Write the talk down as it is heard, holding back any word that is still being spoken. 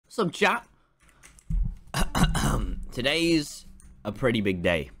What's up, chat? Today's a pretty big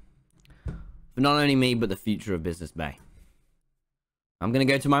day. For not only me, but the future of Business Bay. I'm gonna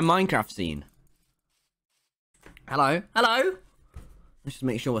go to my Minecraft scene. Hello? Hello? Let's just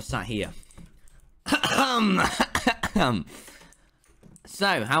make sure we're sat here.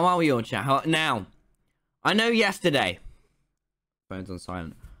 So, how are we all, chat? Now, I know yesterday... Phone's on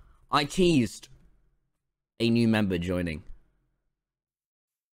silent. I teased a new member joining.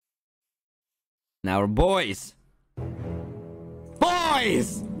 Now, boys!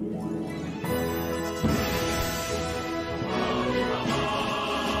 Boys!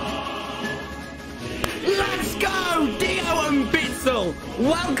 Let's go! Dio and Bitzel!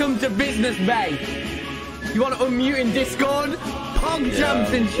 Welcome to Business Bay! You want to unmute in Discord? Pog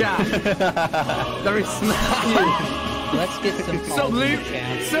jumps in chat! There is Let's get some. Sup, Luke?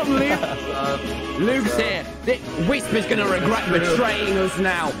 Sup, Luke? Luke's here. Whisper's gonna regret betraying us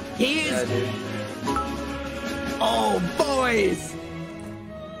now. He is. Oh, boys!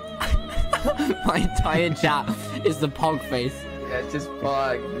 My entire chat is the Pog face. Yeah, it's just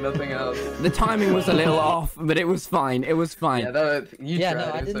Pog, nothing else. The timing was a little off, but it was fine. It was fine.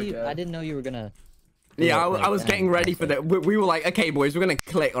 Yeah, I didn't know you were gonna. Yeah, I was getting ready for that. We were like, okay, boys, we're gonna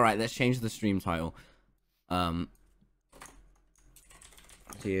click. All right, let's change the stream title. Theo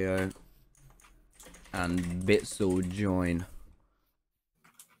and Bitzel join.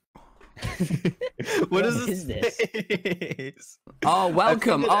 What is this? Oh,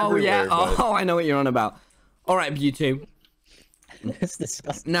 welcome. Oh, yeah. Oh, I know what you're on about. All right, YouTube. That's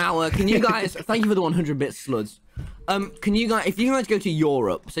disgusting. Now, can you guys... Thank you for the 100-bit sluds. Can you guys... If you guys go to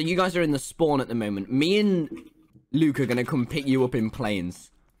Europe, so you guys are in the spawn at the moment, me and Luke are going to come pick you up in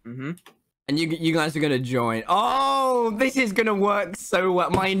planes. Mm-hmm. And you guys are going to join. Oh, this is going to work so well.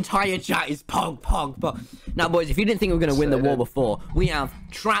 My entire chat is Pog, Pog, Pog. Now, boys, if you didn't think we were going to win the war before, we have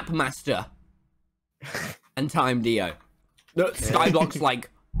Trap Master and Time Dio. Skyblock's like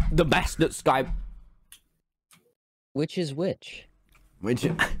the best at Sky... Which is which? Which?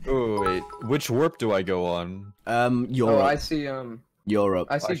 Oh wait, which warp do I go on? Europe. Oh, I see. Europe.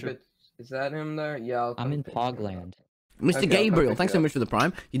 I see. But is that him there? Yeah. I'm in Pogland. Mr. Gabriel, thanks so much for the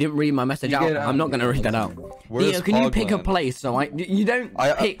prime. You didn't read my message out. I'm not gonna read that out. Dio, can you pick a place? So you don't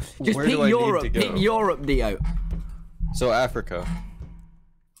pick. Just pick Europe. Pick Europe, Dio. So Africa.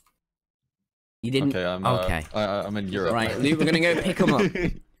 You didn't. Okay, I'm in Europe. Right, Luke, we're gonna go pick him up.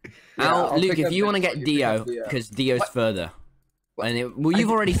 Now, Luke, if you want to get Dio, because Dio's further. And well,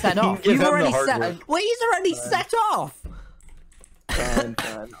 you've already set off. You've already set. Well, he's already set off. Fine.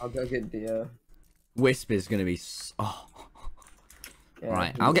 I'll go get Dio. Whisper's gonna be. Oh. Yeah,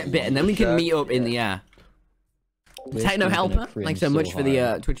 right, I'll get Bit, and then we can meet up in the air. Techno Helper, thanks so much for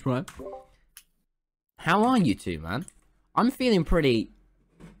the Twitch Prime. How are you two, man? I'm feeling pretty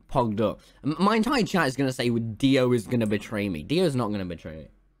pogged up. My entire chat is gonna say Dio is gonna betray me. Dio's not gonna betray me.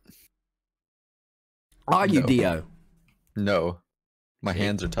 Are you, Dio? No. My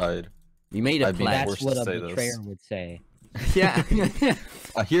hands are tied. You made a pledge. That's what a betrayer would say. Yeah.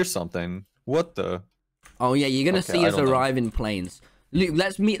 I hear something. What the? Oh yeah, you're gonna see us arrive in planes. Luke,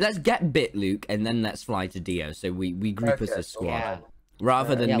 let's get Bit, Luke, and then let's fly to Dio. So we group as a squad. Yeah.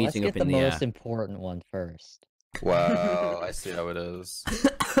 Rather than meeting up in the air. Let's get the most important one first. Wow, I see how it is.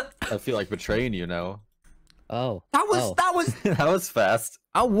 I feel like betraying you now. Oh. That was That was fast.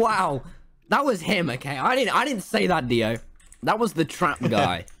 Oh wow. That was him, okay? I didn't say that, Dio. That was the trap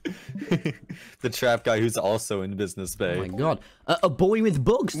guy. The trap guy who's also in Business Bay. Oh my god. A boy with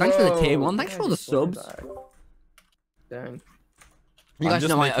bugs. Thanks for the tier 1. Thanks for all the subs. Dang. You guys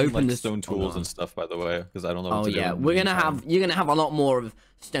know I opened the stone tools and stuff, by the way, because I don't know what to do. Oh yeah, you're gonna have a lot more of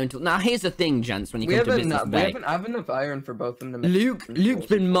stone tools. Now here's the thing, gents, when you come to Business Bay. I have enough iron for both of them. Luke's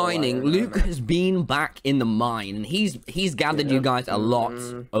been mining. Luke has been back in the mine, and he's gathered you guys a lot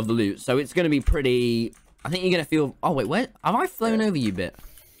of loot. So it's gonna be pretty. I think you're gonna feel. Oh wait, where have I flown over you, Bit?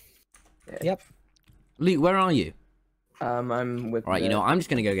 Yep. Luke, where are you? I'm with. All right, you know, I'm just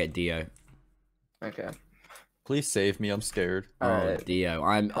gonna go get Dio. Okay. Please save me, I'm scared. Oh, Dio.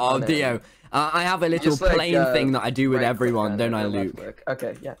 Dio. I have a little plane thing that I do with everyone, don't I, Luke?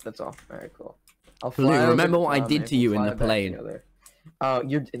 Okay, yeah, that's all. Alright, cool. I'll fly Luke, remember what I did to you in the plane? Oh,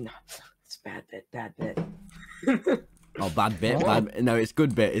 you're... It's bad bit. Oh, bad bit? No, it's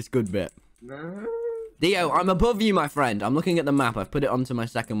good bit. It's good bit. Dio, I'm above you, my friend. I'm looking at the map. I've put it onto my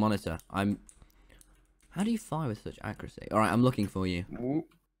second monitor. How do you fly with such accuracy? Alright, I'm looking for you.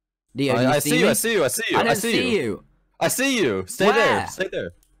 Dio, I see you. I see you. I don't see you. I see you. Stay there.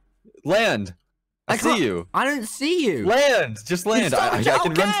 Land. I see you. I don't see you. Land. Just land. I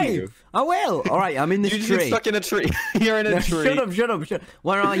can run to Okay. you. I will. All right, I'm in this You just tree. get stuck in a tree. You're in a No, tree. shut up.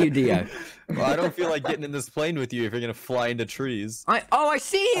 Where are you, Dio? Well, I don't feel like getting in this plane with you if you're gonna fly into trees. I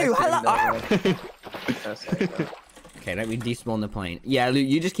see you. Hello. Hello. Okay, let me despawn the plane. Yeah, Luke,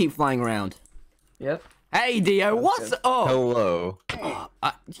 you just keep flying around. Yep. Hey, Dio, what's up? Hello.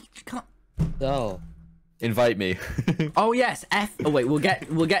 You can't... So, Invite me. Oh yes, F. Oh wait, we'll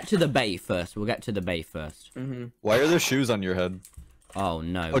get to the bay first. Mm-hmm. Why are there shoes on your head? Oh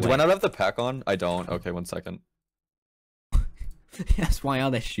no. Oh, do I wait. not have the pack on? I don't. Okay, 1 second. Yes. Why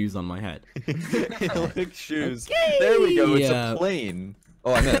are there shoes on my head? Like shoes. There we go. It's Yeah. a plane.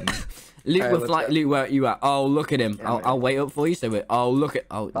 Oh, I'm in. Luke, Alright, we're let's flying. go. Luke, where are you at? Oh, look at him. Yeah, I'll wait up for you. So wait. Oh, look at.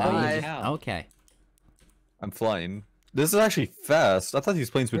 Oh, no, Bye. you just- okay. I'm flying. This is actually fast. I thought these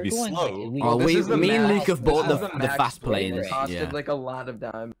planes would we're be going, slow. like, Oh, This is the me and max- Luke have this bought is the max fast plane. planes. It costed Yeah. like a lot of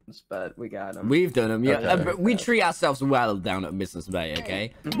diamonds, but we got them. We've done them, yeah. Okay. But we treat ourselves well down at Business Bay,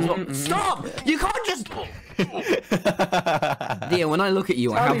 okay? Stop! You can't just. Dio, when I look at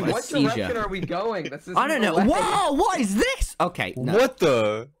you, I Tell have me, a what direction seizure. are we going? This is I don't know. Whoa! What is this? Okay. No. What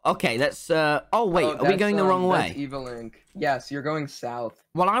the? Okay, let's. Oh wait, are we that's, going the wrong that's way? Evil Inc. Yes, you're going south.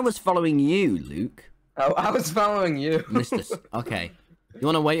 Well, I was following you, Luke. Oh, I was following you. Okay. You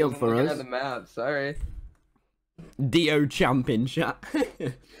want to wait up I'm for looking us? at the map. Sorry. Dio champ in chat.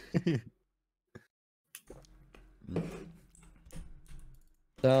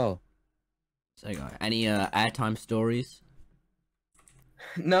 so, So, any airtime stories?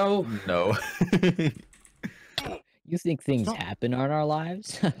 No. No. you think things happen on our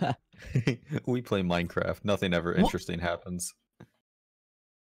lives? We play Minecraft. Nothing ever interesting happens.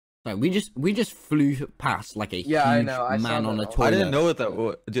 No, we just flew past like a Yeah, I huge know, I saw man on that a all. toilet. I didn't know what that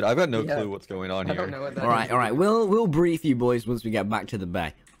was. Dude, I've got no Yeah. clue what's going on I here. don't know what that All right, is. all right. We'll brief you boys once we get back to the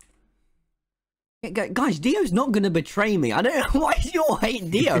bay. Guys, Dio's not gonna betray me. I don't know why do you all hate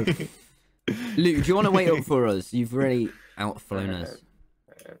Dio. Luke, do you want to wait up for us? You've really outflown us.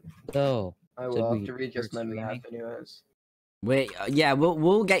 so, I Should will we have to read just my start map streaming? anyways. Wait, yeah,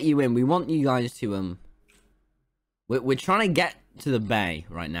 we'll get you in. We want you guys to We're trying to get to the bay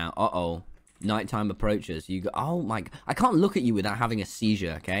right now. Uh-oh. Nighttime approaches. You go. Oh my. I can't look at you without having a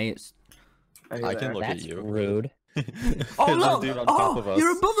seizure. Okay. It's. Are you I can there? look that's at you. rude. Oh There's a look. dude on top of Oh, us.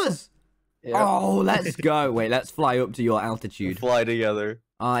 you're above us. Yep. Oh, let's go. Wait, let's fly up to your altitude. Fly together.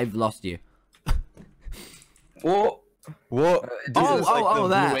 I've lost you. Whoa. What? Dude, Oh, this is like oh, the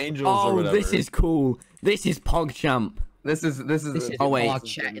that. Blue Angels or Oh, whatever. this is cool. This is PogChamp. This is This is Oh, wait. all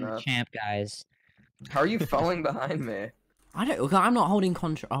chat and champ, guys. How are you falling behind me? I don't. Okay, I'm not holding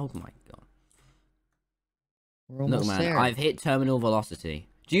control. Oh my god. We're Look, almost man, there. I've hit terminal velocity.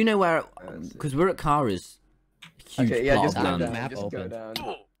 Do you know where? Let's see. Because we're at Kara's huge Okay, yeah, plot just of go land. down. Map Just go open. down.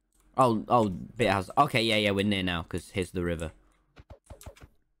 Oh, bit house. Okay, yeah, we're near now because here's the river.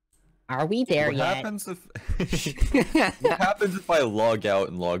 Are we there What yet? happens if what happens if I log out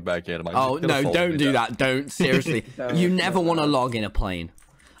and log back in? Am I Oh just gonna no, fall don't to do death? that. Don't seriously. Don't, You never don't. want to log in a plane.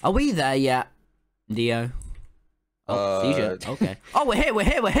 Are we there yet, Dio? Oh, seizure. Okay. Oh, we're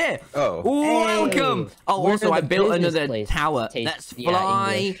here. Oh. Welcome. Oh, We're also in I the built business another place. tower. Taste- Let's yeah,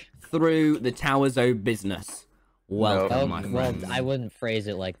 fly English. through the Tower's O business. Welcome, Oh, my well, friend. I wouldn't phrase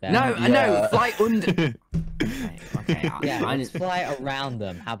it like that. No, no, fly under. Okay. Yeah, I let's didn't. fly around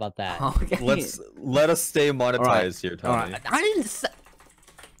them. How about that? Okay. Let us stay monetized here, All Tommy. right. I didn't say.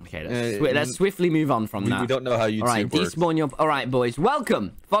 Okay, Uh, let's swiftly move on from that. We don't know how YouTube All right, works. despawn your. All right, boys,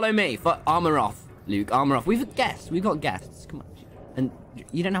 welcome. Follow me. Armor off, Luke. Armor off. We've guests. We've got guests. Come on. And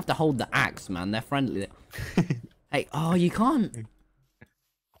you don't have to hold the axe, man. They're friendly. Hey, oh, you can't.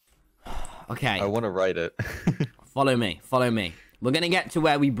 Okay. I want to write it. Follow me. Follow me. We're gonna get to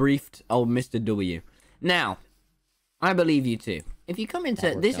where we briefed old Mr. W. Now, I believe you too. If you come into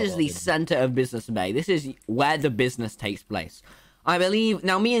That this worked out is well, the didn't it? center of Business Bay. This is where the business takes place. I believe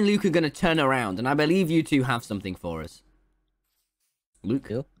now. Me and Luke are gonna turn around, and I believe you two have something for us. Luke.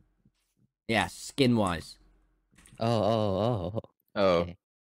 You? Yeah, skin wise. Oh. Oh. Okay.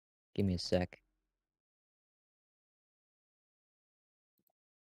 Give me a sec.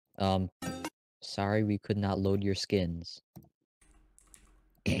 Sorry we could not load your skins.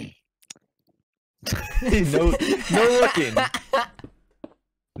 no looking.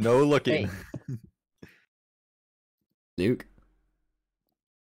 No looking. Hey. Luke.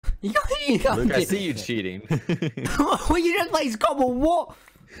 You can't Look, I do- see you cheating. Well, you just play Scobble. What?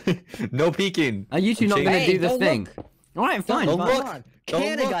 No peeking. Are you two not gonna Hey, do the don't thing? look. All right, fine. Don't fine. look. Come on. Don't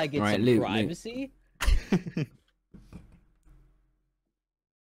Can a look. guy get Alright, some Luke, Luke. privacy?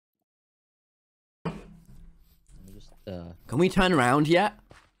 Let me just, Can we turn around yet?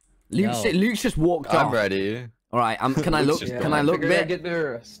 Luke's just walked I'm off. ready. All right, can I look? Can I look, Bit? Get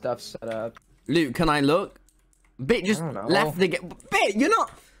their stuff set up. Luke, can I look? Bit just I don't know. left the Bit, you're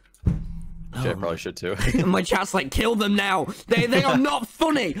not. Shit, I probably should too. My chat's like, kill them now. They are not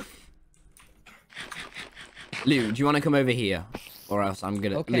funny. Luke, do you want to come over here, or else I'm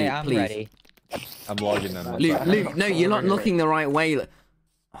gonna? Okay, Luke, I'm please. ready. I'm logging in. Luke, no, you're not looking the right way.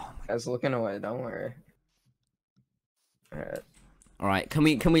 I was looking away. Don't worry. All right. All right, can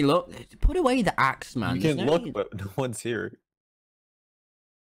we look? Put away the axe, man. You There's can no look, need- but no one's here.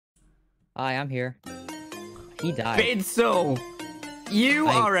 Hi, I'm here. He died. Bidsoul, you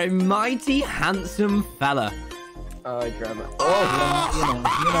are a mighty handsome fella. I grab it.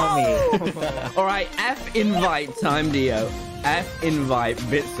 Oh, you know me. All right, F invite time, Dio. F invite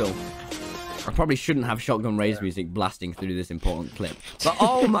Bidsoul. I probably shouldn't have shotgun raise music blasting through this important clip, but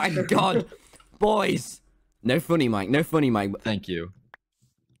oh my god, boys. No funny, Mike. No funny, Mike. Thank you.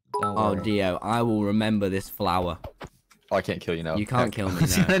 Don't Oh, worry. Dio, I will remember this flower. Oh, I can't kill you now. You can't kill me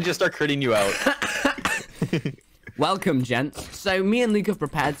He's now. gonna just start critting you out. Welcome, gents. So, me and Luke have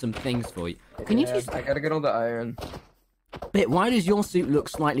prepared some things for you. Can you just... I gotta get all the iron. Bit, why does your suit look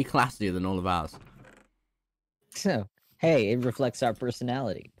slightly classier than all of ours? So, hey, it reflects our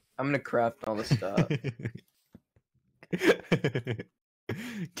personality. I'm gonna craft all the stuff.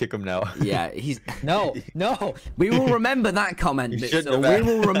 Kick him now. Yeah, he's... No, no. We will remember that comment, You Bit, shouldn't so have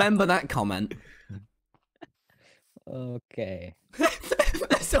we will remember that comment. Okay.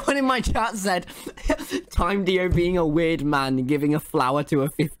 Someone in my chat said, time Dio being a weird man giving a flower to a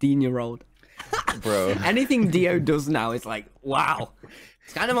 15-year-old. Bro. Anything Dio does now is like, wow.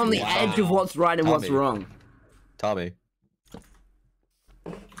 It's kind of on the edge of what's right and what's Tommy. wrong. Tommy.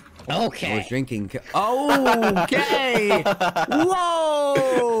 I was Okay. drinking. Okay.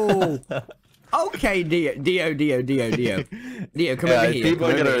 Whoa. Okay, Dio, come over here. People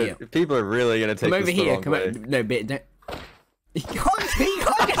Come are over gonna. here. People are really gonna take Come this over the here. wrong Come way. over. No, Bit. Don't. He can't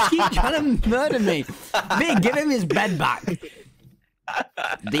just keep trying to murder me. Bit, give him his bed back.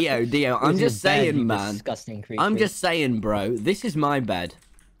 Dio, I'm This is just bad, you saying, man. Disgusting creature. I'm just saying, bro. This is my bed.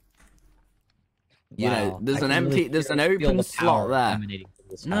 You know, Wow, there's I an can empty, really there's an feel open the slot power there. emanating from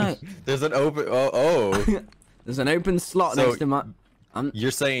this No, house. There's an open. Oh. there's an open slot So- next to my.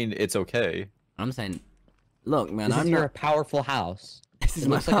 You're saying it's okay. I'm saying, look, man, This I'm is your not. powerful house. This is It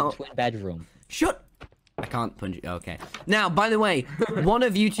my looks like a house. twin bedroom. Shut. I can't punch you. Okay. Now, by the way, one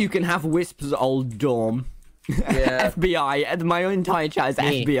of you two can have Wisp's old dorm. Yeah. FBI. And my entire chat is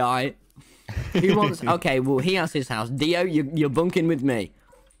Me. FBI. Who wants? Okay, well, he has his house. Dio, you're bunking with me.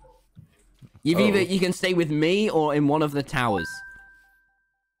 You've Oh. either you can stay with me or in one of the towers.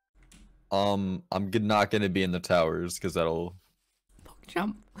 I'm not gonna be in the towers because that'll.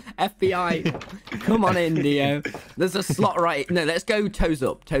 Jump. FBI. Come on in, Dio. There's a slot right. No, let's go toes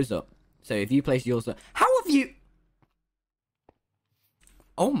up. Toes up. So if you place yours. How have you?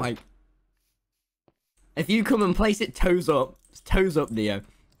 Oh my. If you come and place it toes up, it's toes up, Dio.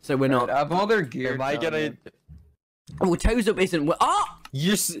 So we're not. I have all their gear. Am I down gonna? here. Oh, toes up isn't. Oh!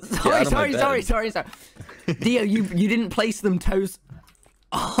 You're. Sorry. Dio, you didn't place them toes.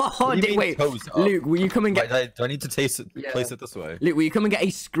 Oh, What do you mean wait. toes up? Luke, will you come and get? Do I need to Yeah. place it this way? Luke, will you come and get a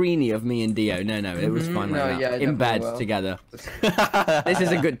screeny of me and Dio? No, it was Mhm, fine no, like yeah, I that. In bed definitely will. together. This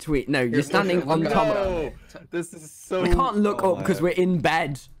is a good tweet. No, you're standing look on at top. that. No, this is so. We can't look up because we're in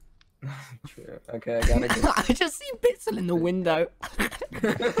bed. True. Okay, I gotta go. I just see Bitzel in the window.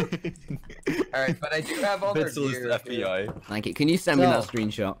 Alright, but I do have all their Bitzel is gear. the FBI. Thank you. Can you send me that So-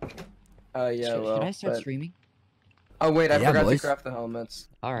 screenshot? Yeah, Should well. I start but- streaming? Oh wait, I Yeah, forgot boys. to craft the helmets.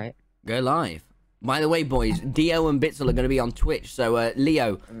 All right. Go live. By the way, boys, Dio and Bitzel are going to be on Twitch. So,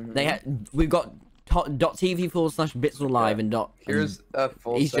 Leo, we've got .tv/Bitzel live and dot. Here's a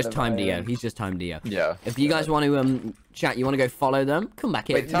full. He's set just of timed Dio. iron. He's just timed Dio. Yeah. If you guys want to chat, you want to go follow them, come back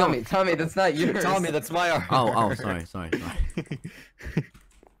here. Wait, Tommy, that's not yours. Tommy, that's my arm. Oh, sorry.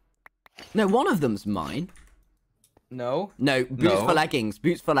 No, one of them's mine. No. No, boots No. for leggings.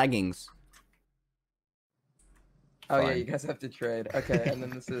 Boots for leggings. Oh yeah, Fine. you guys have to trade. Okay, and then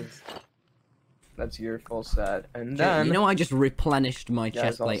this is. That's your full set, and Yeah, then you know, I just replenished my you guys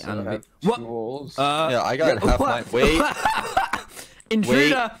chest plate also and have what? tools. Yeah, I got half mine. Wait,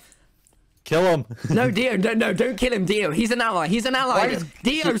 Intruder! kill him. No, Dio, no, don't kill him, Dio. He's an ally. Why is-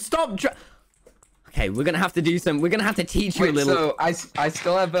 Dio, stop. Okay, we're gonna have to do some. We're gonna have to teach you a Wait, little. so I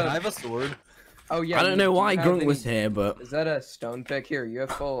still have Can I a. have a sword? Oh yeah. I don't you- know do why you have Grunt any- was here, but Is that a stone pick? Here, you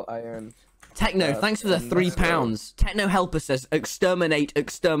have full iron. Techno, thanks for the and £3. that's Techno Helper says exterminate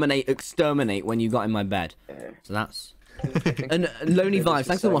when you got in my bed. Okay. So that's And Lonely Yeah, Vibes,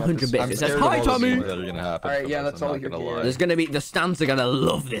 thanks for the 100 bits. I'm It says, scared of hi, all the Tommy. things that are gonna happen. Alright, yeah, that's I'm all not you're gonna here. lie. There's gonna be, the stands are gonna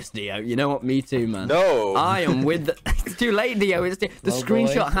love this, Dio. You know what? Me too, man. No. I am with the... It's too late, Dio. The Well,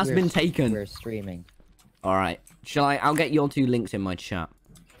 screenshot boys, has we're been s- taken. We're streaming. Alright. I'll get your 2 links in my chat.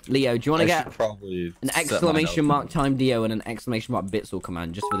 Leo, do you want to I get should probably an set mine exclamation up. mark time Dio and an exclamation mark Bitzel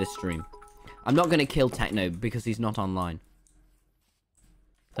command just for this stream? I'm not gonna kill Techno because he's not online.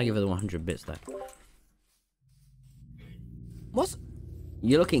 Thank you for the 100 bits, though. What's...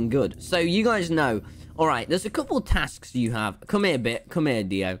 You're looking good. So, you guys know... Alright, there's a couple tasks you have. Come here, Come here,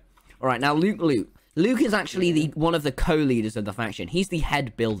 Dio. Alright, now Luke. Luke is actually one of the co-leaders of the faction. He's the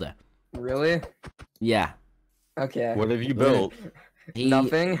head builder. Really? Yeah. Okay. What have you built?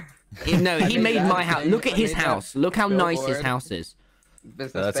 Nothing. No, he made made that my house. thing, Look at I his made that house. Look how nice his billboard. house is.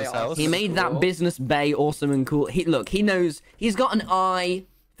 Business That's Bay his house? office He is made that cool. business bay awesome and cool. He knows. He's got an eye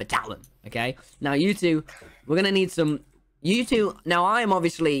for talent. Okay. Now you two, we're gonna need some. You two. Now I am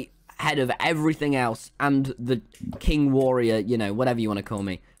obviously head of everything else and the King Warrior. You know, whatever you want to call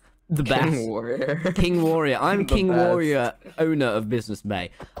me. The best. King Warrior. King Warrior. I'm The King best. Warrior, owner of Business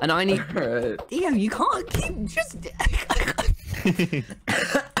Bay, and I need. Alright. Dio, you can't keep just.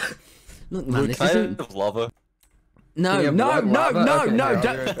 Look, man, this Kind isn't. of lava. No, We have no, what, no, lava? no, Okay, no, no,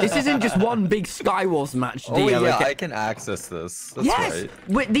 don't- you're- This isn't just one big Skywars match, Oh Dio. yeah, okay? I can access this. That's Yes, right.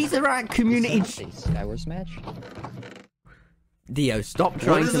 wait, these are our community. Skywars match? Dio, stop What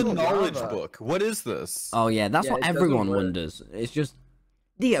trying is a to. knowledge Lava. book? What is this? Oh yeah, that's Yeah, what it doesn't everyone work. wonders. It's just,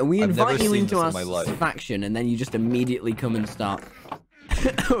 Dio, we I've invite never you seen into this our in my life. faction, and then you just immediately come and start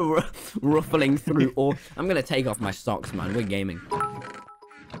ruffling through. Or I'm gonna take off my socks, man. We're gaming.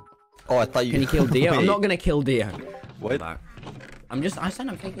 Oh, I thought you. Can you kill Dio? I'm Wait, not gonna kill Dio. What? I said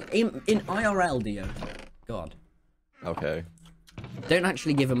I'm taking in IRL, Dio. God. Okay. Don't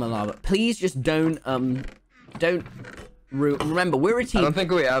actually give him a lava. Please just don't remember, we're a I team. don't think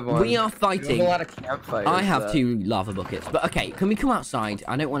we have one. We are We have fighting. a lot of campfires. I have though. 2 lava buckets. But okay, can we come outside?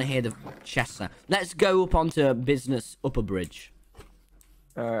 I don't want to hear the chest sound. Let's go up onto Business Upper Bridge.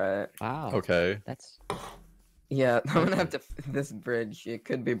 Alright. Wow. Okay. That's Yeah, I'm gonna have to. This bridge, it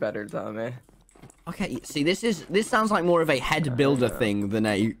could be better, Tommy. Okay, see, this sounds like more of a head builder thing than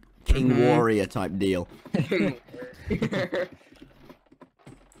a King Warrior type deal.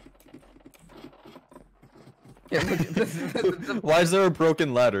 Yeah, look, this is Why is there a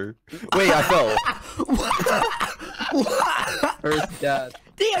broken ladder? Wait, I fell. the first death.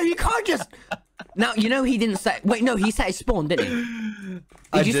 Dio, you can't just. Now you know he didn't set. Wait, no, he set his spawn, didn't he?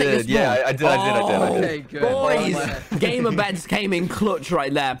 I you set your did. Yeah, spawn? I did. I did. Okay, good. Boys, Well, Gamer Beds came in clutch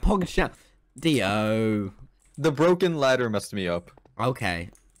right there. Pogchamp. Dio. The broken ladder messed me up. Okay.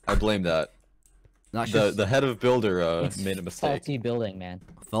 I blame that. That's The just the head of builder it's made a mistake. faulty building, man.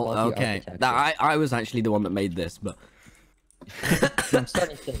 fault. faulty Okay. architecture. That I was actually the one that made this, but I'm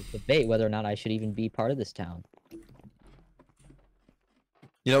starting to debate whether or not I should even be part of this town.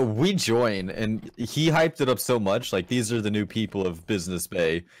 You know, we join, and he hyped it up so much. Like, these are the new people of Business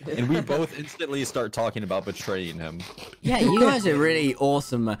Bay, and we both instantly start talking about betraying him. yeah, you guys are really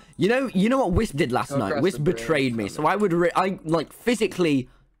awesome. Man. You know what Wisp did last Go night? across Wisp the bridge, betrayed me, Tommy. so I would I like physically,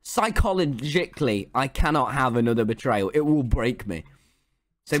 psychologically, I cannot have another betrayal. It will break me.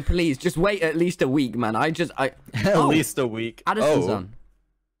 So please, just wait at least a week, man. I At Oh, least a week. Addison's Oh, on.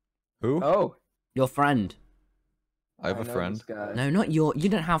 who? Oh, Your friend. I have a know friend. this guy. No, not your. You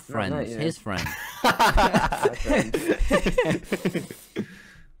don't have No, not friends. yet. His friend.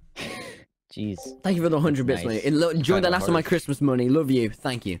 Jeez. Thank you for the 100 bits, Nice. mate. Enjoy the Kinda last of my harsh. Christmas money. Love you.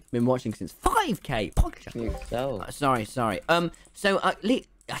 Thank you. Been watching since 5K. Podcast. So, Sorry. So,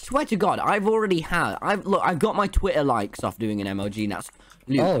 I swear to God, I've got my Twitter likes off doing an MLG now.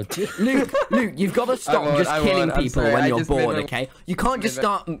 Luke, oh, gee. Luke, you've got to stop won't, just I killing won't, I'm people sorry, when I you're just made bored, a- okay? You can't just made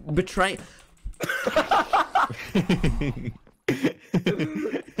a- start betraying.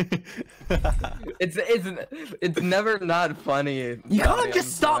 It's never not funny. You can't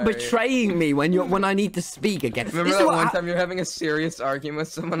just start betraying me when I need to speak again. Remember This is that what one hap- time you're having a serious argument with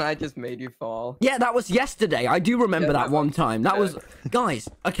someone, I just made you fall. Yeah, that was yesterday. I do remember Yeah, that that one was- time. That yeah. was, guys.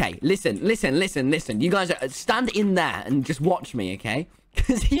 Okay, listen. You guys stand in there and just watch me, okay?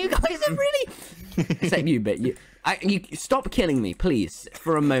 Because you guys are really, except you, bit. You stop killing me, please,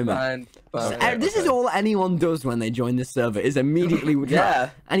 for a moment. Fine, fine. Okay. This is all anyone does when they join this server is immediately withdraw. Yeah.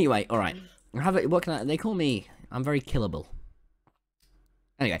 Anyway, all right. What can they call me? I'm very killable.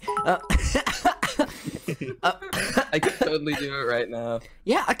 Anyway. I could totally do it right now.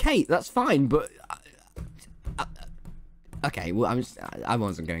 Yeah. Okay, that's fine, but. Okay, well, I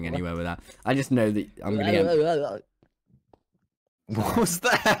wasn't going anywhere with that. I just know that I'm gonna get. What was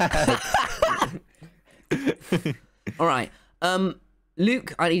that? All right.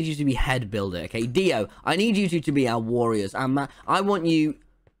 Luke, I need you to be head builder, okay? Dio, I need you two to be our warriors. And I want you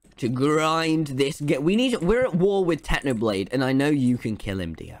to grind this. We're at war with Technoblade, and I know you can kill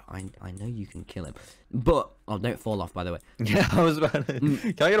him, Dio. I know you can kill him. But don't fall off, by the way. Yeah, I was about to.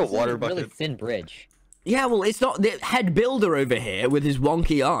 Can I get a water bucket? Really thin bridge. Yeah, well, it's not the head builder over here with his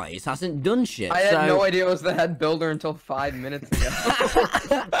wonky eyes hasn't done shit. I had no idea it was the head builder until 5 minutes ago.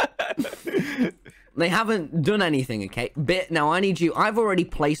 They haven't done anything, okay? Now, I need you. I've already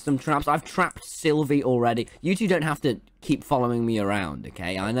placed some traps. I've trapped Sylvie already. You two don't have to keep following me around,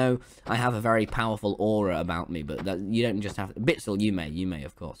 okay? I know I have a very powerful aura about me, but you don't just have to. Bitzel, you may,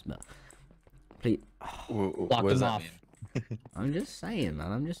 of course, but please. Block them off. I'm just saying,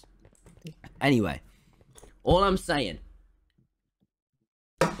 man. Anyway, all I'm saying.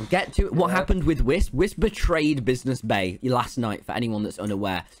 Get to what happened with Wisp. Wisp betrayed Business Bay last night, for anyone that's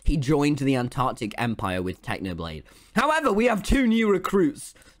unaware. He joined the Antarctic Empire with Technoblade. However, we have 2 new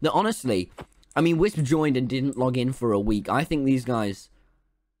recruits that honestly, I mean, Wisp joined and didn't log in for a week. I think these guys...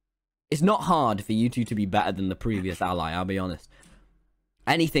 It's not hard for you two to be better than the previous ally, I'll be honest.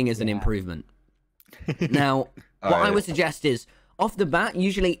 Anything is an improvement. Now, what I would suggest is, off the bat,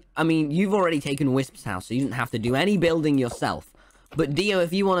 usually, I mean, you've already taken Wisp's house, so you didn't have to do any building yourself. But Dio,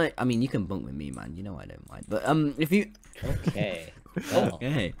 if you want to, I mean, you can bunk with me, man. You know I don't mind. But if you, okay,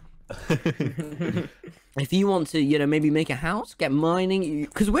 okay, if you want to, you know, maybe make a house, get mining,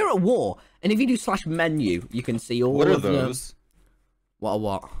 because we're at war. And if you do /menu, you can see all. What are of those?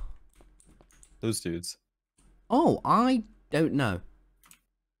 What? Those dudes. Oh, I don't know.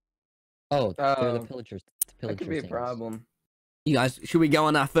 Oh, they're the pillagers. That could be a problem. You guys, should we go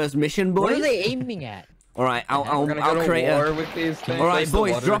on our first mission, boys? What are they aiming at? All right, I'll create war with these things. All right,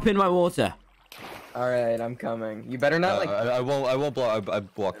 boys, drop in my water. All right, I'm coming. You better not I won't block. I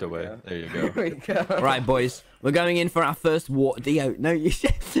blocked away. There you go. There we go. All right, boys, we're going in for our first war. Dio, no, you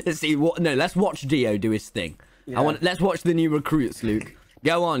see what? No, let's watch Dio do his thing. Yeah. Let's watch the new recruits, Luke.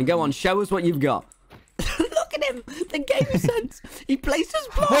 Go on, show us what you've got. Look at him, the game sense. He places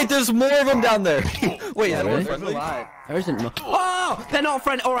blocks. Wait, there's more of them down there. Wait, yeah, really? There isn't more. Oh, they're not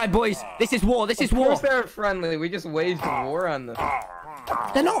friendly. All right, boys, this is war. This is war. Of course they're friendly. We just waged war on them.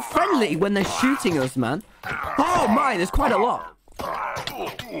 They're not friendly when they're shooting us, man. Oh my, there's quite a lot.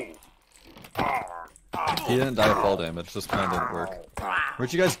 He didn't die of fall damage. This plan didn't work.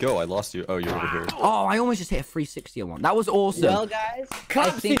 Where'd you guys go? I lost you. Oh, you're over here. Oh, I almost just hit a 360 on one. That was awesome. Well, guys, I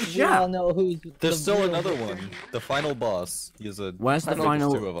think we all know who's. There's still another one. The final boss. He has a. Where's the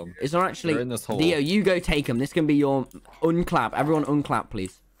final? 2 of them. Is there actually? They're in this hole. Dio, you go take him. This can be your unclap. Everyone unclap,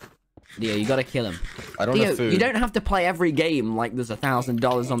 please. Dio, you gotta kill him. I don't Dio, have food. You don't have to play every game like there's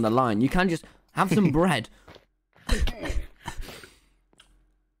 $1,000 on the line. You can just have some bread.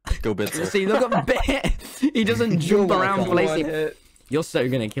 Go Bitzel. See, look at Bit. He doesn't jump around places. You're so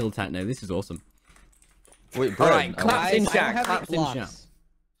gonna kill Techno. This is awesome. Wait, all right, claps in chat. Claps in chat.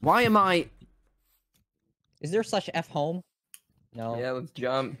 Why am I? Is there /F home? No. Yeah, let's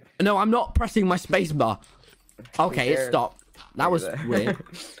jump. No, I'm not pressing my space bar. Okay, it stopped. That was weird.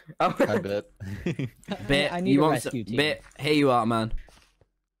 Hi, Bit. Bit, I need you a want rescue team. Bit? Here you are, man.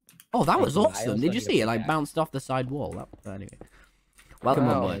 Oh, that was awesome. Did you see it? Like bounced off the side wall. Anyway. Welcome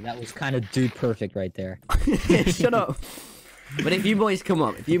on, boy. That was kind of dude perfect right there. Shut up. But if you boys come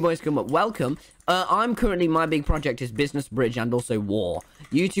up, welcome. I'm currently, my big project is Business Bridge and also War.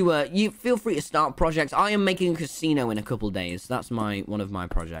 You two, you feel free to start projects. I am making a casino in a couple days. That's one of my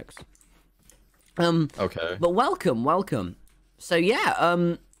projects. Okay. But welcome. So yeah,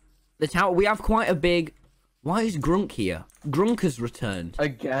 the tower, we have quite a big... Why is Grunk here? Grunk has returned.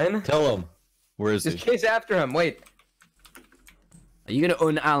 Again? Tell him. Where is he? Just chase after him, wait. Are you gonna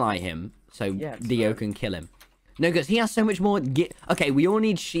unally him so Dio can kill him? No, because he has so much more. Okay, we all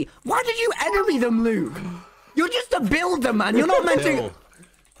need sheep. Why did you enemy them, Luke? You're just a builder, man. You're not meant to.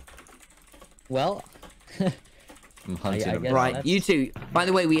 Well, I'm hunting him. Right, you two. By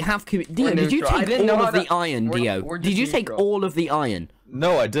the way, we have. Dio, did you take all of the iron, Dio? Did you take all of the iron?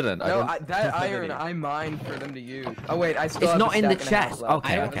 No, I didn't. No, that iron I mined for them to use. Oh wait, I still. It's not in the chest.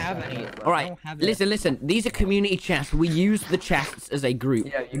 Okay. I don't have any. All right. Listen. These are community chests. We use the chests as a group.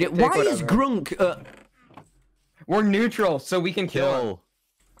 Yeah. Why is Grunk? We're neutral, so we can kill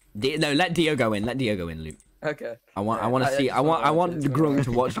him. No, let Dio go in. Let Dio go in, Luke. Okay. I want to see. I want Grunk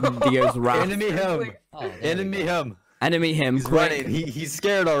to watch Dio's wrath. Enemy him. Enemy him. He's running. He's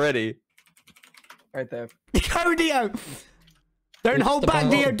scared already. Right there. Go, Dio. Don't hold back,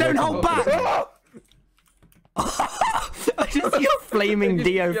 Dio. Don't hold back. I just see a flaming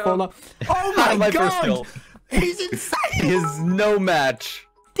Dio fall off. Oh my god. He's insane. He is no match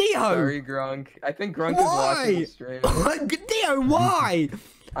Dio! Sorry, Grunk. I think Grunk is Why? watching the stream. Dio, why?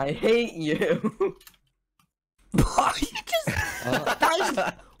 I hate you. Why? You just... That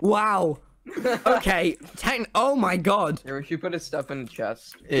is... Wow. Okay, oh my god. Here, we should put his stuff in the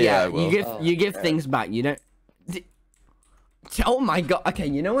chest. Yeah, I will. you give things back, you don't... Oh my god. Okay,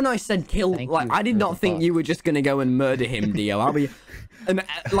 you know when I said kill, Thank like, you I did for not the think thought. you were just gonna go and murder him, Dio. I'll be...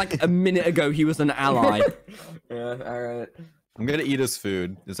 like a minute ago, he was an ally. Yeah, alright. I'm gonna eat his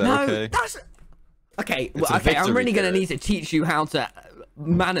food. Is that No, okay? that's... Okay, It's a okay, I'm victory really gonna carrot. need to teach you how to...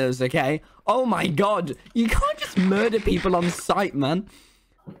 manners, okay? Oh my god. You can't just murder people on sight, man.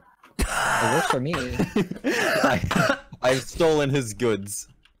 It works for me. I've stolen his goods.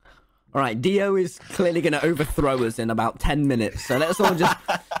 Alright, Dio is clearly gonna overthrow us in about 10 minutes, so let's all just...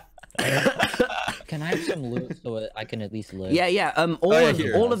 Can I have some loot so I can at least live? Yeah, all, yeah, of,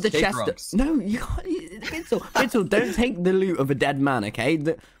 here, all of the take chests... Grunks. No, you can't... Bitzel, don't take the loot of a dead man, okay?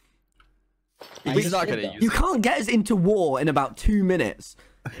 He's not gonna use You it. can't get us into war in about 2 minutes.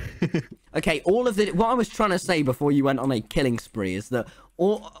 Okay, all of the... What I was trying to say before you went on a killing spree is that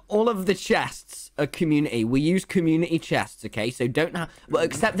all of the chests are community. We use community chests, okay? So don't have... Well,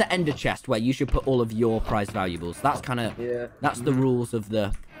 except the ender chest where you should put all of your prize valuables. That's kind of... Yeah. That's the rules of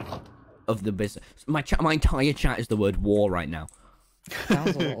the business. My entire chat is the word war right now.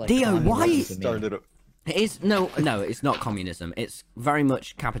 Sounds a lot like Dio, communism why- to me. Started it. It is... No, it's not communism. It's very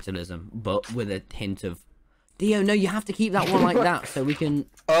much capitalism, but with a hint of... Dio, no, you have to keep that one like that so we can...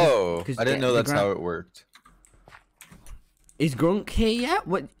 Oh, 'Cause I didn't the know that's ground- how it worked. Is Grunk here yet?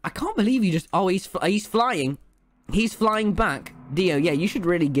 What? I can't believe you just... Oh, he's flying. He's flying back. Dio, yeah, you should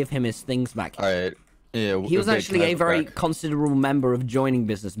really give him his things back. Alright. Yeah, He was okay, actually can I a have it very back? considerable member of joining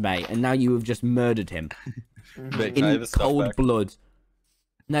Business Bay, and now you have just murdered him Wait, can I have in his stuff cold back? blood.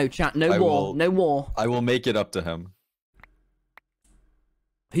 No, chat, no I war, will- no war. I will make it up to him.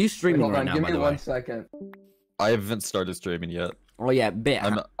 Who's Wait, streaming hold right on, now, give by me the way? 1 second. I haven't started streaming yet. Oh, yeah, Bit.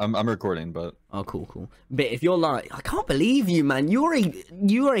 I'm recording, but Oh, cool. Bit, if you're like... I can't believe you, man. You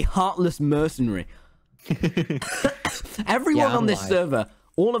are a heartless mercenary. Everyone Yeah, on I'm this live. server,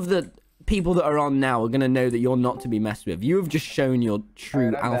 all of the people that are on now are going to know that you're not to be messed with. You have just shown your true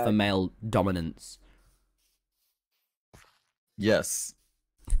Alright, I'm alpha back. male dominance. yes.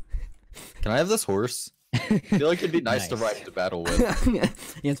 Can I have this horse? I feel like it'd be nice to Nice. ride into battle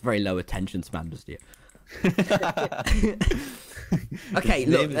with. He has very low attention span, does he? Okay, His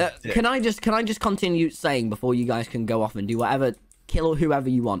look, name is Dick. can I just continue saying before you guys can go off and do whatever, kill whoever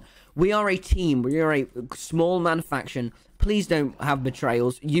you want. We are a team. We are a small manufacturer. Please don't have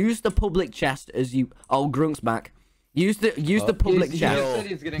betrayals. Use the public chest as you... Oh, Grunk's back. Use the public He chest. said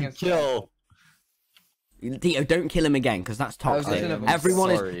he's getting his Kill. Dio, don't kill him again, because that's was toxic. just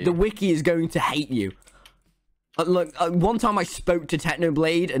Everyone sorry. is... The wiki is going to hate you. Look, one time I spoke to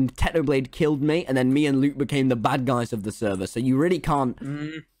Technoblade, and Technoblade killed me, and then me and Luke became the bad guys of the server, so you really can't...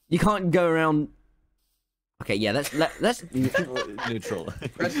 You can't go around... Okay, yeah, let's... Neutral.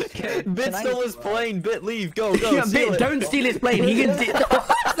 Press escape. Bit I- stole his plane. Bit leave. Go. Yeah, steal Bit, it. don't steal his plane. He can...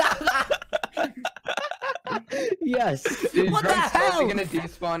 Yes. Dude, What the Grunk's hell? totally gonna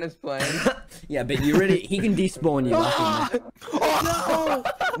despawn his plane. Yeah, but you really... He can despawn you. Oh,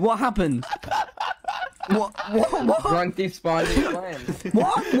 What happened? What? Grunk despawned his plane.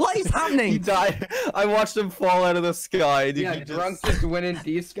 What is He happening? died. I watched him fall out of the sky. Did Yeah, you Grunk just went and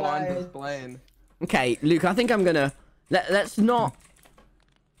despawned his Guys. plane. Okay, Luke, I think I'm gonna... Let's not...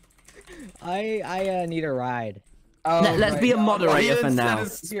 I need a ride. Oh, Let's right, be a no, moderator He for instead now.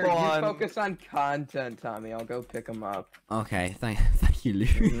 is Here, you spawn. focus on content, Tommy. I'll go pick him up. Okay, thank you, Luke.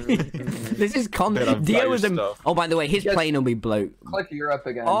 This is Bet I'm Dio proud was of a... stuff. Oh, by the way, his Yes. plane will be blown. Click Europe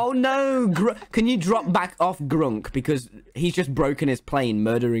again. Oh no! Can you drop back off Grunk because he's just broken his plane,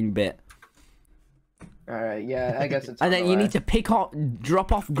 murdering Bit. Alright, yeah, I guess it's And on then the you way. need to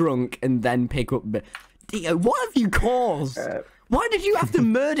drop off Grunk and then pick up Bit. Dio, what have you caused? Alright. Why did you have to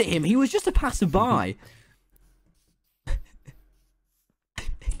murder him? He was just a passerby.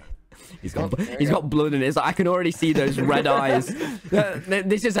 He's got blood in his. I can already see those red eyes.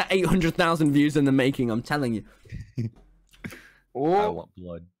 This is at 800,000 views in the making. I'm telling you. I Oh, want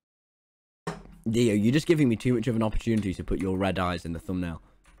blood. Dio, you're just giving me too much of an opportunity to put your red eyes in the thumbnail.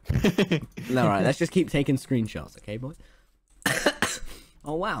 All right, let's just keep taking screenshots, okay, boys?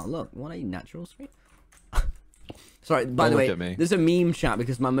 Oh wow, look, what a natural screen. Sorry, by Don't the look way, at me. there's a meme chat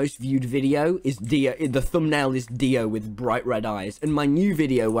because my most viewed video is Dio. The thumbnail is Dio with bright red eyes, and my new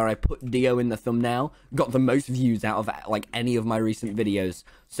video where I put Dio in the thumbnail got the most views out of like any of my recent videos.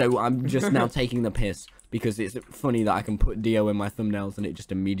 So I'm just now taking the piss because it's funny that I can put Dio in my thumbnails and it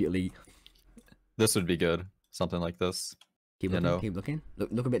just immediately. This would be good. Something like this. Keep You looking. know. Keep looking.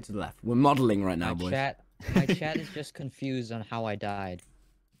 Look a bit to the left. We're modeling right now, boys. My chat is just confused on how I died.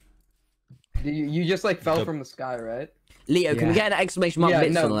 You just like fell from the sky, right? Leo, can we Yeah. get an exclamation mark Yeah,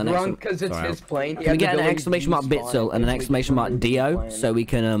 Bitzel no, and an Grunk, because it's Sorry, his plane. he Can we had the get an ability to exclamation mark despawn Bitzel and an basically exclamation mark remove the Dio plane. so we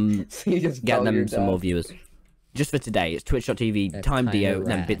can So you just get fell to your them some more death. viewers? Just for today, it's twitch.tv, That's time kinda Dio,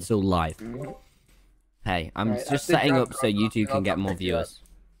 then rad. Bitzel live. Mhm. Hey, I'm Alright, just after setting drop up so you two I'll can get come more pick you up. viewers.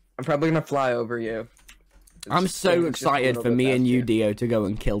 I'm probably gonna fly over you. I'm It's so just a excited little for bit me and you, faster. Dio, to go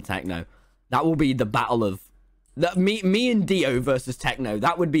and kill Techno. That will be the battle of... Me and Dio versus Techno.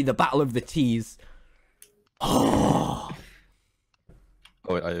 That would be the battle of the T's. Oh,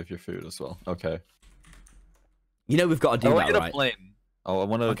 Oh, wait, I have your food as well. Okay. you know we've got to do I that, want to get right? a plane. Oh, I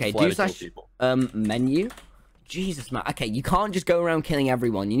want to Okay, fly do to kill slash people. menu. Jesus, man. Okay, you can't just go around killing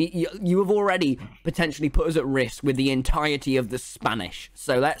everyone. You have already potentially put us at risk with the entirety of the Spanish.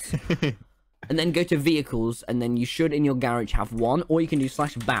 So let's and then go to vehicles, and then you should in your garage have one, or you can do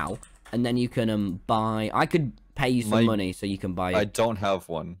slash bow, and then you can buy. I could pay you some money so you can buy. I don't have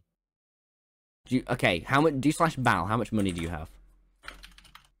one. Okay, how much? Do slash bow. How much money do you have?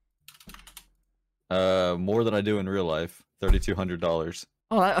 More than I do in real life. $3,200.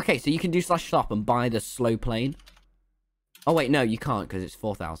 Oh, okay. So you can do slash shop and buy the slow plane. Oh wait, no, you can't because it's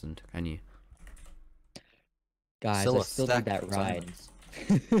 4,000. Can you? Guys, Still I a still stack need that of ride. diamonds.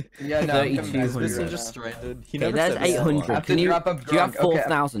 Yeah, no, I'm coming back Is to you this right just now. stranded? He Okay, never there's said this 800. one. Have Can to you? drop a Do you have Grunk. Okay,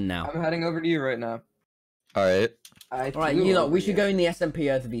 4,000 now? I'm heading over to you right now. Alright. Alright, you know, we should go in the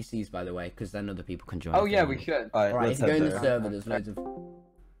SMPEarth VCs, by the way, because then other people can join. Oh if yeah, they we want. should. Alright, Alright, let's if you go head in the there. server, there's loads of...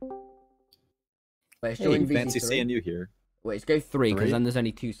 Wait, it's Hey, join fancy VC3. seeing you here. Wait, let's go 3, because 3? then there's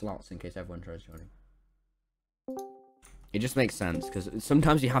only 2 slots in case everyone tries joining. It just makes sense, because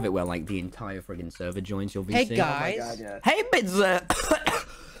sometimes you have it where, like, the entire friggin' server joins your VC. Hey Oh my guys, god, yeah. Hey, Bidzer!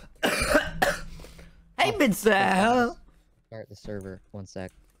 Hey, Bidzer! start the server. 1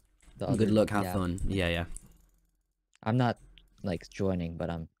 sec. Good luck, have yeah. fun. Yeah, yeah. I'm not like joining, but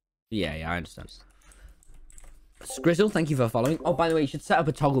I'm. Yeah, yeah, I understand. Skrizzle, thank you for following. Oh, by the way, you should set up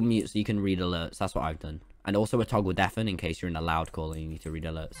a toggle mute so you can read alerts. That's what I've done. And also a toggle deafen in case you're in a loud call and you need to read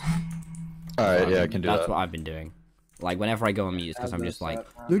alerts. Alright, yeah, I can do that. That's what I've been doing. Like, whenever I go on mute, because I'm just like, Look.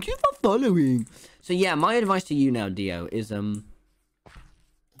 thank you for following. So, yeah, my advice to you now, Dio, is,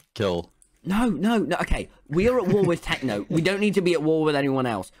 Kill. No, okay. We are at war with Techno. We don't need to be at war with anyone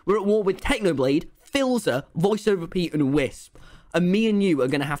else. We're at war with Technoblade, Filzer, Voice Over Pete, and Wisp. And me and you are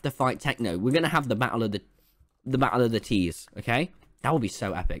gonna have to fight Techno. We're gonna have the battle of the T's, okay? That will be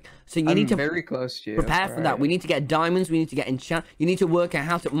so epic. So you need to very close to you. prepare for that. We need to get diamonds. We need to get enchant. You need to work out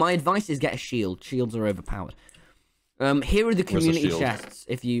how to. My advice is get a shield. Shields are overpowered. Here are the community shield? chests.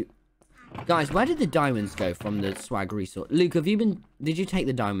 If you guys, where did the diamonds go from the swag resource? Luke, have you been? Did you take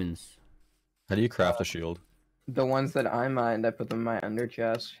the diamonds? How do you craft a shield? The ones that I mined, I put them in my under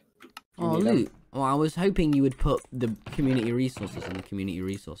chest. You Oh, need 'em? Luke. Well, I was hoping you would put the community resources in the community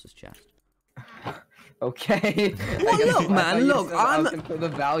resources chest. Okay. Well, I guess- look, I man, thought you look, said I was I'm- gonna put the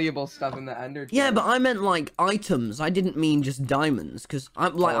valuable stuff in the under chest. Yeah, but I meant like items. I didn't mean just diamonds, because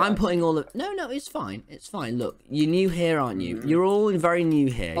I'm like Oh, I'm I putting all of. No, it's fine. It's fine. Look, you're new here, aren't you? You're all very new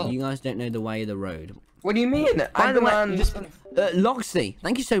here. Oh. You guys don't know the way of the road. What do you mean? By I've the been way, on. Loxy,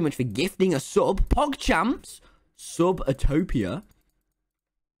 thank you so much for gifting a sub. Pogchamps, Subatopia.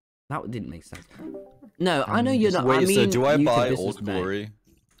 That didn't make sense. No, I know you're not. Wait, I mean, so do I you buy could Old business bank. Glory?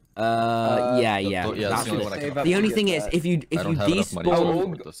 Yeah. yeah, That's that's the only it. one I Save can up The to only get thing is, that. if you I don't have enough money to despawn,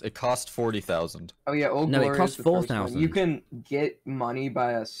 afford this. It cost 40,000. Oh yeah, Old No, it Glory costs is the first one. 4,000. You can get money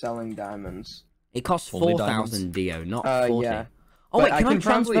by selling diamonds. it costs Only 4,000 Dio, not 40. Yeah. Oh But wait, can I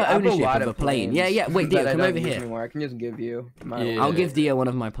transfer I have a ownership lot of a plane? Yeah, planes wait, Dio, that I come don't over use here. Anymore. I can just give you my. Yeah. I'll give Dio one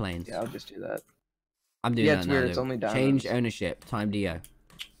of my planes. Yeah, I'll just do that. I'm doing Yeah, that it's now. weird, it's though. only Change diamonds. ownership. Time Dio.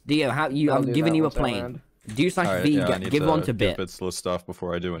 Dio, how you? I'll I'm do giving that you a once I plane. land. Do slash Alright, V. yeah, I need give to one to give Bit. Bits list stuff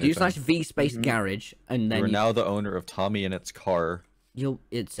before I do anything. Do slash V space garage, and You then are now the owner of tommyinnit's car. you'll.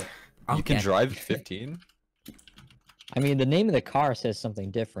 It's. You can Okay. drive at 15? I mean, the name of the car says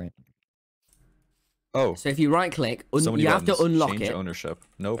something different. Oh, So if you right click, so many you have to buttons. unlock Change it. ownership.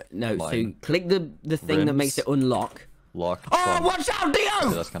 Nope. No, Mine. so click the thing that makes Rims. it unlock. Lock Oh, trunk. watch out, Yeah, Dio!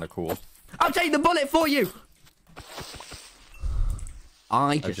 that's kind of cool. I'll take the bullet for you.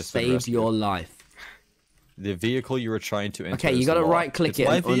 I just just been saved rescued. your life. The vehicle you were trying to enter. Okay, you is gotta locked. right click It's it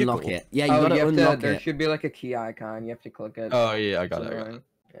my and unlock vehicle. it. Yeah, you Oh, gotta you have unlock to. There it. should be like a key icon. You have to click it. Oh yeah, I got It's it. I got it. annoying.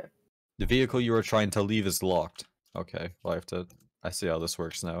 Yeah. The vehicle you were trying to leave is locked. Okay, well, I have to. I see how this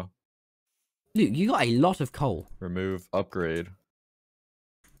works now. Luke, you got a lot of coal. Remove, upgrade.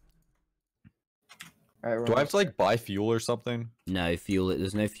 All right, Do I have to like buy fuel or something? No fuel.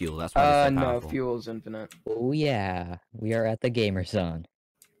 There's no fuel. That's why they're so no, powerful. fuel's infinite. Oh yeah, we are at the gamer zone.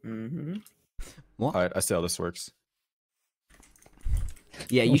 Mm-hmm. What? Alright, I see how this works.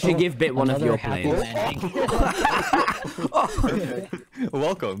 Yeah, you should give Bit one of your Another happy planes. landing.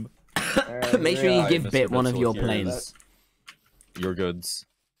 Welcome. Make sure you Alright, give Mr. Bit one of Bitzel, your here planes. Your goods.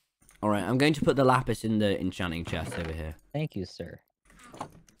 Alright, I'm going to put the lapis in the enchanting chest over here. Thank you, sir.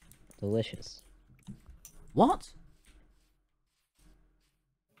 Delicious. What?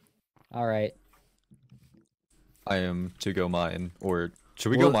 All right. I am to go mine. Or should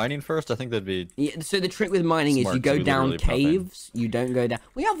we go mining first? I think that'd be. Yeah, so the trick with mining is Smart, you so go we down literally pop in. caves, you don't go down.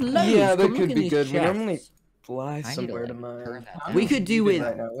 We have loads. Yeah, that Come look could in be these good. We normally chests. fly I need somewhere to, to like, turn mine. that We could do with.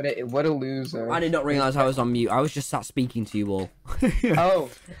 Right now. What a loser. I did not realize I was on mute. I was just sat speaking to you all. Oh,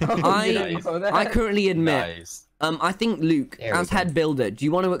 I- you didn't know that? I currently admit. Nice. I think Luke, There we as go. head builder, do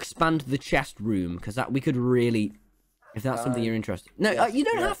you want to expand the chest room? Because that we could really, if that's something you're interested. No, you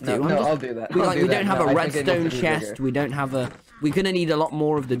don't have to. No, I'm no, just- I'll do that. We, I'll like, do we that. don't have No, a I think it needs redstone to be chest. bigger. We don't have a. We're gonna need a lot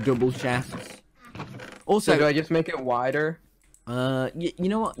more of the double chests. Also, So do I just make it wider? you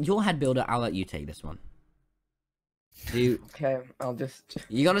know what? Your head builder. I'll let you take this one. You Okay, I'll just.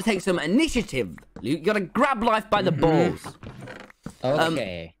 you gotta take some initiative. Luke. You gotta grab life by the balls.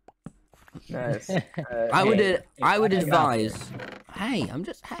 Okay. Nice. I would Hey, I would I got advise. Hey,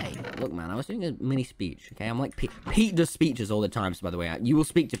 look, man. I was doing a mini speech. Okay, I'm like Pete does speeches all the time. So by the way, you will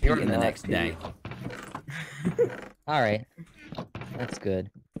speak to Pete You're in the not next Pete. day. All right. That's good.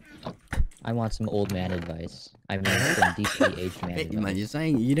 I want some old man advice. I mean, some deeply aged man Hey, man, you're advice.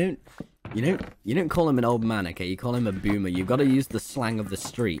 saying you don't call him an old man. Okay, you call him a boomer. You got to use the slang of the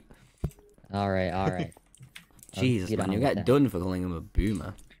street. All right. I'll Jesus, get man, on you with get that. done for calling him a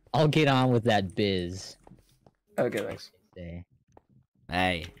boomer. I'll get on with that biz. Okay, thanks. Say.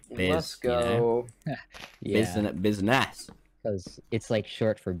 Hey, biz, Let's you know? go. Yeah, business. because it's like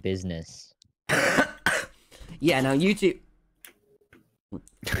short for business. Yeah, now you two.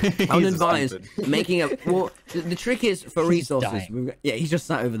 I would advise making a. Well, the trick is for resources. dying. Yeah, he's just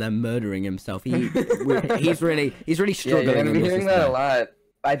sat over there murdering himself. He's really Yeah, you're struggling. gonna in be this hearing that a system. lot.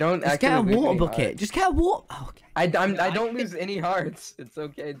 I don't Just actually get a lose water any bucket. hearts. Just get a water. Oh, okay. I don't lose any hearts. It's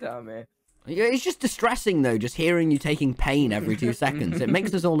okay, Tommy. Yeah, it's just distressing though, just hearing you taking pain every 2 seconds. It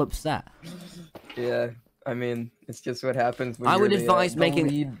makes us all upset. Yeah, I mean, it's just what happens when I you're would the, advise the making-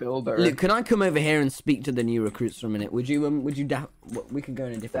 lead builder. Luke, can I come over here and speak to the new recruits for a minute? Would you we could go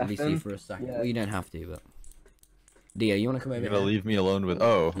in a different Staff VC them? for a second. Yeah. Well, you don't have to, but Dio, you want to come over You're gonna here? leave me alone with.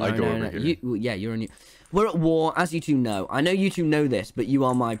 Oh, I go over here. Yeah, you're a new. We're at war, as you two know. I know you two know this, but you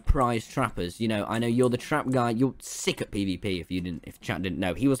are my prize trappers. You know, I know you're the trap guy. You're sick at PvP. If chat didn't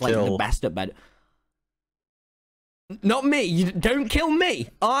know, he was like the Kill. best at bed. Not me. You don't kill me.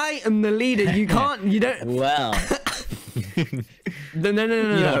 I am the leader. You can't. You don't. Well, No. you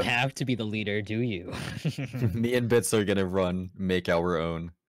No. don't have to be the leader, do you? Me and Bits are gonna make our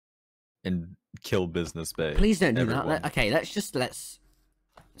own, and kill Business Bay. Please don't do Everyone. that. Okay, let's.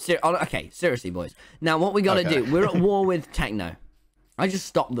 Okay, seriously, boys. Now, what we gotta Okay. do? We're at war with Techno. I just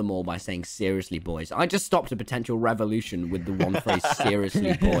stopped them all by saying seriously, boys. I just stopped a potential revolution with the one phrase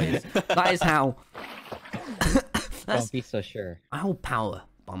seriously, boys. That is how. Don't be so sure. I hold power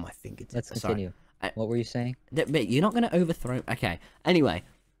by my fingertips. Let's Sorry. continue. What were you saying? But you're not going to overthrow. Okay. Anyway,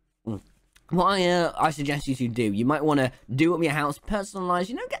 what I suggest you to do, you might want to do up your house,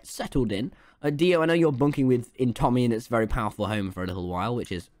 personalize. Get settled in. Dio, I know you're bunking in Tommy and its very powerful home for a little while,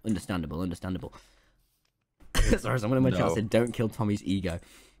 which is understandable. Sorry, someone in my chat No. said, "Don't kill Tommy's ego."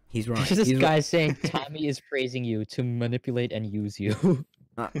 He's right. This He's guy saying Tommy is praising you to manipulate and use you.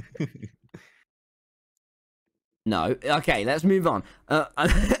 No. Okay, let's move on.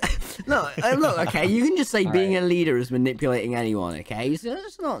 Look. Okay, you can just say being a leader is manipulating anyone. Okay, so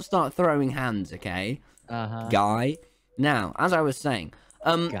let's not start throwing hands. Okay, guy. Now, as I was saying,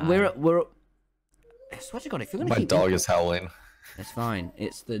 we're. I swear to God, if you're gonna My keep dog is howling. it's fine.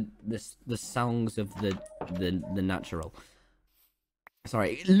 It's the songs of the natural.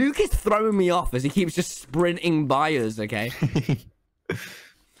 Sorry, Luke is throwing me off as he keeps just sprinting by us. Okay.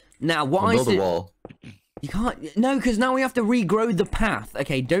 Now, what I'll I build a said. wall. You can't. No, because now we have to regrow the path.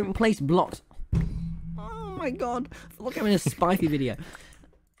 Okay, don't place blocks. Oh my God! Look, I'm in a spicy video.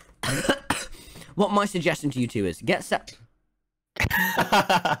 What my suggestion to you two is get set.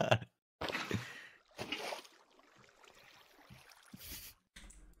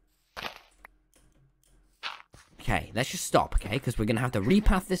 Okay, let's just stop. Okay, because we're gonna have to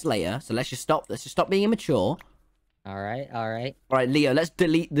repath this later. So let's just stop. Let's just stop being immature. All right. All right, Leo. Let's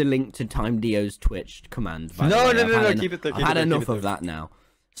delete the link to Time Dio's Twitch command. by the No, way. no, I've no, had no, en- keep it there, I've keep had it there, keep enough it of there. that now.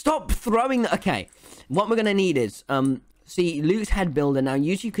 Stop throwing the... Okay, what we're gonna need is, see, Luke's head builder. Now,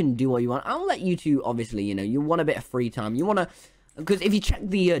 you two can do what you want. I'll let you two, obviously, you know, you want a bit of free time. You want to... Because if you check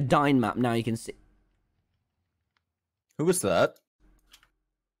the Dine map now, you can see... Who was that?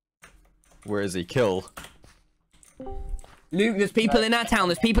 Where is he? Kill. Luke, there's people in our town.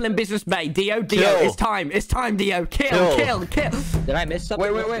 There's people in Business Bay. Dio, Kill. it's time. It's time, Dio. Kill. Did I miss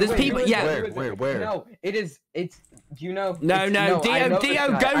something? Wait. There's people- yeah. Where? No, it's. Do you know? No, Dio,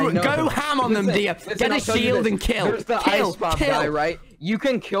 go ham on them, Dio. Get a shield and kill. There's the ice bomb guy, right? You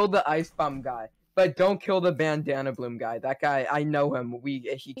can kill the ice bomb guy, but don't kill the bandana bloom guy. That guy, I know him.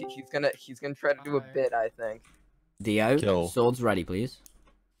 He's gonna try to do a bit, I think. Dio, Kill. swords ready, please.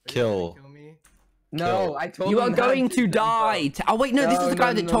 Kill. Kill me? No, I told You him are not going to but- die. Oh wait, no, this is the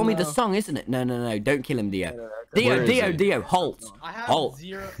guy that told me the no. song, isn't it? No, don't kill him, Dio. No, Where is he? Dio, halt. I have Halt.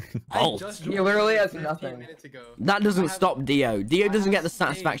 0. Halt. I just He literally has 15 nothing. minutes ago. That doesn't stop Dio. Dio I doesn't get have the steak.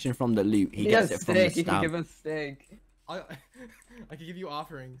 satisfaction from the loot. He He gets has it from the steak. He can give stab. us steak. I can give you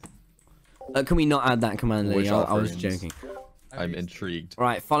offerings. Can we not add that command, Which Lee? I was offerings? joking. I'm intrigued.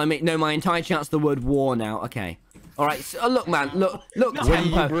 Right, follow me. No, my entire chat's the word war now. Okay. All right. So, look, man. Look. What do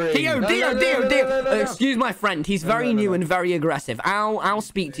you Tempo. bring? Dio. No. Excuse my friend. He's very new and very aggressive. I'll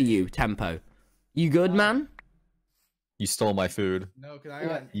speak to you, Tempo. You good, man? You stole my food. No, because I Yeah,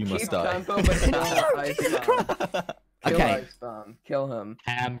 got... You must keep die. Tempo, but kill ice bomb. Kill Okay. ice bomb. Kill him.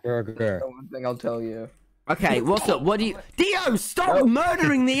 Hamburger. The one thing I'll tell you. Okay. What's up? What do you? Dio, stop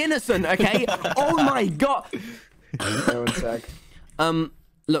murdering the innocent. Okay. Oh my god. Wait 1 sec.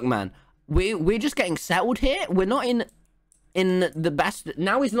 Look, man. We're just getting settled here. We're not in the best.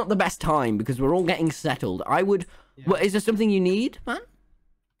 Now is not the best time because we're all getting settled. I would. Yeah. What is there something you need, man?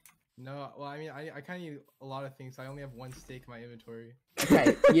 No, well, I mean, I kind of need a lot of things. I only have 1 steak in my inventory.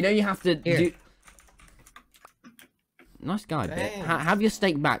 Okay. You know you have to Here. do. Nice guy, Bit. Thanks. Have your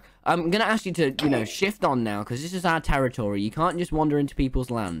steak back. I'm gonna ask you to, you know, shift on now because this is our territory. You can't just wander into people's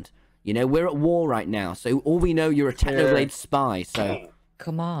land. You know, we're at war right now, so all we know you're a Technoblade spy. So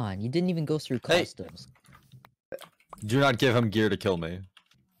Come on, you didn't even go through Hey. customs. Do not give him gear to kill me.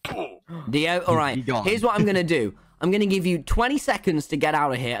 Dio, all right. Be gone. Here's what I'm gonna do. I'm gonna give you 20 seconds to get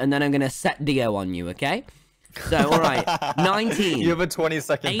out of here, and then I'm gonna set Dio on you. Okay? So, all right. 19. You have a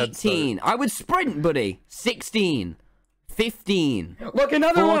 20-second head start. 18. I would sprint, buddy. 16. 15. Look,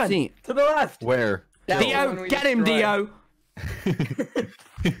 another 14. one to the left. Where? That one Dio, we get him, destroyed.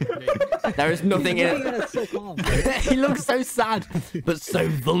 Dio. There is nothing in it. That's so calm. He looks so sad, but so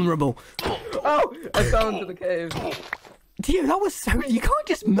vulnerable. Oh, I fell into the cave. Dio, that was so... You can't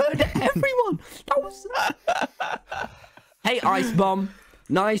just murder everyone. That was... Hey, Ice Bomb.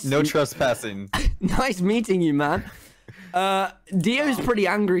 Nice. No trespassing. Nice meeting you, man. Dio's pretty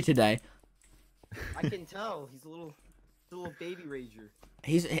angry today. I can tell. He's a little baby rager.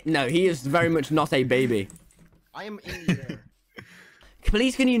 No, he is very much not a baby. I am in there.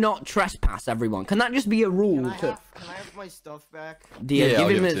 Please, can you not trespass everyone? Can that just be a rule? Can I have my stuff back? Dio, Yeah, I'll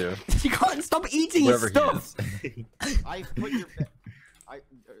give him give his... it to You can't stop eating Wherever his he stuff. I put your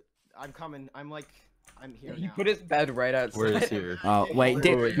I'm coming. I'm here He now. put his bed right outside. Where is here? Oh, wait.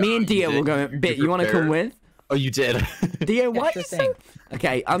 Wait, Me and Dio you will did- go... Bit, you you want to come prepared? with? Oh, you did. Dio, why sure you so... thing.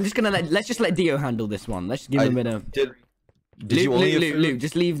 Okay, I'm just gonna let's just let Dio handle this one. Let's give him a bit of... Did you only have food? Luke,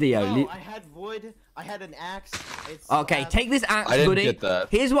 just leave Dio. No, Luke. I had wood. I had an axe. Okay, take this axe, I didn't buddy. get that.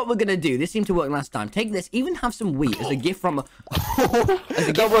 Here's what we're gonna do. This seemed to work last time. Take this, even have some wheat as a gift from...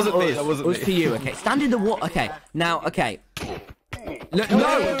 That wasn't me. That wasn't us me. to you, okay? Stand in the water. Okay, now, okay. Look,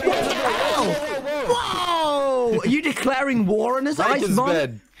 no! Whoa! Are you declaring war on us, Break Ice his Bomb?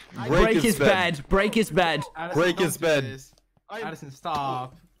 bed. Break his bed. Break his bed. Addison, Break don't his do bed. this. Addison,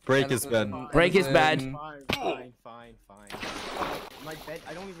 stop. Break his bed. Break his bed. Fine. My bed.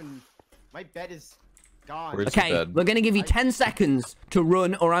 I don't even. My bed is gone. Where's your Okay, bed? we're gonna give you 10 seconds to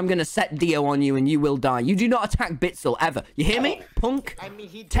run, or I'm gonna set Dio on you and you will die. You do not attack Bitzel, ever. You hear me? Punk? I mean,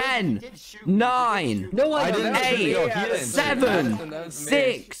 he did, 10, he did shoot me. 9, No, I didn't that was me, 8, yeah, that was me. 7, That was me.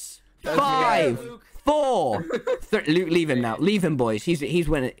 6, That was me. 5, Luke. 4, 3. Luke, leave him now. Leave him, boys. He's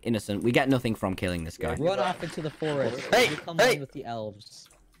went innocent. We get nothing from killing this guy. Run off into the forest. Hey, You come hey. on with the elves.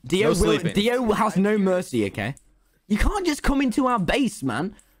 Dio, No sleeping. Dio has no mercy, okay? You can't just come into our base,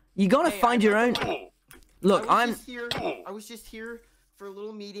 man. You gotta find your own... Look, I was just here for a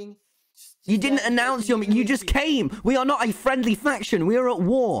little meeting. You didn't announce your... You just came. We are not a friendly faction. We are at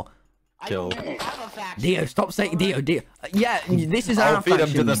war. Kill. I don't have a faction. Dio, stop saying... Dio. Yeah, this is our I'll feed him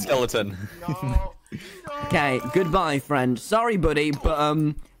faction. to the skeleton. No. Okay, goodbye, friend. Sorry, buddy,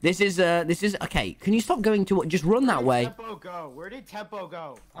 but, this is... Okay, can you stop going to... Just run that way. Tempo go? Where did Tempo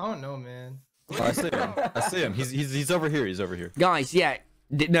go? I don't know, man. Oh, I see him. I see him. He's over here. He's over here. Guys, yeah.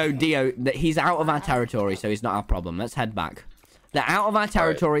 No, Dio, he's out of our territory, so he's not our problem. Let's head back. They're out of our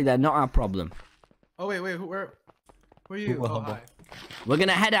territory. They're not our problem. Oh wait, where are you? Oh hi. We're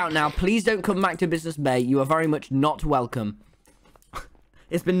gonna head out now. Please don't come back to Business Bay. You are very much not welcome.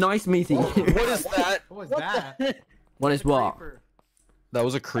 It's been nice meeting you. What is that? What was that? What is what? That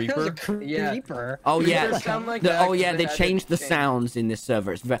was a creeper? Yeah. Oh yeah. Creepers sound like that Oh yeah. 'cause They had changed the change. sounds in this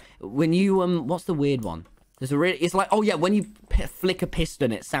server. It's when you what's the weird one? There's a really. It's like oh yeah. When you flick a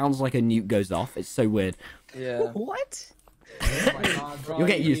piston, it sounds like a nuke goes off. It's so weird. Yeah. What? Oh my God, bro, You'll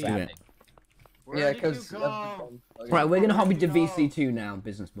get you used to need- it. Where Yeah, did you because go? Right, we're gonna hobby to Where'd you go? VC2 now,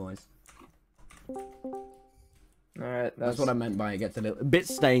 business boys. Alright, That's what I meant by it gets a little bit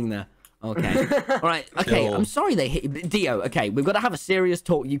staying there. Okay. All right. Okay. Kill. I'm sorry they hit you. Dio. Okay, we've got to have a serious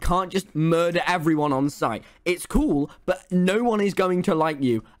talk. You can't just murder everyone on site. It's cool, but no one is going to like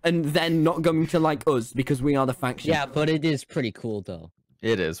you, and then not going to like us because we are the faction. Yeah, but it is pretty cool though.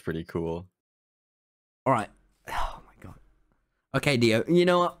 It is pretty cool. All right. Oh my god. Okay, Dio. You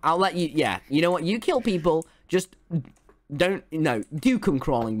know what? I'll let you. Yeah. You know what? You kill people. Just don't. No. Do come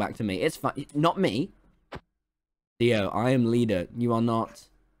crawling back to me. It's fine. Not me. Dio. I am leader. You are not.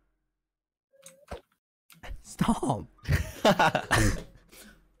 Stop.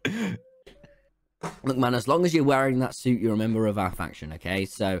 Look, man, as long as you're wearing that suit, you're a member of our faction, okay?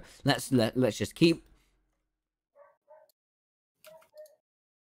 So let's just keep.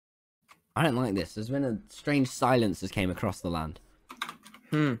 I don't like this. There's been a strange silence that came across the land.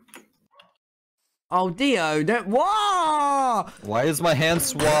 Oh, Dio, don't. Whoa! Why is my hand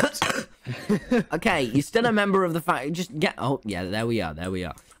swapped? Okay, you're still a member of the faction. Just get. Oh, yeah, there we are. There we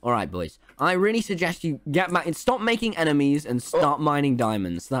are. All right, boys. I really suggest you get back and stop making enemies and start mining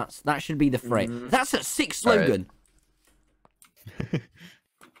diamonds. That should be the phrase. That's a sick slogan.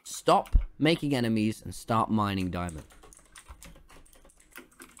 Stop making enemies and start mining diamonds.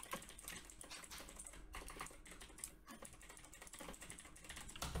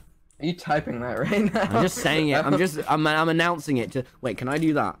 Are you typing that right now? I'm just saying it. I'm announcing it to. Wait, can I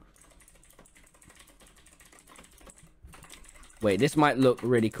do that? Wait, this might look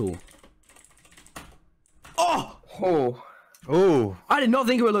really cool. Oh! Oh. Oh. I did not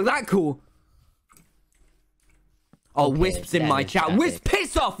think it would look that cool. Oh, Okay, Wisp's in that my is chat. epic. Wisp,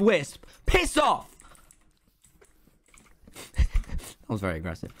 piss off, Wisp! Piss off! That was very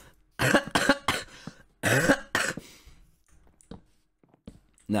aggressive.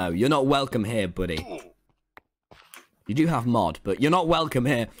 No, you're not welcome here, buddy. You do have mod, but you're not welcome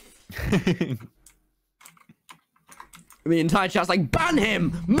here. The entire chat's like, ban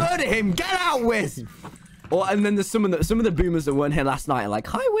him! Murder him! Get out, Wisp! Or, and then there's some of the boomers that weren't here last night are like,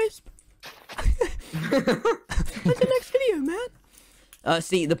 hi, Wisp! What's the next video, man?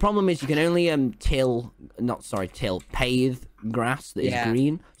 See, the problem is you can only pave grass that is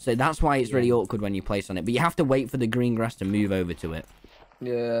green. So that's why it's really awkward when you place on it. But you have to wait for the green grass to move over to it.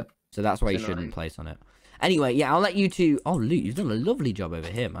 Yeah. So that's why you shouldn't place on it. Anyway, yeah, I'll let you two... Oh, Luke, you've done a lovely job over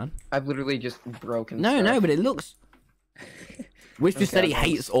here, man. I've literally just broken No, stuff. no, but it looks... Wisp just said he thanks.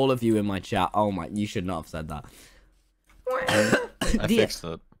 hates all of you in my chat. Oh my, you should not have said that. I fixed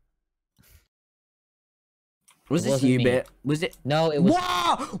it. Was It this wasn't you, me. Bit? Was it... No, it was.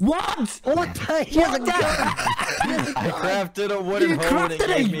 What? What? What the? What the... I crafted a wooden You hoe and it crafted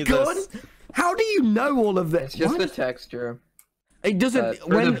gave a me gun? this. How do you know all of this? It's just What? the texture. It doesn't...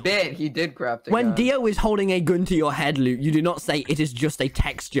 For the bit, he did craft a When gun. Dio is holding a gun to your head, Luke, you do not say it is just a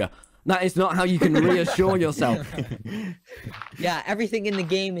texture. That is not how you can reassure yourself. Yeah, everything in the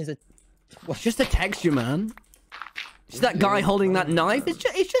game is a. It's just a texture, man. It's that guy holding that knife. It's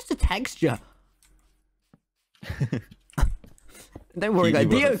just a texture. Don't worry, He guys.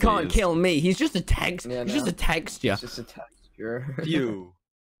 knew what Dio the can't phase. kill me. He's just a text. Yeah, He's just no. a texture. It's just a texture. Phew.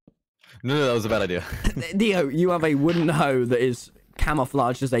 No, that was a bad idea. Dio, you have a wooden hoe that is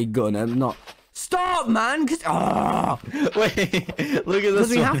camouflaged as a gun and not. Stop, man! Because Wait, look at this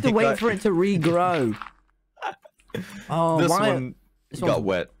we one. have to It wait got- for it to regrow. Oh, This why? one This got one's-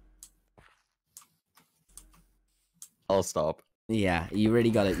 wet. I'll stop. Yeah, you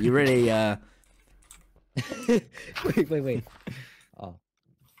really got it. You really. Wait. Oh.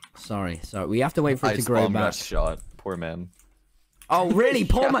 Sorry. We have to wait for it to Ice grow bomb back. got shot. Poor man. Oh, really?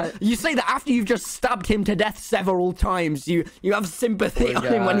 Poor man. Yeah. You say that after you've just stabbed him to death several times. You have sympathy Poor on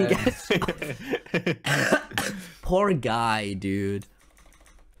him when he guy. gets. Poor guy, dude.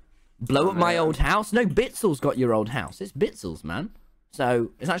 Blow up my old house? No, Bitzel's got your old house. It's Bitzel's, man.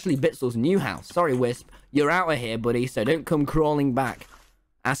 So, it's actually Bitzel's new house. Sorry, Wisp. You're out of here, buddy, so don't come crawling back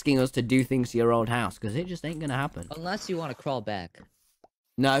asking us to do things to your old house, because it just ain't gonna happen. Unless you want to crawl back.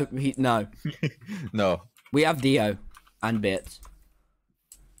 No, no. No. We have Dio and Bits.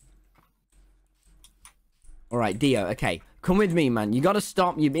 All right, Dio. Okay, come with me, man. You gotta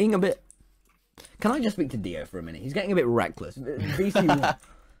stop. You're being a bit. Can I just speak to Dio for a minute? He's getting a bit reckless. VC1.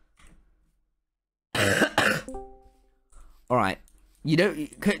 All right. You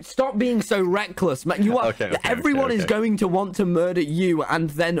don't stop being so reckless, man. You are. Okay, Everyone is going to want to murder you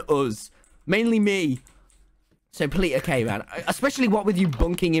and then us, mainly me. So please, okay, man. Especially what with you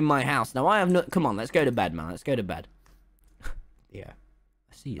bunking in my house. Now I have no. Come on, let's go to bed, man. Let's go to bed. Yeah,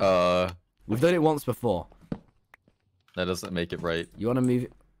 I see you. We've done it once before. That doesn't make it right. You want to move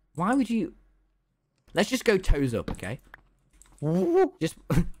it? Why would you? Let's just go toes up, okay? Just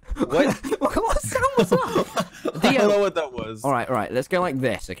What? What sound was that? I don't know what that was. All right. Let's go like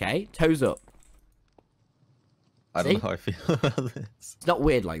this, okay? Toes up. I don't See? know how I feel about this. It's not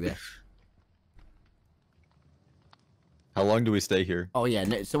weird like this. How long do we stay here? Oh yeah,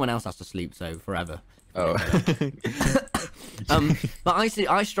 no, someone else has to sleep, so forever. Oh. But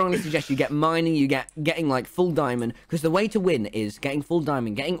I strongly suggest you get mining, getting like full diamond, because the way to win is getting full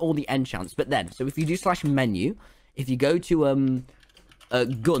diamond, getting all the enchants. But then, so if you do /menu, if you go to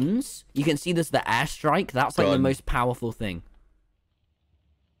guns, you can see there's the airstrike. That's like the most powerful thing.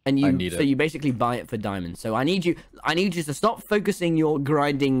 And you basically buy it for diamonds. So I need you to stop focusing your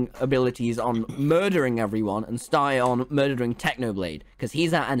grinding abilities on murdering everyone and start on murdering Technoblade, because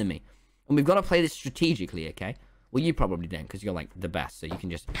he's our enemy. And we've got to play this strategically, okay? Well, you probably don't, because you're like the best, so you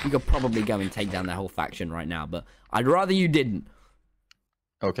could probably go and take down their whole faction right now, but I'd rather you didn't.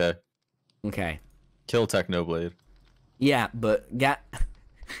 Okay. Okay. Kill Technoblade. Yeah, but get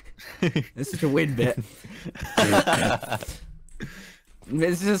this is a weird bit.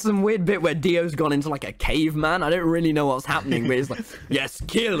 This is some weird bit where Dio's gone into like a caveman. I don't really know what's happening, but it's like, yes,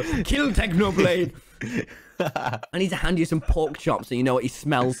 kill Technoblade. I need to hand you some pork chops so you know what he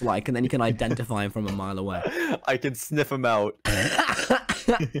smells like, and then you can identify him from a mile away. I can sniff him out.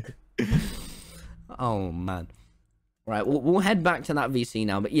 Oh man. Right, we'll head back to that VC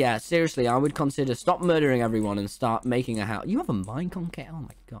now, but yeah, seriously, I would consider stop murdering everyone and start making a house. You have a Minecon kit? Oh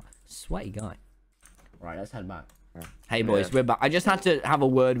my god, sweaty guy. Right, let's head back. Hey boys, we're back. I just had to have a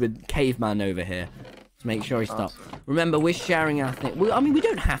word with Caveman over here to make sure he stopped. Remember, we're sharing our thing. Well, I mean, we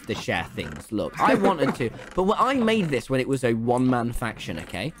don't have to share things. Look, I wanted to, but I made this when it was a one-man faction,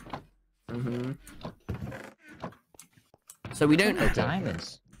 okay? So we don't have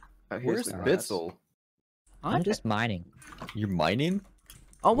diamonds. Oh, Where's the Bitzel? I'm just mining. You're mining?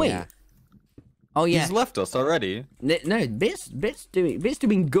 Oh wait. Yeah. Oh yeah. He's left us already. No, Bit's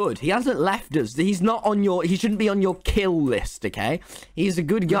doing good. He hasn't left us. He's not on your. He shouldn't be on your kill list. Okay. He's a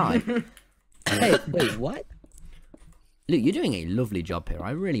good guy. Hey, wait, what? Luke, you're doing a lovely job here.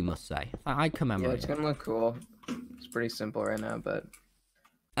 I really must say. I Yeah, commemorate. it's gonna look cool. It's pretty simple right now, but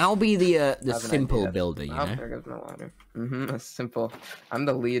I'll be the I have an simple idea. builder. You Oh, know. there goes my water. It's simple. I'm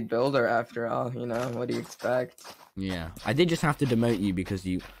the lead builder after all. You know what do you expect? Yeah. I did just have to demote you because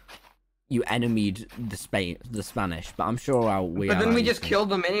you enemied the Spanish, but I'm sure But then we just killed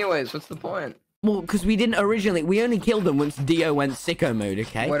them anyways. What's the point? Well, because we didn't originally. We only killed them once Dio went sicko mode.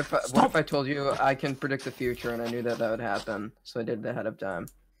 Okay. What if I told you I can predict the future and I knew that would happen, so I did it ahead of time?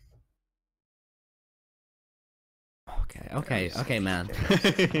 Okay, man.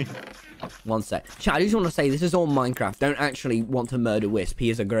 One sec. Chat, I just want to say, this is all Minecraft. Don't actually want to murder Wisp. He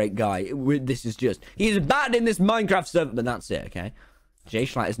is a great guy. This is just... He's bad in this Minecraft server, but that's it, okay?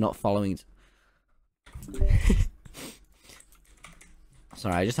 J-Schlight is not following...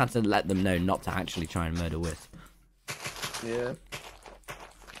 Sorry, I just had to let them know not to actually try and murder Wisp. Yeah.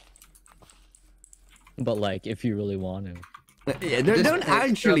 But like, if you really want to. Yeah, don't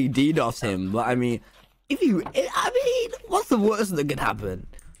actually DDoS him, but I mean... what's the worst that could happen?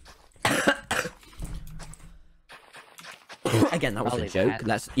 Again, that was a joke.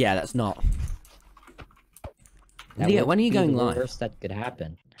 That's not. Dio, when are you going live? Worst that could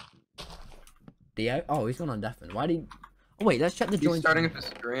happen. Dio? Oh, he's gone on deafened. Why did? Oh wait, let's check the He's joins. starting up a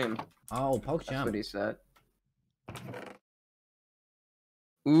stream. Oh, That's PogChamp. what he said.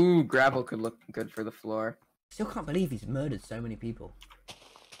 Ooh, gravel could look good for the floor. Still can't believe he's murdered so many people.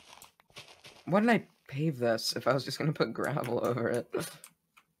 Why did I pave this if I was just gonna put gravel over it?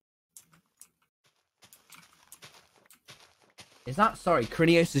 Is that sorry?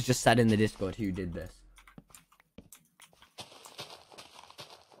 Krinios has just said in the Discord who did this.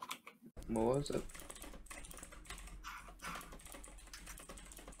 What was it?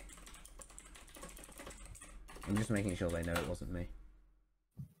 I'm just making sure they know it wasn't me.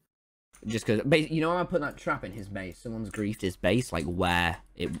 Just because, you know, I put that trap in his base. Someone's griefed his base, like where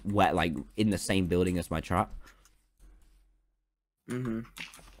like in the same building as my trap.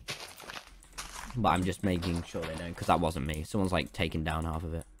 But I'm just making sure they don't, because that wasn't me. Someone's like taking down half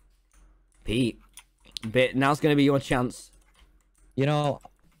of it. Pete. Bit, now's gonna be your chance. You know,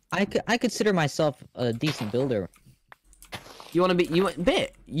 I consider myself a decent builder. You wanna be,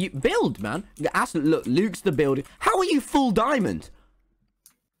 Bit, you build, man. Look, Luke's the builder. How are you full diamond?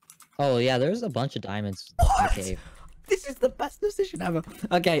 Oh yeah, there's a bunch of diamonds in What? the cave. This is the best decision ever.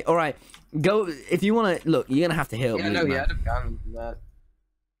 Okay, all right. Go if you want to. Look, you're gonna have to heal. Yeah, Luke, no, man. yeah, I'd have gotten that.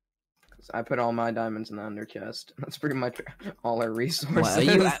 'Cause I put all my diamonds in the under chest. That's pretty much all our resources.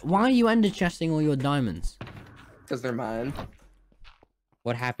 Why are you ender chesting all your diamonds? Because they're mine.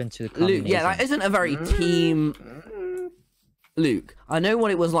 What happened to the Luke, yeah, that isn't a very team. Mm. Luke, I know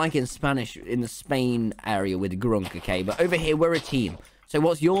what it was like in Spanish in the Spain area with Grunk, okay, but over here we're a team. So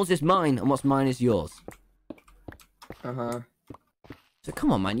what's yours is mine, and what's mine is yours. Uh-huh. So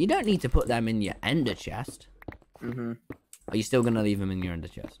come on, man, you don't need to put them in your ender chest. Mm-hmm. Are you still gonna leave them in your ender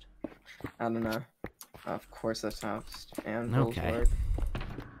chest? I don't know. Of course, that's how anvils Okay. work.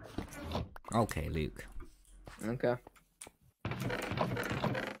 Okay, Luke. Okay.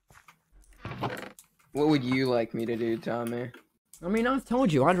 What would you like me to do, Tommy? I mean, I've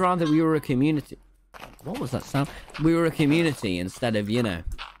told you, I'd rather we were a community. What was that sound? We were a community instead of, you know.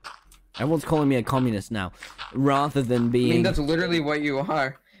 Everyone's calling me a communist now. Rather than being. I mean, that's literally what you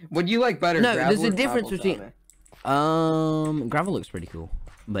are. Would you like better? No, gravel there's a or difference gravel, between. Tommy? Gravel looks pretty cool.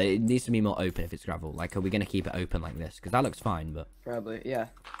 But it needs to be more open if it's gravel. Like, are we gonna keep it open like this? Because that looks fine, but. Probably, yeah.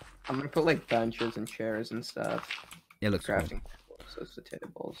 I'm gonna put like benches and chairs and stuff. It looks cool. Crafting tables, those are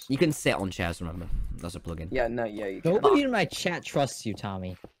tables. You can sit on chairs, remember? That's a plugin. Yeah, no, yeah, you can. Nobody in my chat trusts you,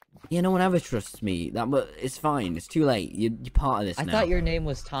 Tommy. Yeah, no one ever trusts me. But it's fine. It's too late. You're part of this I now. thought your name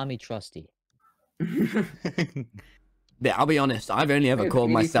was Tommy Trusty. Yeah, I'll be honest. I've only ever Hey,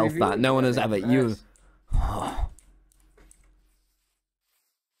 called 83 myself that. No one has ever. viewers, You.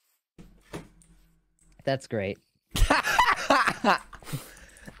 That's great.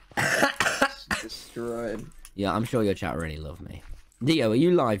 Destroyed. Yeah, I'm sure your chat really love me. Dio, are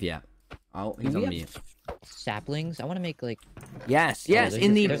you live yet? Oh, he's Do we on have mute. Saplings? I want to make like. Yes, Oh, yes, there's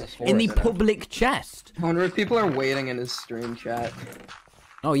in a- the there's a in the forest. public chest. I wonder if people are waiting in his stream chat.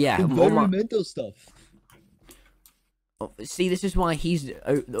 Oh yeah. stuff. Oh, see, this is why he's.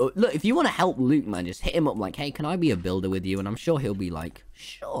 Look, if you want to help Luke, man, just hit him up like, "Hey, can I be a builder with you?" And I'm sure he'll be like,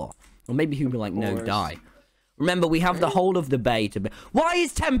 "Sure." Or maybe he'll be like, "No, course. die." Remember, we have the whole of the bay to. Why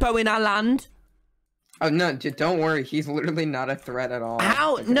is Tempo in our land? Oh no, don't worry. He's literally not a threat at all.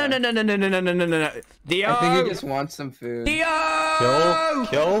 How? Okay. No. Dio. I think he just wants some food. Dio.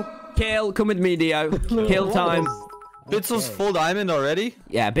 Kill. Come with me, Dio. Kill time. Bits was full diamond already?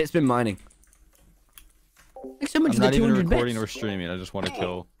 Yeah, Bit's been mining. Thanks so much I'm for the not even 200 recording bits. or streaming. I just want to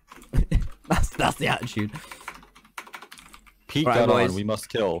kill. That's the attitude. Pete Right, got boys. on. We must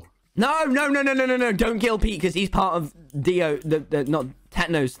kill. No. Don't kill Pete because he's part of Dio, the not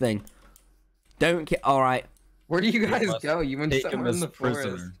Techno's thing. Don't kill. All right. Where do you guys must go? You went take him somewhere in as the forest.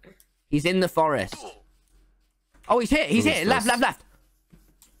 prisoner. He's in the forest. Oh, he's here. He's Who's here. Left. this?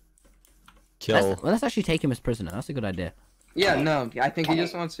 Kill. Let's actually take him as prisoner. That's a good idea. Yeah, no, I think he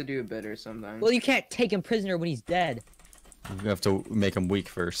just wants to do a bit or something. Well, you can't take him prisoner when he's dead. You have to make him weak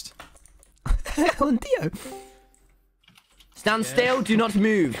first. On Dio. Stand still. Do not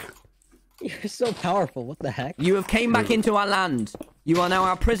move. You're so powerful. What the heck? You have came back into our land. You are now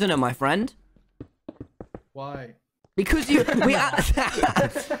our prisoner, my friend. Why? Because you,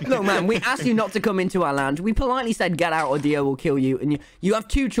 look, man, we asked you not to come into our land. We politely said, "Get out, or Dio will kill you." And you have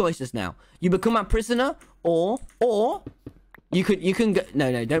two choices now. You become our prisoner, or you can go.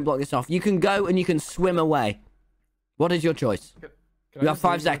 No, don't block this off. You can go and you can swim away. What is your choice? Can You I have just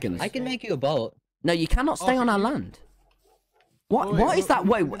 5 leave my seconds. I can make you a boat. No, you cannot stay on our land. What? Wait, What is that?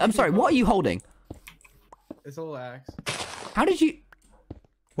 Wait, I'm sorry. What are you holding? It's a little axe. How did you?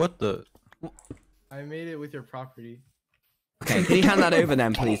 What the? I made it with your property. Okay, can you hand that over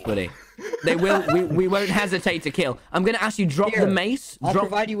then, please, buddy? They will. We won't hesitate to kill. I'm gonna ask you drop Here, the mace. I'll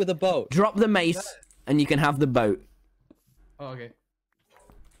provide you with a boat. Drop the mace, and you can have the boat. Oh, okay.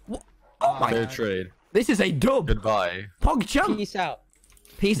 Oh my! Fair trade. This is a dub. Goodbye. Pog chump. Peace out.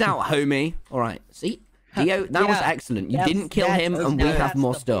 Peace out, homie. All right. See, Dio, that was Yeah, excellent. You that's- didn't kill that's- him, and we that's have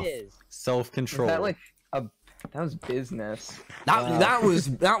more the stuff. biz. Self-control. That like that was business.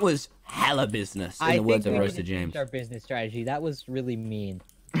 That was hella business. In I the words think of we Roaster need to change James. our business strategy. That was really mean.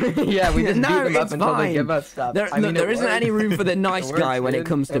 Yeah, we just No, beat them up it's until they fine. give us stuff. There, I mean, there it isn't worked. any room for the nice It works, guy when it dude.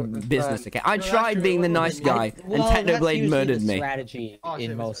 comes to It was business. fun. Okay, I No, tried actually, being the it nice wasn't guy, and Well, that's Technoblade usually murdered the me. strategy Oh, shit,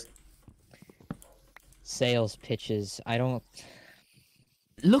 in sorry. most sales pitches. I don't.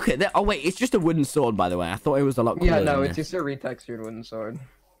 Look at that. Oh wait, it's just a wooden sword, by the way. I thought it was a lot cooler. Yeah, no, than it's this. just a retextured wooden sword.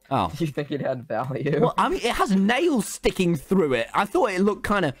 Oh. You think it had value? Well, I mean, it has nails sticking through it. I thought it looked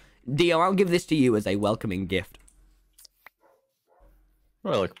kind of. Dio, I'll give this to you as a welcoming gift.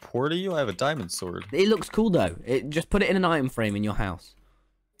 What, I look poor to you? I have a diamond sword. It looks cool though. Just put it in an item frame in your house.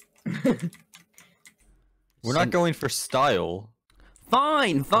 We're not going for style.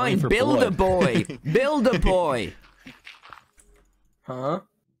 Fine. for Build a blood. boy. Build a boy. Huh?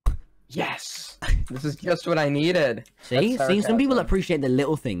 Yes. This is just what I needed. See, That's some people sarcasm. appreciate the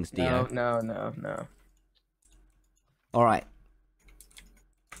little things, Dio. No. All right.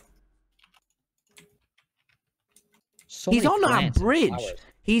 So He's many on our plants and bridge. flowers.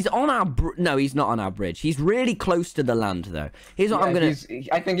 He's on our no, he's not on our bridge. He's really close to the land though. Here's what I'm gonna.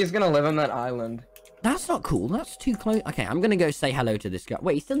 I think he's gonna live on that island. That's not cool. That's too close. Okay, I'm gonna go say hello to this guy.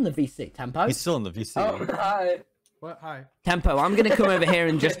 Wait, he's still in the VC. Tempo. He's still in the VC. Oh, hi. What? Hi. Tempo. I'm gonna come over here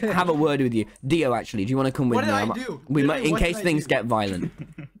and just have a word with you. Dio, actually, do you want to come with What me? did I I'm- do? We might, Literally, in what case did I things do? get violent.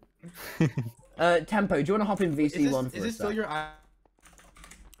 Tempo, do you want to hop in VC one for Is a this still sec? your?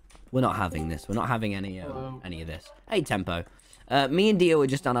 We're not having this. We're not having any Hello. of this. Hey, Tempo. Me and Dio are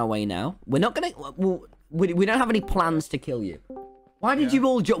just on our way now. We're not gonna. We don't have any plans to kill you. Why did you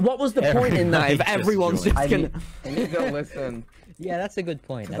all? What was the point in that? If Everybody just everyone's joined. just gonna. I need to listen. Yeah, that's a good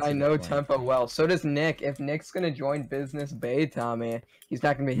point. 'Cause That's a I good know point. Tempo well. So does Nick. If Nick's gonna join Business Bay, Tommy, he's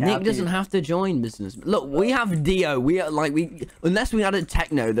not gonna be happy. Nick doesn't have to join business. Look, we have Dio. We are like unless we added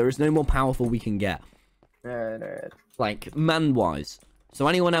Techno, there is no more powerful we can get. Alright. Like man wise. So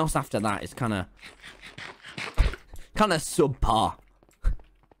anyone else after that is kind of subpar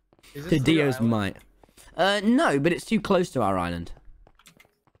Is to this still your Dio's island? might. No, but it's too close to our island.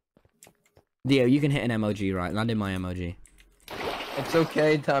 Dio, you can hit an MOG, right? Land in my MOG. It's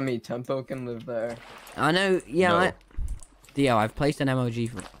okay, Tommy. Tempo can live there. I know. Yeah. No. Dio, I've placed an MOG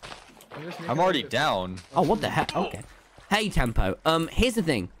for. I'm already down. Oh, what the heck? Okay. Hey, Tempo. Here's the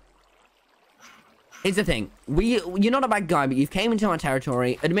thing. You're not a bad guy, but you've came into our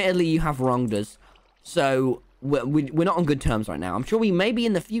territory. Admittedly, you have wronged us. So, we're not on good terms right now. I'm sure we may be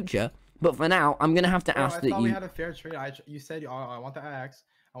in the future, but for now, I'm gonna have to Bro, ask I that thought we you... had a fair trade. You said, oh, I want the axe.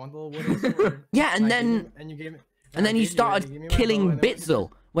 I want the little wooden sword. Yeah, and I then... gave you- and you gave me... And then you I gave it, started you gave me my bow, killing and then what did you do?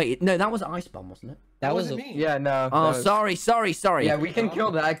 Bitzel. Wait, no, that was Ice Bomb, wasn't it? That was wasn't a, me. Yeah, no. Oh, that was- sorry. Yeah, we can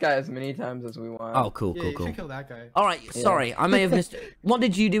kill that guy as many times as we want. Oh, cool. Yeah, you should kill that guy. All right, sorry, I may have missed. What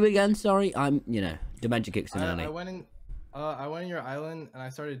did you do again? Sorry, I'm, dementia kicks in early. I went in your island and I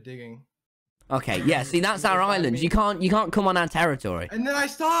started digging. Okay, yeah. See, that's our island. You can't come on our territory. And then I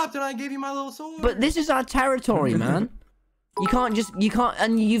stopped and I gave you my little sword. But this is our territory, man. You can't,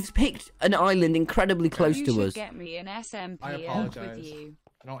 and you've picked an island incredibly close you to should us. get me an SMP I with apologize. you.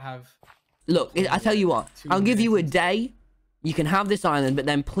 I don't have... Look, I tell you what, I'll give you a day. You can have this island, but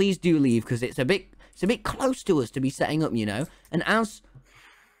then please do leave because it's a bit close to us to be setting up, And as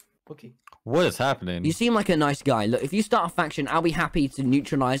Okay. What is happening? you seem like a nice guy, look, if you start a faction, I'll be happy to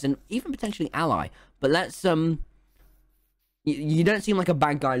neutralize and even potentially ally. But let's you don't seem like a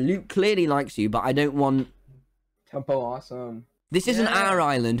bad guy. Luke clearly likes you, but I don't want. Tempo awesome. This isn't Yeah. our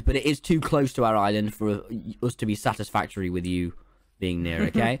island, but it is too close to our island for us to be satisfactory with you being near.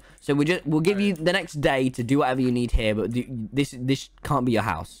 Okay, so we'll give you the next day to do whatever you need here, but this can't be your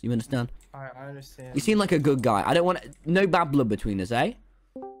house. You understand? I understand. You seem like a good guy. I don't want no bad blood between us, eh?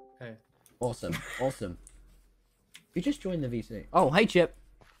 Hey. Awesome. You just joined the VC. Oh, hey Chip.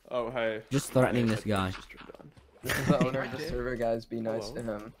 Oh, hey. Just threatening this guy. Just turned on. This is the owner of the server, guys. Be nice Hello. to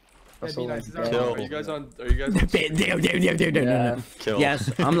him. Yeah, Also, be nice. like, It's yeah. our- Are you guys on? Are you guys? On stream? Yeah. Kill.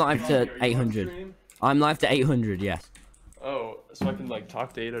 Yes, I'm live to Are you on 800. stream? I'm live to 800. Yes. Oh, so I can like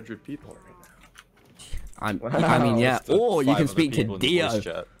talk to 800 people right now. I mean, yeah. Just the Or you can 500 speak to people in the Dio. voice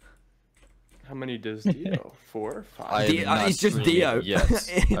chat. How many does Dio? 4, 5. I am Dio- not it's just streaming Dio. Yes,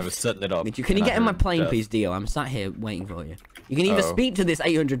 I was setting it up. Can you and get I in my heard plane, death. please, Dio? I'm sat here waiting for you. You can either Oh. speak to this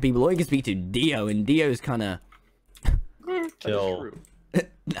 800 people, or you can speak to Dio, and Dio's kind of. That is Kill. true.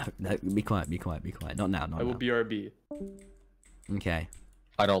 No, be quiet. Not now. I will BRB. Okay.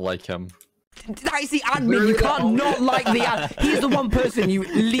 I don't like him. That is the admin. You can't not like the ad. He's the one person you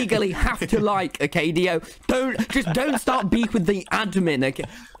legally have to like. Okay, Dio. Don't start beef with the admin. Okay.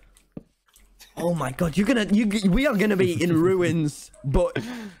 Oh my God, we are gonna be in ruins, but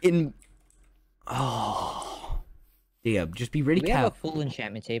in. Oh. Dio, just be really Do we have a careful. full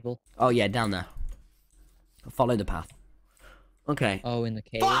enchantment table? Oh yeah, down there. Follow the path. Okay. Oh, in the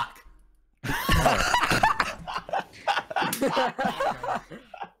cave.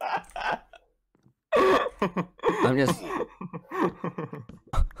 I'm just.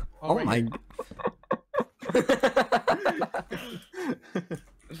 Oh right my. here.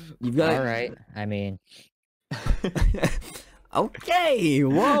 You've got. All right. I mean, Okay.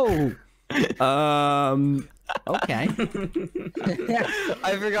 Whoa. Okay.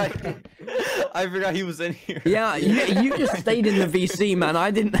 I forgot he was in here. Yeah, you just stayed in the VC, man.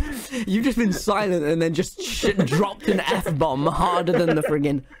 I didn't. You've just been silent and then just dropped an F-bomb harder than the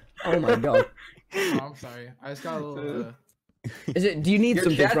friggin'. Oh my god. Oh, I'm sorry. I just got a little. Is it? Do you need Your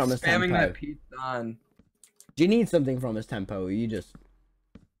something chat's from us, spamming Tempo? that pizza on. Do you need something from us, Tempo? Or you just?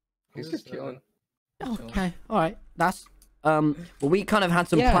 He's just killing. Okay. All right. That's well, we kind of had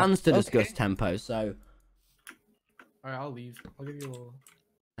some Yeah, plans to discuss okay. Tempo, so Alright, I'll leave. I'll give you a little.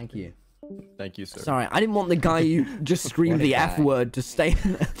 thank you. Thank you, sir. Sorry, I didn't want the guy who just screamed What a the F guy. word to stay.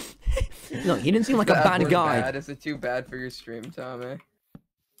 Look, he didn't seem like a bad guy. Is it too bad for your stream, Tommy?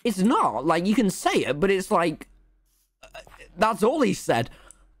 It's not. Like, you can say it, but it's like... that's all he said.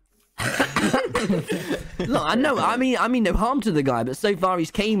 Look, I know, I mean no harm to the guy, but so far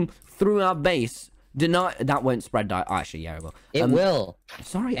he's came through our base. That won't spread actually, yeah, it will. It will.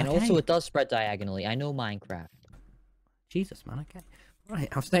 Sorry, And okay. also it does spread diagonally. I know Minecraft. Jesus, man, okay. Right,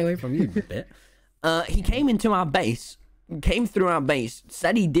 I'll stay away from you a bit. He came into our base, came through our base,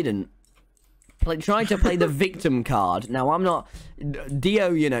 said he didn't. Tried to play the victim card. Now, I'm not...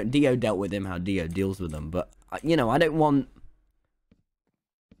 Dio, you know, Dio dealt with him how Dio deals with them, but, you know, I don't want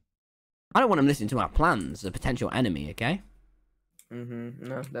him listening to our plans, a potential enemy, okay?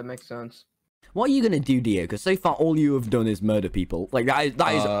 No, that makes sense. What are you gonna do, Dio? Because so far, all you have done is murder people. Like, that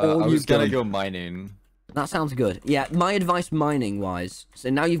is all I you've was gonna done. go mining. That sounds good. Yeah, my advice mining-wise, so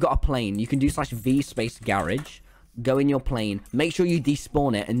now you've got a plane, you can do /v space garage, go in your plane, make sure you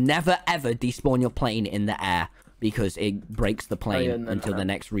despawn it, and never ever despawn your plane in the air, because it breaks the plane until the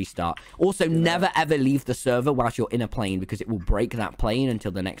next restart. Also, never ever leave the server whilst you're in a plane, because it will break that plane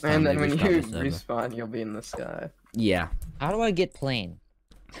until the next time And then they when restart you the server. respawn, you'll be in the sky. Yeah. How do I get plane?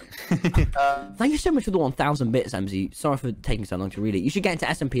 Thank you so much for the 1,000 bits, MZ. Sorry for taking so long to read it. You should get into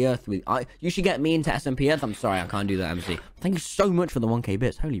SMP Earth with... you should get me into SMP Earth. I'm sorry, I can't do that, MZ. Thank you so much for the 1k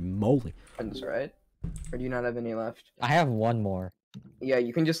bits. Holy moly. That's right. Or do you not have any left? I have one more. Yeah,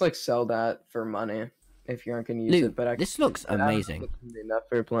 you can just like sell that for money if you aren't gonna use Luke, it. But this looks amazing. Enough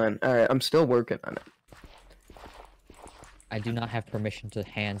for your plan. All right, I'm still working on it. I do not have permission to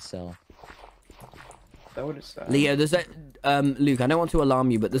hand sell. That would have said. Leo, there's a... Luke, I don't want to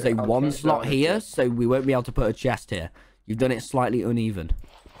alarm you, but there's a I'll one change slot that. here, so we won't be able to put a chest here. You've done it slightly uneven.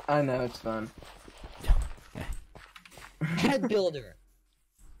 I know, it's fun. Head builder.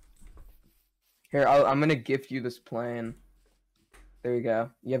 Here, I'm gonna gift you this plane. There you go.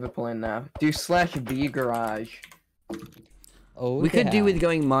 You have a plane now. Do /v garage. Oh, We could do with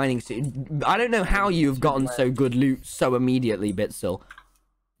going mining soon. I don't know how you've gotten so good loot so immediately, Bitsil.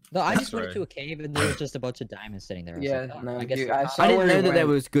 No, I just That's went right. into a cave and there was just a bunch of diamonds sitting there. I was Yeah, like, oh, no, I guess dude, they're I not- saw I didn't where know you that there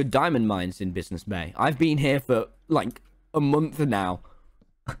went. was good diamond mines in Business Bay. I've been here for like a month now,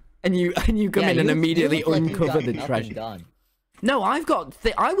 and you come Yeah, in and you immediately look like you uncover got the nothing treasure. done. No, I've got.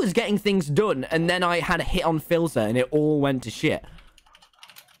 I was getting things done, and then I had a hit on Filzer, and it all went to shit.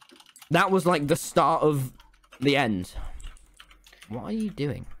 That was like the start of the end. What are you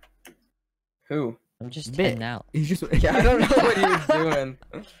doing? Who? I'm just Bit. 10 out. You just. Yeah, I don't know what he was doing.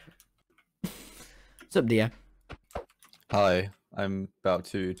 What's up, Dio? Hi, I'm about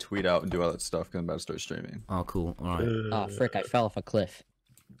to tweet out and do all that stuff because I'm about to start streaming. Oh, cool. All right. Oh, frick, I fell off a cliff.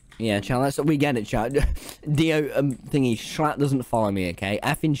 Yeah, chat. That's we get it, chat. Dio, thingy. Shat doesn't follow me. Okay,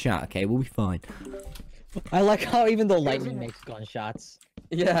 F in chat. Okay, we'll be fine. I like how even the lightning makes gunshots.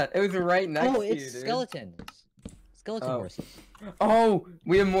 Yeah, it was right next Oh, to you, it's dude. skeletons. Skeleton Oh. horses. Oh,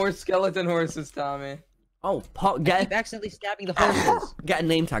 we have more skeleton horses, Tommy. Oh, I keep get accidentally stabbing the horses. a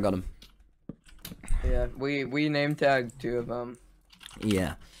name tag on him. Yeah, we name tagged 2 of them.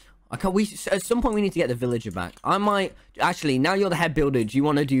 Yeah. I can't. At some point we need to get the villager back. I might actually. Now you're the head builder. Do you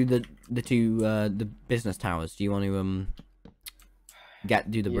want to do the two the business towers? Do you want to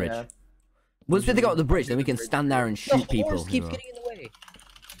do the bridge? Yeah. Once we got the bridge, then we can stand there and The shoot people. horse who keeps are- getting in the way.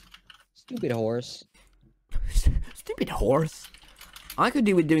 Stupid horse. Stupid horse. I could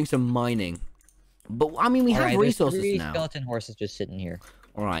do with doing some mining, but I mean we have Alright, resources there's 3 now. skeleton horses just sitting here.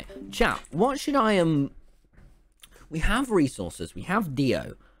 All right, chat. What should I We have resources. We have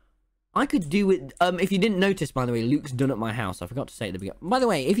Dio. I could do it. If you didn't notice, by the way, Luke's done at my house. I forgot to say at the beginning. By the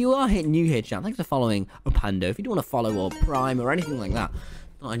way, if you are new here, chat, thanks for following Opando. If you do want to follow or Prime or anything like that,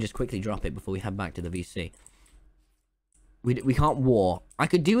 I'll just quickly drop it before we head back to the VC. We can't war. I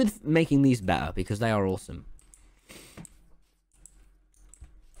could do with making these better because they are awesome.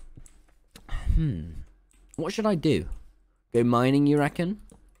 What should I do? Go mining, you reckon?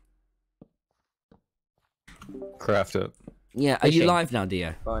 Craft it. Yeah, are you Fishing. live now,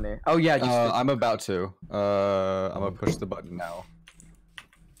 Dio? Funny. Oh yeah, just I'm about to. I'm gonna push the button now.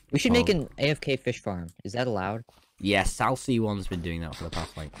 We should make Oh. an AFK fish farm. Is that allowed? Yeah, Sal C1's been doing that for the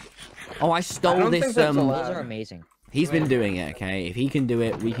past like. Oh, I I stole don't this. think that's Those allowed. are amazing. He's been doing it. Okay, if he can do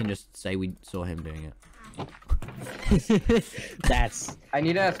it, we can just say we saw him doing it. That's I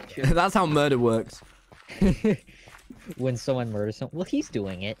need to ask Chip. That's how murder works. when someone murders someone. Well, he's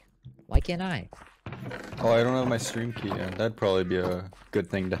doing it. Why can't I? Oh, I don't have my stream key, and that'd probably be a good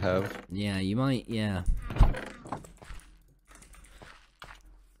thing to have. Yeah, you might. Yeah.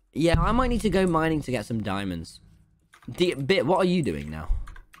 Yeah, I might need to go mining to get some diamonds. Bit, what are you doing now?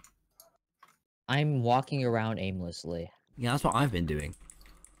 I'm walking around aimlessly. Yeah, that's what I've been doing.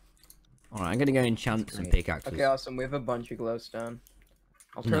 Alright, I'm gonna go enchant some Great. pickaxes. Okay, awesome. We have a bunch of glowstone.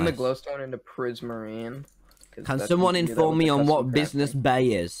 I'll turn the Nice. glowstone into prismarine. 'cause Can that's someone easy to do that inform with me the on custom what Business crafting. Bay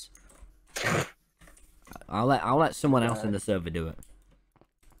is? I'll let someone else in the server do it.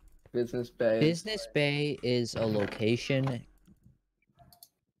 Business Bay. Business Bay is a location.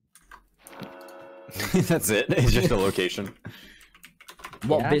 That's it. It's just a location.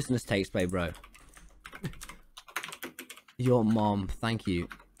 What Yeah. business takes bay, bro? Your mom, thank you.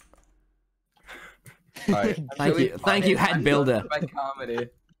 I Thank you, head builder. My comedy.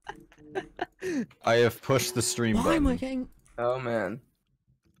 I have pushed the stream Why am I button. getting? Oh man.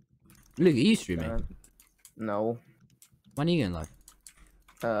 Luke, are you streaming? No. When are you going live?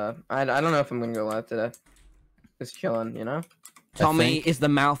 I don't know if I'm gonna go live today. Just chilling, you know. Tommy think- is the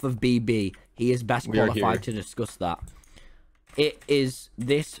mouth of BB. He is best We are qualified here. to discuss that. It is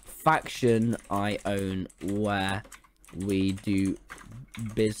this faction I own where we do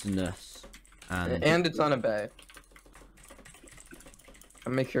business and it's on a bay.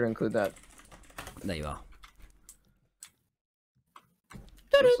 I'll make sure to include that. there you are.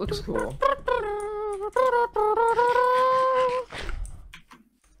 This looks cool.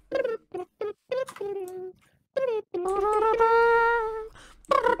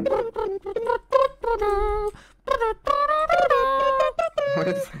 What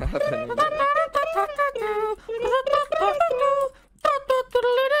is happening?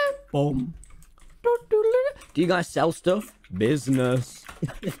 Boom. Do you guys sell stuff? Business.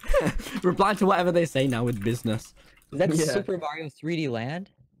 Reply to whatever they say now with business. Is that Yeah. Super Mario 3D Land?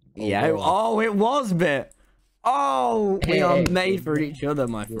 Yeah. World? Oh, it was bit. Oh, we are Hey. made for each other,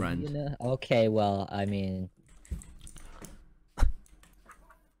 my You friend. know- Okay, well, I mean,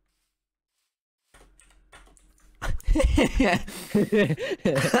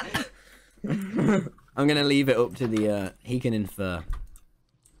 I'm gonna leave it up to the he can infer.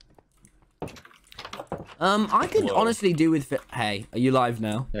 I could Whoa. honestly do with hey, are you live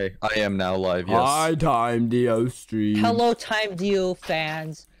now? Hey, I am now live. Yes. Hi time Dio stream. hello, Time Dio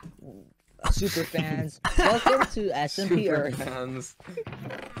fans, super fans. Welcome to SMP Super Earth. fans.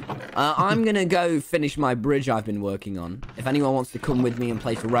 I'm gonna go finish my bridge I've been working on. If anyone wants to come with me and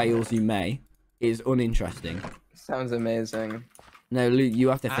place rails, you may. It is uninteresting. Sounds amazing. No, Luke, you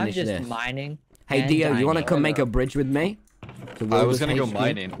have to I'm finish just this. mining. Hey and Dio, you want to dining. come make a bridge with me? To I was Wilbur's gonna go HQ?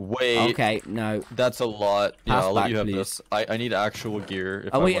 mining. Wait. Okay, no. That's a lot. Yeah, Pass I'll let back, you have please. this. I need actual gear.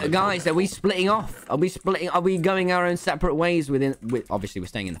 If Are I we wanna do guys? it. Are we splitting off? Are we splitting? Are we going our own separate ways within? Obviously, we're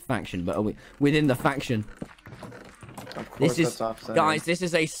staying in the faction, but are we within the faction? Of course, This is that's offsetting. guys. This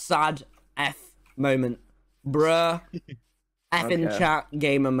is a sad F moment, bruh. F in Okay. chat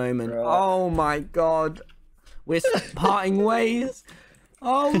gamer moment. Bruh. Oh my god, we're parting ways.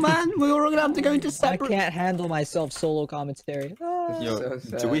 Oh man, we're all gonna have to go into I separate. can't handle myself solo commentary. Ah. Yo,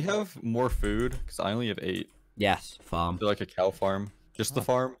 So do we sad. have more food? Because I only have 8. Yes, farm. Is there like a cow farm? Just the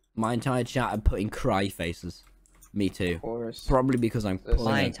farm? My entire chat are putting cry faces. Me too. Of course. Probably because I'm This-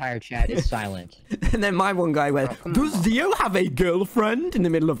 pulling My it. entire chat is silent. And then my one guy went, come "Does Dio have a girlfriend?" in the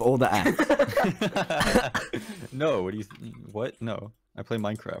middle of all the F. No. What do you? What? No. I play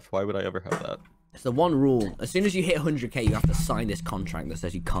Minecraft. Why would I ever have that? It's the one rule. As soon as you hit 100k, you have to sign this contract that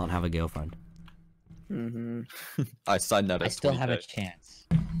says you can't have a girlfriend. Mm-hmm. I signed that. I At still have a 20K. chance.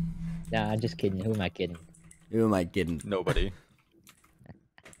 Nah, I'm just kidding. Who am I kidding? Who am I kidding? Nobody.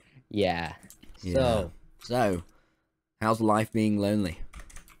 Yeah. Yeah. So, how's life being lonely?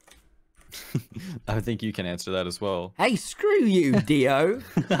 I think you can answer that as well. Hey, screw you, Dio.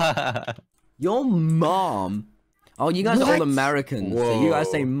 Your mom. Oh, you guys are all What? Americans, so you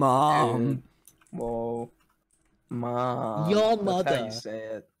guys say Whoa. mom. Whoa. Mom. Your That's how mother. you say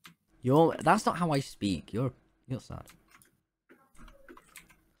it. That's not how I speak. You're sad.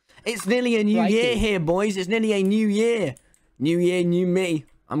 It's nearly a new year Crikey. here, boys. It's nearly a new year. New year, new me.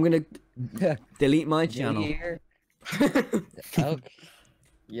 I'm gonna delete my New channel. Year. Okay.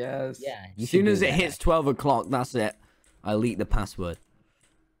 Yes. Yeah. You As should soon do as it that. hits 12 o'clock, that's it. I leak the password.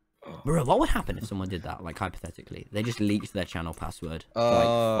 Bro, what would happen if someone did that? Like hypothetically, they just leaked their channel password. For,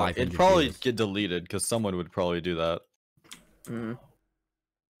 like, It'd 500 probably viewers. get deleted because someone would probably do that. Mm.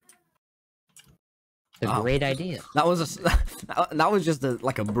 It's a Oh. great idea. That was that was just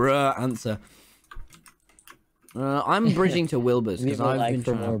like a bruh answer. I'm bridging to Wilbur's because Leave a I've like been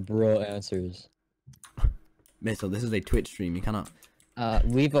for trying more to... bro answers. Mitchell, this is a Twitch stream. You cannot.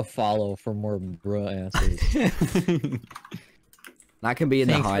 Leave a follow for more bro answers. That can be in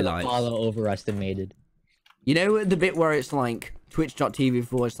Thanks the for the highlights. follow overestimated. You know the bit where it's like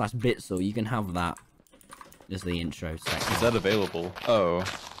twitch.tv/Bitzel? You can have that. Just the intro section. Is that available? Oh.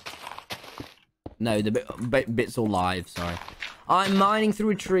 No, the Bitzel live. Sorry. I'm mining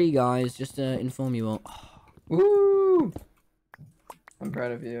through a tree, guys. Just to inform you all. Woo! I'm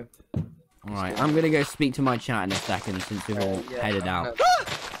proud of you. All right, I'm gonna go speak to my chat in a second since we've all Yeah, headed I'm out. gonna-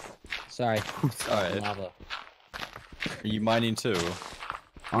 Sorry. Alright. Lava. Are you mining too?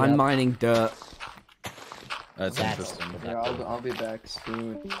 I'm Yep. mining dirt. That's That's- interesting. Yeah, I'll be back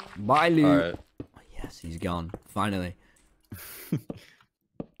soon. Bye, Luke. Alright. Yes, he's gone. Finally.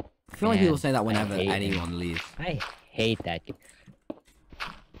 I feel like people Man, say that I whenever hate him. anyone leaves. I hate that.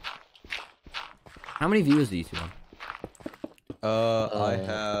 How many viewers do you two have? I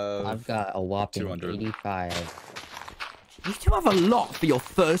have. I've got a whopping 200. 85. You two have a lot for your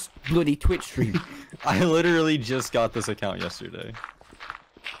first bloody Twitch stream. I literally just got this account yesterday.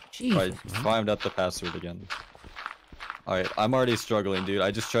 Jesus, I man. found out the password again. Alright, I'm already struggling, dude. I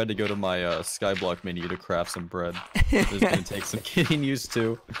just tried to go to my skyblock menu to craft some bread. It's gonna take some getting used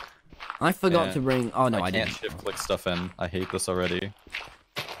to. I forgot Yeah. to bring. Oh no, I, can't didn't. shift click stuff in. I hate this already.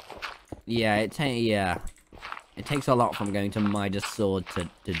 Yeah, it takes a lot from going to Midas sword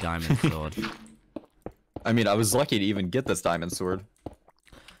to diamond sword. I mean, I was lucky to even get this diamond sword.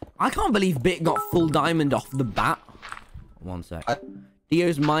 I can't believe Bit got full diamond off the bat. One sec.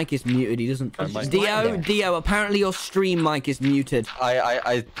 Dio's mic is muted. He doesn't. My mic- Dio. Apparently your stream mic is muted.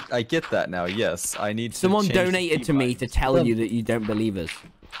 I get that now. Yes, I need to. Someone change the donated to me keybind. to tell you that you don't believe us.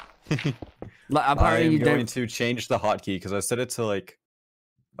 Like apparently I'm you going don't. to change the hotkey because I set it to like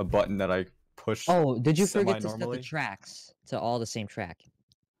a button that I push. Oh, did you forget to set the Semi-normally? tracks to all the same track?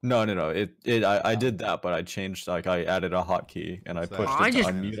 No. I did that, but I changed I added a hotkey and I So pushed I it to just-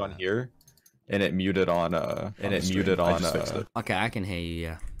 unmute on here, and it muted on the stream. I just fixed it. Okay, I can hear you.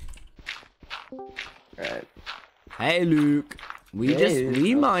 Yeah. Alright. Hey Luke, we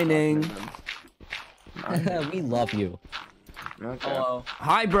Hey, mining. We love you. Okay. Hello.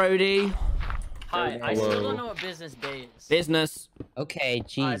 Hi Brody. Hi. I still Hello. don't know what business bay is. Business. Okay,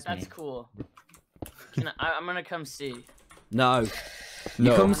 jeez, Alright, man. that's cool. I'm gonna come see. No. You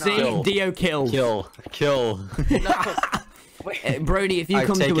No, come no. see Kill. Dio kills. Kill. No. Brody, if you I've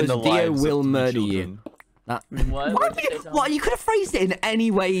come to taken us, the Dio lives of will two murder children. you. That... What? Why What'd do you you, say, Tom? what? You could have phrased it in any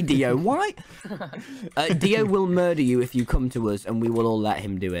way, Dio. Why? Dio will murder you if you come to us, and we will all let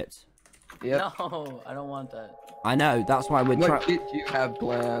him do it. Yep. No, I don't want that. I know. That's why we're What trying. did you have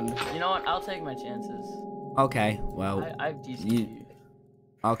planned? You know what? I'll take my chances. Okay. Well. I have decent. you-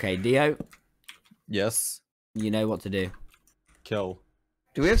 Okay, Dio. Yes. You know what to do. Kill.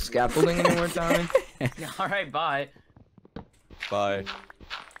 Do we have scaffolding anymore, Tommy? All right, bye. Bye.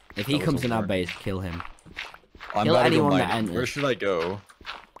 If he That was comes in our important. base, kill him. I'm Kill about to go anyone that mining. enters. Where should I go?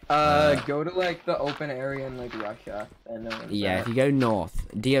 Go to like the open area in like Russia. And no one's Yeah, there. if you go north,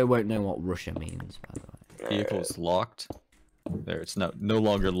 Dio won't know what Russia means, by the way. Vehicle is locked. There, it's no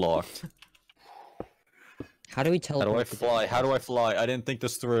longer locked. How do we How do I teleport? to fly? the- How do I fly? I didn't think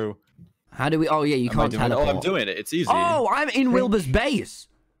this through. How do we? Oh yeah, you Am I can't doing it? teleport. Oh, I'm doing it. It's easy. Oh, I'm in Wilbur's base.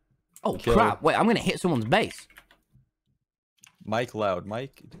 Oh Kill. crap! Wait, I'm gonna hit someone's base. Mic loud.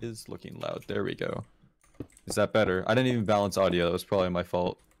 Mic is looking loud. There we go. Is that better? I didn't even balance audio. That was probably my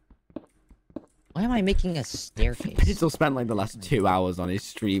fault. Why am I making a staircase? Pizzle spent like the last 2 hours on his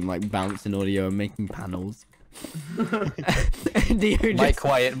stream, like balancing audio and making panels. Dio Mic just...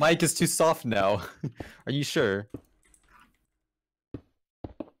 quiet. Mic is too soft now. Are you sure?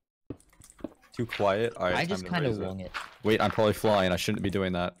 Too quiet? Alright, I time just to kind of raise it. wung it. Wait, I'm probably flying. I shouldn't be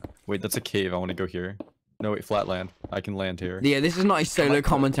doing that. Wait, that's a cave. I want to go here. No, wait, flat land. I can land here. Yeah, this is not a solo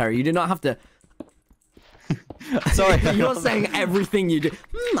commentary. You do not have to. Sorry. You're saying everything you do.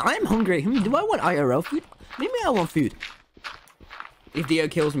 I'm hungry. Do I want IRL food? Maybe I want food. If Dio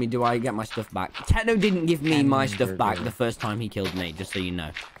kills me, do I get my stuff back? Techno didn't give me my stuff back Hamburger. the first time he killed me, just so you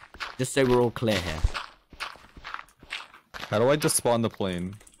know. Just so we're all clear here. How do I despawn the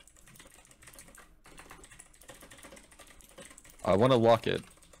plane? I want to lock it.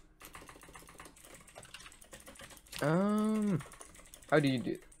 How do you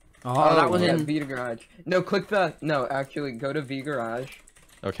do? Oh, that was yeah, in... V Garage. No, click the. No, actually, go to V Garage,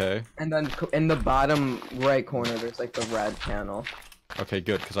 Okay. And then in the bottom right corner, there's like the red panel. Okay,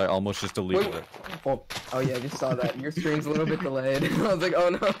 good, because I almost just deleted it. Oh yeah, I just saw that. Your screen's a little bit delayed. I was like, oh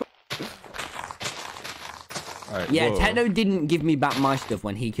no. Alright, Yeah, whoa. Techno didn't give me back my stuff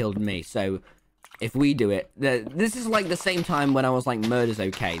when he killed me, so if we do it, this is like the same time when I was like, murder's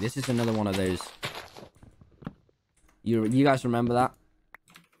okay. This is another one of those. You guys remember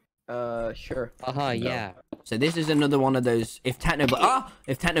that? Sure. Yeah. So this is another one of those. If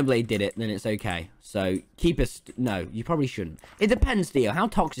Technoblade did it, then it's okay. So keep us. No, you probably shouldn't. It depends, Dio. How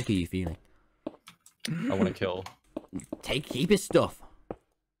toxic are you feeling? I want to kill. Keep his stuff.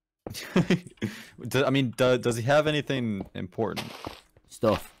 I mean, does he have anything important?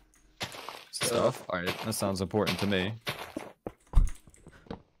 Stuff. Stuff? Alright, that sounds important to me.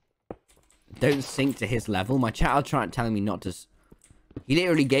 Don't sink to his level. My chat are trying telling me not to. He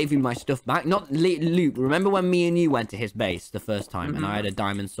literally gave me my stuff back. Not Luke. Remember when me and you went to his base the first time, and I had a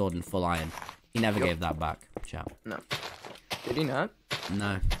diamond sword and full iron? He never gave that back, chat. No. Did he not?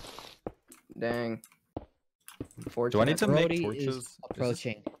 No. Dang. Do I need to make Brody torches? is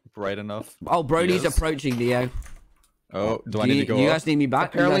approaching. Bright enough? Oh, Brody's Yes. approaching, Dio. Oh, do I need to go You up? guys need me back?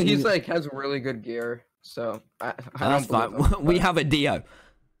 Apparently You guys he's need me- like has really good gear, so I That's don't believe fine. him, We but- have a Dio.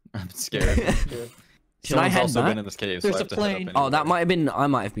 I'm scared. Should I Someone's head also back? been in this cave, so I There's have a to head up plane. Oh, that anyway. might have been. I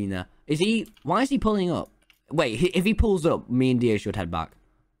might have been there. Is he? Why is he pulling up? Wait, if he pulls up, me and Dio should head back.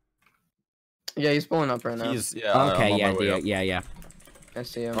 Yeah, he's pulling up right now. He's, yeah, I'm Okay, on yeah, my way Dio. up. Yeah. I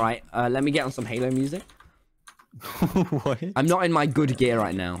see him. Right. Let me get on some Halo music. What? I'm not in my good gear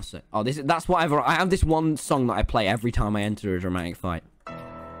right now, so that's whatever. I have this one song that I play every time I enter a dramatic fight.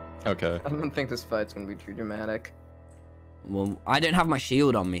 Okay. I don't think this fight's gonna be too dramatic. Well, I don't have my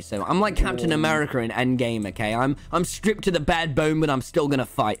shield on me, so I'm like Captain America in Endgame. Okay, I'm stripped to the bad bone, but I'm still gonna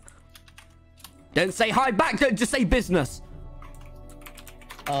fight. Don't say hi back. Don't just say business.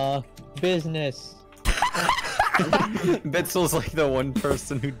 Business. Bitzel's like the one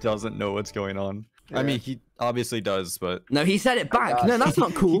person who doesn't know what's going on. I mean, he obviously does, but No, he said it back. gosh. No, that's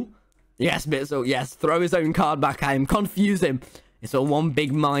not cool. Yes, Bitzel. Yes, throw his own card back at him. Confuse him. It's all one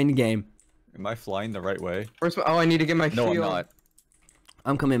big mind game. am I flying the right way? Oh, I need to get my No, shield. I'm not.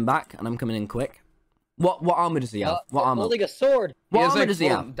 I'm coming back, and I'm coming in quick. What armor does he have? What armor? Holding a sword. He What has armor like does he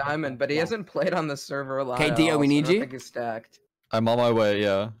full have? diamond, but he hasn't played on the server a lot. Okay, at Dio, all, we so I need don't you. think he's stacked. I'm on my way,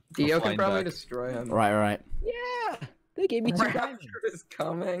 yeah. Dio I'm can flying probably back. destroy him. Right. Yeah. They gave me 2 diamonds. Rapture is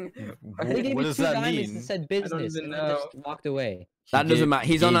coming. They gave What me does 2 that diamonds mean? and said business, even and then know. just walked away. That doesn't matter.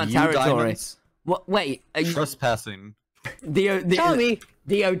 He's on our Gave you territory. diamonds? What? Wait. Trespassing. Dio, Tommy.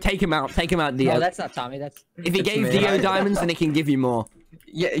 Dio, take him out. Take him out, Dio. No, that's not Tommy. That's If he It's gave me. Dio diamonds, then he can give you more.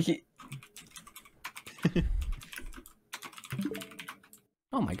 Yeah, he.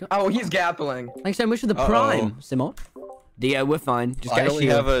 Oh my god. Oh, he's gappling. Thanks so much for the Uh-oh. prime, Simon. Dio, we're fine. Just I get a only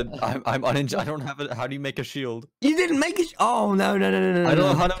shield. have a. I'm uninjured. I don't have a. How do you make a shield? You didn't make it. Oh no. I don't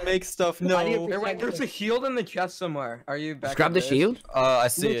know how to make stuff. How do you No. protect There's a shield in the chest somewhere. Are you back? Just grab at the this? shield. I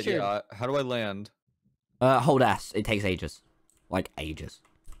see Look it. here. Yeah. How do I land? Hold S. It takes ages. Like ages.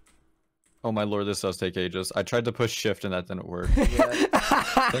 Oh my lord, this does take ages. I tried to push shift and that didn't work.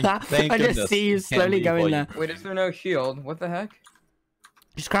 Thank I just goodness. see you Can't slowly leave going while there. you- Wait, is there no shield? What the heck?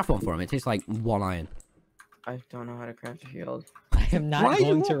 Just craft one for him. It takes like 1 iron. I don't know how to craft a shield. I am not Why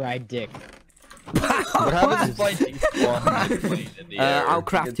going you- to ride dick. What happens if I despawn my plane in the air? I'll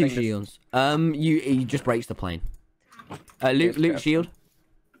craft Good 2 thing this- shields. He just breaks the plane. Luke, craft. shield.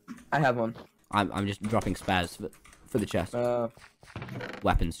 I have one. I'm just dropping spares for the chest.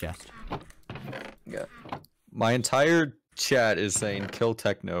 Weapons chest. Yeah. My entire chat is saying kill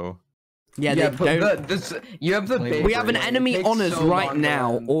techno. Yeah, Yeah, they but don't. you have the base. We have an It enemy takes on us so right long to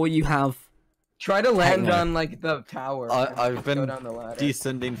now, land. or you have. Try to land Techno. on like the tower. I've Go been down the ladder.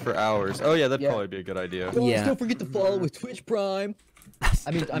 descending for hours. Oh yeah, that'd Yeah. probably be a good idea. Yeah. Don't forget to follow with Twitch Prime.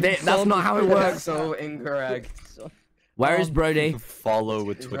 I mean, That's not how it That's works. so incorrect. Where is Brody? Follow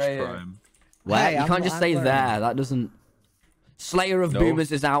with Twitch Right here. Prime. Where? Hey, You I'm- can't just I'm say learning. there. That doesn't. Slayer of No.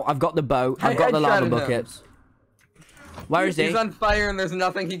 Boomers is out. I've got the bow. I've got I the lava shot him. buckets. Where is he? He's on fire and there's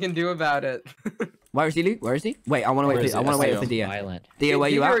nothing he can do about it. Where is he, Luke? Where is he? Wait, I want to Where wait. is For, he? I want I to see wait for him. Dio. Violent. Dio, where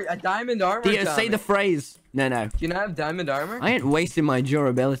you Give at? a diamond armor. Dio, say Tommy. the phrase. No. Do you not have diamond armor? I ain't wasting my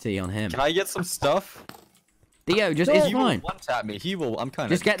durability on him. Can I get some stuff? Dio, just it's He will fine. one tap me. He will. I'm kind of.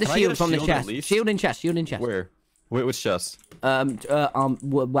 Just get the shield from the chest. Shield in chest. Shield in chest. Where? Wait, which chest?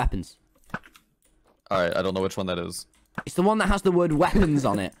 Weapons. All right, I don't know which one that is. It's the one that has the word weapons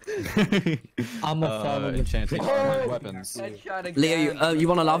on it. I'm a follow with Enchanting armor weapons. Headshot again. Leo, you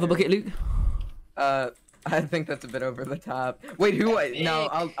want a lava bucket, Luke? I think that's a bit over the top. Wait, who? No,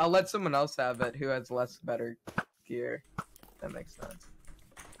 I'll let someone else have it who has better gear. That makes sense.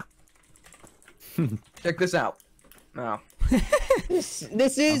 Check this out. No. This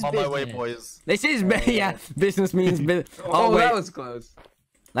is I'm on my way, business. boys. This is yeah. Business means business. Oh, wait. that was close.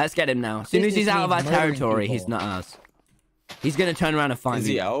 Let's get him now. As soon as he's Business out of our means murdering territory, he's people. not ours. He's gonna turn around and find Is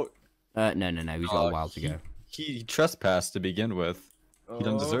me. he out? No. He's got a while to go. He trespassed to begin with. He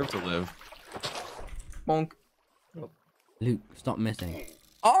doesn't Oh. deserve to live. Bonk. Luke, stop missing.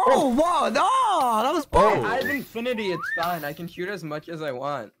 Oh, what? Oh, that was Oh, I have infinity. It's fine. I can shoot as much as I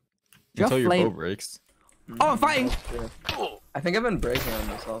want. Your Until your flame- bow breaks. Oh, I'm fighting. I think I've been breaking on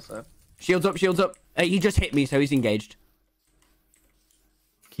this also. Shields up, shields up. He just hit me, so he's engaged.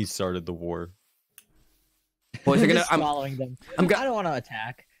 He started the war. Boys, I'm just following them. I'm go- I don't want to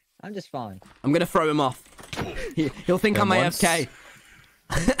attack. I'm just following. I'm gonna throw him off. He'll think I'm And once- AFK.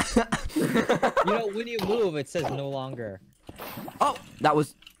 You know, when you move, it says no longer. Oh, that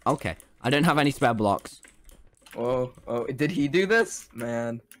was okay. I don't have any spare blocks. Oh, did he do this?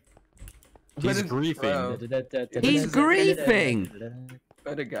 Man. He's What is- griefing. bro, He's griefing.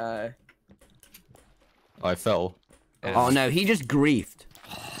 What a guy. I fell. Oh no, he just griefed.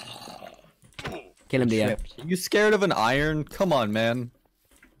 Kill him, Dio. Tripped. You scared of an iron? Come on, man.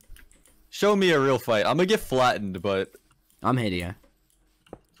 Show me a real fight. I'm gonna get flattened, but I'm here, Dio.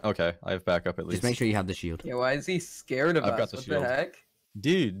 okay, I have backup at least. Just make sure you have the shield. Yeah, why is he scared of I've us? got the What shield. the heck?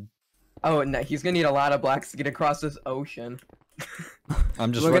 Dude, Oh, no, he's gonna need a lot of blocks to get across this ocean.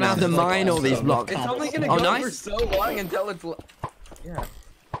 I'm just. We're gonna running have to this mine all these awesome. blocks. It's only gonna Oh, go nice. for so long until it's... Yeah.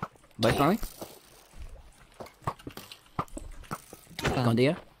 Both fine? Go on,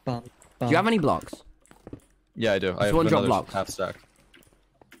 Dio. Bum, Do you have any blocks? Yeah, I do. I have one drop another blocks. half stack.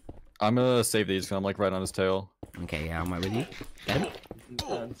 I'm gonna save these because I'm like right on his tail. Okay, yeah, I'm right with you. Get him.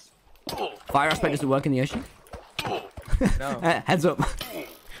 Intense. Fire aspect doesn't work in the ocean. No. Heads up.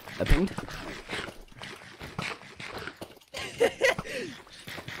 A pinged.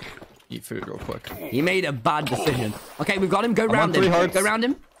 Eat food real quick. He made a bad decision. Okay, we've got him. Go on round him. 3 hearts. Go round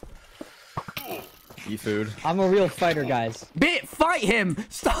him. Eat food. I'm a real fighter, guys. Bit, fight him.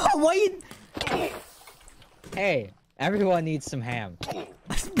 Stop. Why you... Hey, everyone needs some ham.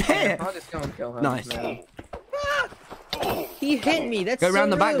 Bit. I'll just go and kill him. Nice. Man. He hit me. That's Go so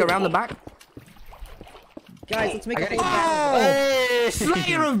round the back. Go rude. round the back. Guys, let's make a I whole gotta- battle. Hey,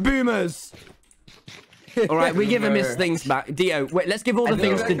 Slayer of boomers. All right, we give him his Boomer. things back. Dio, wait, let's give all the I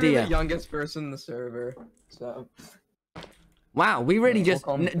think things to Becker is Dio. the youngest person in the server, so... Wow, we really We'll just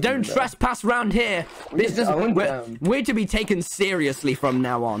call him don't Boomer. trespass round here. This just is own we're, them. we're to be taken seriously from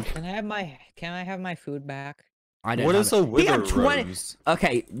now on. Can I have my food back? I don't. What have is it. a He wither had 20. rose?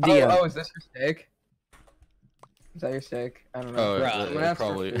 Okay, Dio. Oh, is this your steak? Is that your steak? I don't know. Oh, Bruh. I'm it gonna ask for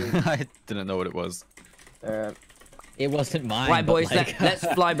probably. food. I didn't know what it was. It wasn't mine. Right, but, boys, like, let's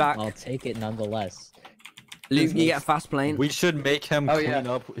fly back. I'll take it nonetheless. Luke, you get a fast plane. We should make him Oh, clean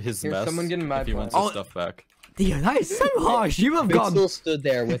yeah. up his Here's mess someone getting my if he wants plate. his stuff back. Dio, that is so harsh. You have Pixel gone. stood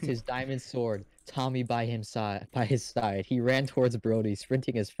there with his diamond sword, Tommy by his side. He ran towards Brody,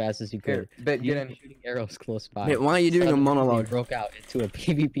 sprinting as fast as he Here, could. but get Even in. shooting arrows close by. Wait, why are you doing a Suddenly, monologue? He broke out into a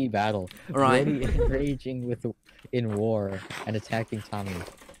PvP battle. Right. Brody enraging in war and attacking Tommy.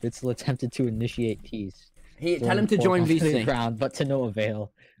 Bitzel attempted to initiate peace. Tell him to join Throwing fork onto the VC. ground, but to no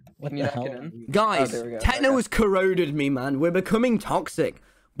avail. What Can the you not hell? get in? Guys, Oh, there we go. techno Okay. has corroded me, man. We're becoming toxic.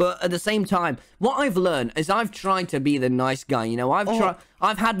 But at the same time, what I've learned is I've tried to be the nice guy. You know,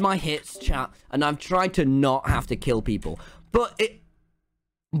 I've had my hits, chat, and I've tried to not have to kill people.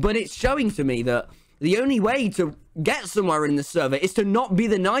 But it's showing to me that the only way to get somewhere in the server is to not be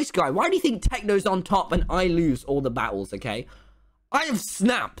the nice guy. Why do you think Techno's on top and I lose all the battles, okay? I have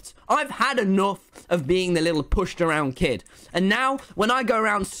snapped. I've had enough of being the little pushed around kid. And now, when I go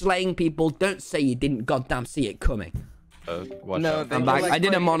around slaying people, don't say you didn't goddamn see it coming. Watch No, out. they I'm were, back. like, I did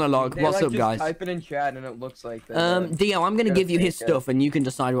a playing- monologue. they, What's like, up, just guys? Type it in chat and it looks like they, Dio, I'm gonna gotta give you his take it. stuff and you can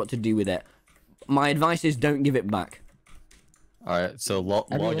decide what to do with it. My advice is don't give it back. Alright, so log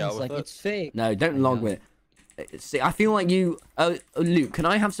Everyone's out with like, it. it's fake. No, don't log with it. See, I feel like you... Luke, can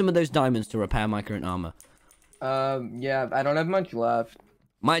I have some of those diamonds to repair my current armor? Yeah, I don't have much left.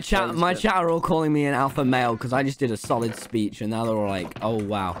 My chat Thanks, chat are all calling me an alpha male because I just did a solid speech and now they're all like, oh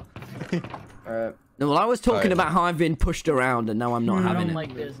wow. Alright. No, well, I was talking Alright. about how I've been pushed around and now I'm not I having don't it.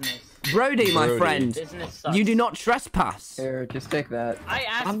 like business. Brody, my Brody. friend, Business sucks. you do not trespass. Here, just take that. I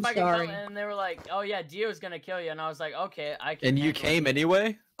asked I'm if I could sorry. come, and they were like, "Oh yeah, Dio's gonna kill you," and I was like, "Okay, I can." And you handle came it."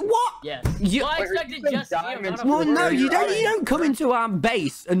 anyway? What? Yes. You- Well, I Wait, are expected you saying just Dio, diamonds not a Well, Before no, you you're don't come into our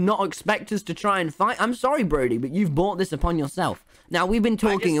base and not expect us to try and fight. I'm sorry, Brody, but you've brought this upon yourself. Now, we've been I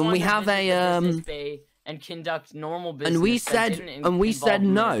just talking and we wanted to have visit the a, business bay and conduct normal business. and we that said, didn't and we said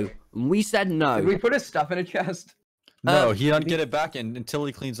involve no. murder. And we said Did no. we put his stuff in a chest? No, he don't get it back until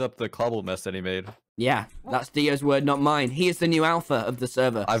he cleans up the cobble mess that he made. Yeah, that's Dio's word, not mine. He is the new alpha of the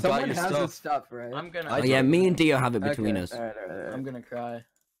server. I've got Someone your has stuff. his stuff, right? I'm gonna. Oh, yeah, me and Dio have it between Okay, us. alright. I'm gonna cry.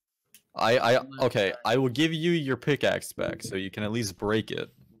 Okay, I will give you your pickaxe back so you can at least break it.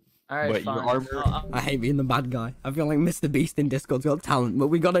 All right, But fine. your armor- I hate being the bad guy. I feel like Mr. Beast in Discord's got talent, but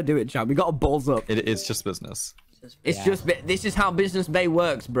we gotta do it, chap. We gotta balls up. It's just business. It's Yeah. just this is how Business Bay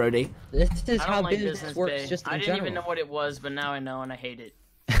works, Brody. This is I how don't like business Business works Bay. just in I didn't general. even know what it was, but now I know and I hate it.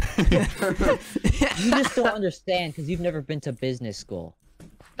 You just don't understand because you've never been to business school.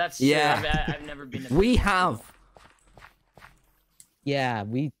 That's true. Yeah. I've never been. To We have. Yeah,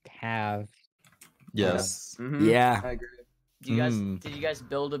 we have. Yes. Mhm, Yeah. I agree. Do you guys? Mm. Did you guys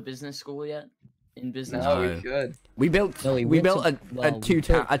build a business school yet? In business. No, No. we should. We built No, we we went built to- a well, we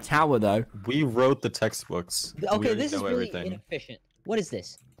built- a tower though. We wrote the textbooks. We Okay, already this is know really everything. inefficient. What is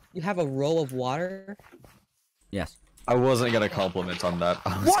this? You have a roll of water? Yes. I wasn't gonna compliment on that.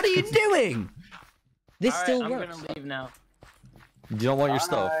 What are you doing? This All right, still I'm works. gonna leave now. You don't want your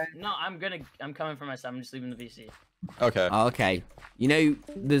stuff. Bye. No, I'm coming for myself. I'm just leaving the VC. Okay. Okay. You know,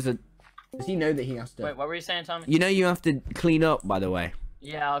 there's a. Does he know that he has to? Wait, what were you saying, Tommy? You know, you have to clean up. By the way,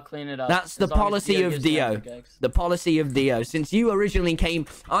 Yeah, I'll clean it up. that's the as long as policy Dio of gives me Dio. pickaxe. The policy of Dio. Since you originally came,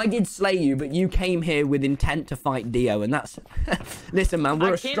 I did slay you, but you came here with intent to fight Dio, and that's. Listen, man, we're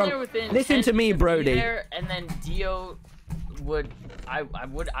I a came strong. there with the Listen intent to me, be Brody. there, and then Dio would. I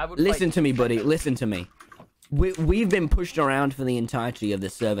would. Listen fight to me, buddy. Listen to me. We've been pushed around for the entirety of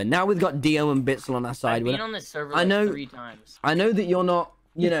this server. Now we've got Dio and Bitzel on our I've side. been on this server I like know- 3 times. I know that you're not.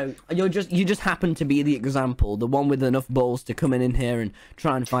 You know, you just happen to be the example, the one with enough balls to come in here and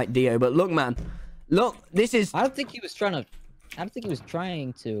try and fight Dio. But look, man, look, this is. I don't think he was trying to. I don't think he was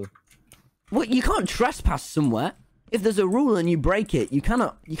trying to. Well, you can't trespass somewhere. If there's a rule and you break it, you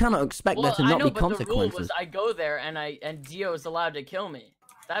cannot expect Well, there to I not know, be but the rule consequences. was I go there and Dio is allowed to kill me.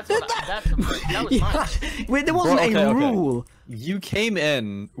 That was mine. Wait, there wasn't okay, a okay. rule. You came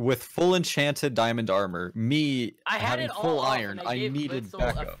in with full enchanted diamond armor. Me I had having it all full off, iron. and I gave needed Blitzel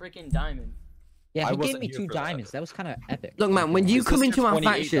backup. a freaking diamond. Yeah, I he gave wasn't me here 2 for that. diamonds. That was kind of epic. Look, man, when you This come is into our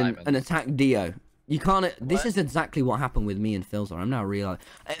 28 faction and diamonds. attack Dio, you can't. This is exactly what happened with me and Philzar. I'm now realizing.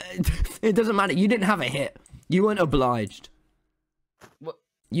 It doesn't matter. You didn't have a hit. You weren't obliged. What?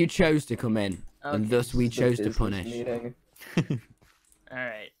 You chose to come in, and Okay, thus we It's a chose to business punish. meeting. All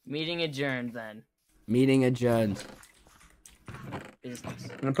right, meeting adjourned then. Meeting adjourned. Business.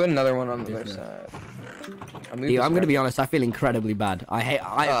 I'm gonna put another one on the other side. I'm gonna be honest. I feel incredibly bad.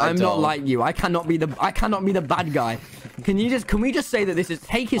 I'm not don't. like you. I cannot be the bad guy. Can we just say that this is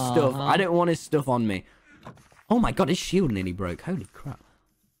take his stuff? I don't want his stuff on me. Oh my god, his shield nearly broke. Holy crap.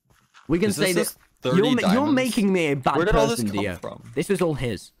 We can Is say this that just 30 you're diamonds? making me a bad Where did all this person, come Dio. from? This was all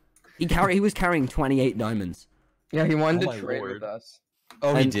his. He was carrying 28 diamonds. Yeah, he wanted Oh to my trade lord. with us.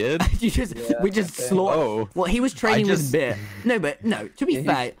 Oh, he And- did? we just okay. slaughtered. Oh. Well, he was trading with just- Bit. No, but no. To be Yeah,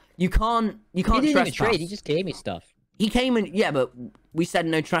 fair, you can't He didn't even trespass. trade. He just gave me stuff. He came and yeah, but we said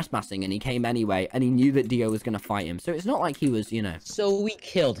no trespassing, and he came anyway, and he knew that Dio was gonna fight him. So it's not like he was, you know, So we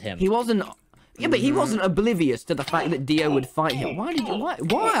killed him. he wasn't. Yeah, but he wasn't oblivious to the fact that Dio would fight him. Why did you?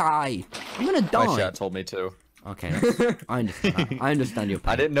 Why? I'm gonna My die. chat told me to. Okay, I understand. That. I understand your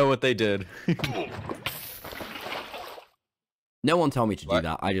pain. I didn't know what they did. No one told me to do What?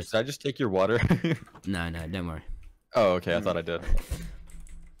 that. I just Did I just take your water? no, don't worry. Oh, okay. I thought I did.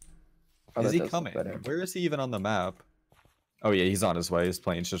 Oh, Is that he does look coming? better. Where is he even on the map? Oh yeah, he's on his way. His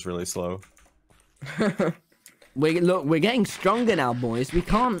plane's just really slow. We're getting stronger now, boys. We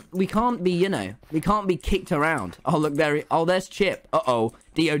can't be, you know, we can't be kicked around. Oh look there. Oh, there's Chip.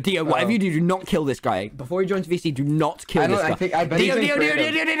 Dio, whatever you do not kill this guy. Before he joins VC, do not kill this guy. I bet Dio, he's in Dio,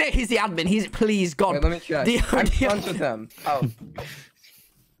 creative. he's the admin. Please, God. Wait, let me check. Dio, I'm Dio, friends with him. Oh,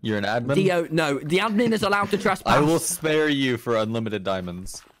 You're an admin? Dio, no, the admin is allowed to trespass. I will spare you for unlimited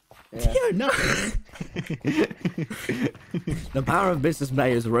diamonds. yeah. Dio, no. The power of business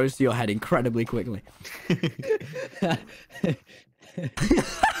mayors rose to your head incredibly quickly.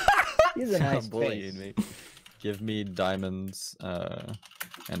 He's a nice Bullying face. me. Give me diamonds, and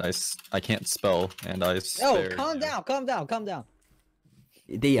I can't spell, and I No, spare calm you. down, calm down, calm down.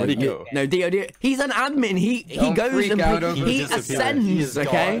 Dio, Where'd he go? no, Dio. He's an admin. He Don't goes freak and out over he He disappeared. ascends. He is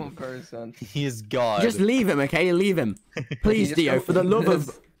Okay. gone. Person. He is God. Just leave him, okay? Leave him. Please, just Dio, go for the love this.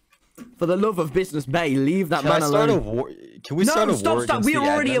 of Business Bay, leave that Can I man start a alone. war? Can we No, start a stop, war stop. against We the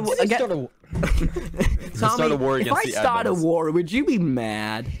already admins? again. Sort of- Tommy, a war if against I the start a admins. war, would you be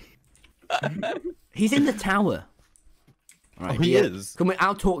mad? He's in the tower. All right, Oh, he Dio, is. Come on,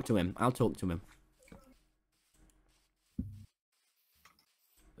 I'll talk to him.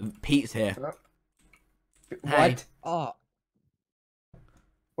 Pete's here. Hey. What? Oh,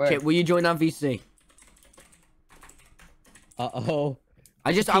 Where? Chip, will you join our VC? uh-oh.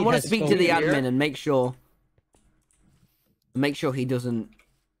 I He want to has speak to the phone here. admin and make sure he doesn't.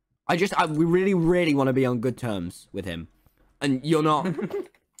 We really, really want to be on good terms with him, and you're not.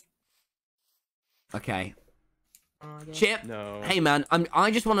 Okay. Chip. No. Hey man,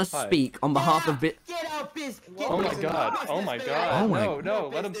 I just want to Hi. speak on behalf of Get out, Biz! Oh my god. Oh my god. Oh my- No,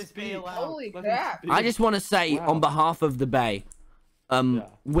 let him speak. Holy Let him crap. speak. I just want to say Wow. on behalf of the Bay, Yeah.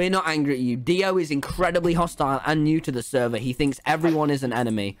 we're not angry at you. Dio is incredibly hostile and new to the server. He thinks everyone is an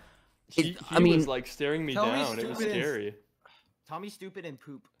enemy. He I mean, was like staring me Tell me down. It was stupid and- scary. Tommy's stupid and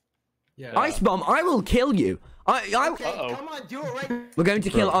poop. Yeah. Ice Bomb, I will kill you. Okay, Uh-oh. come on, do it right. We're going to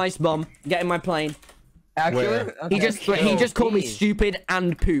kill Ice Bomb. Get in my plane. Actually, Where? He just called me Jeez. stupid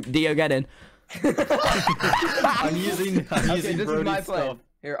and poop. Dio, get in. I'm using Okay, using this is Brody's my plan. stuff.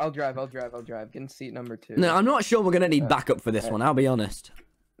 Here, I'll drive. Get in seat number 2. No, I'm not sure we're gonna need backup for this one. I'll be honest.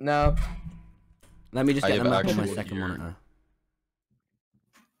 No. Let me just I get the have map on my actual second gear. monitor.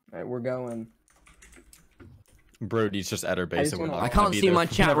 Alright, we're going. Brody's just at our base. just and we're wanna- not I gonna can't be see there my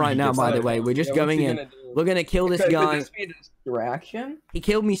for chat whenever right he now, gets by the there. way. We're just Yeah, what's going he in. gonna do? We're gonna kill this Could guy. this be a distraction? He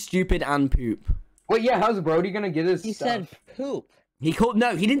killed me stupid and poop. Wait, yeah, how's Brody gonna get his He stuff? said poop. He called.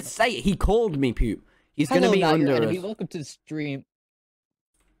 No, he didn't say it. He called me poop. He's Hello, gonna be not your under enemy. us. Welcome to the stream.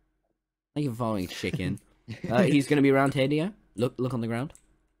 Thank you for following, chicken. He's gonna be around here, Dio. Look on the ground.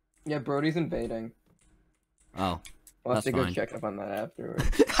 Yeah, Brody's invading. Oh. We'll have That's to go fine. check up on that afterwards.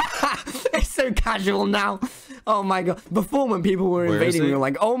 It's so casual now. Oh my god. Before when people were Where is invading, we he? were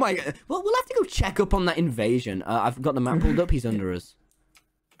like, oh my god. Well, we'll have to go check up on that invasion. I've got the map pulled up. He's under us.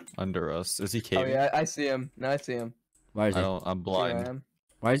 Under us. Is he Oh caving? yeah, I see him. No, I see him. Where is I he? don't. I'm Here I blind. am.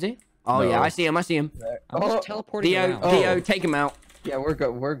 Where is he? Oh No. yeah, I see him. I see him. There. I'm Oh, just teleporting Dio, around. Dio, take him out. yeah, we're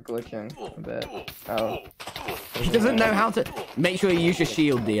glitching a bit. Oh. He doesn't know how to. Make sure you use your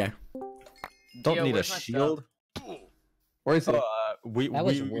shield, Dio. Don't Dio, need a where's my shield. Where is he? We That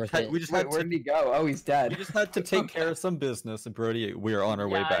was worth it. we just Wait, had where to, did he go? Oh, he's we dead. just had to take care of some business, and Brody, we are on our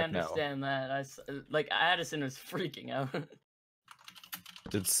way Yeah, I back now. understand that. Like Addison was freaking out.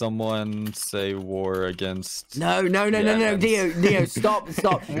 Did someone say war against? No, Yeah, Dio, stop.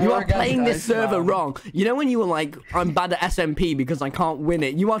 You are against playing this Ice server Bomb. wrong. You know when you were like, I'm bad at SMP because I can't win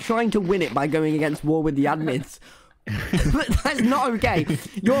it. You are trying to win it by going against war with the admins. But that's not okay.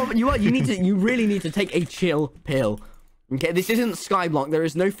 You really need to take a chill pill. Okay, this isn't Skyblock. There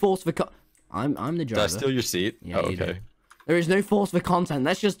is no force for. I'm the Did I driver. steal your seat? Yeah, oh, you did. okay. There is no force for content.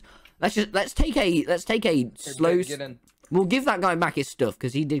 Let's take a slow. Get in. We'll give that guy back his stuff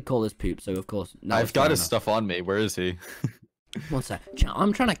because he did call us poop. So of course, no, I've it's got fair his enough. stuff on me. Where is he? One sec.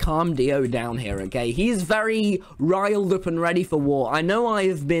 I'm trying to calm Dio down here, okay? He's very riled up and ready for war. I know I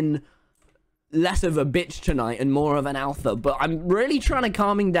have been less of a bitch tonight and more of an alpha, but I'm really trying to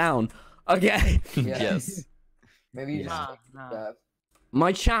calm him down, okay? Yeah. Yes. Maybe you Nah, just nah. that.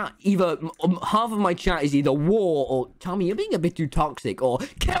 My chat, half of my chat is either war or, Tommy, you're being a bit too toxic, or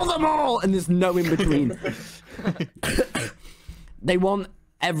kill them all, and there's no in between. They want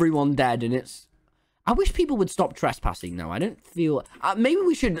everyone dead, and it's... I wish people would stop trespassing now. I don't feel... maybe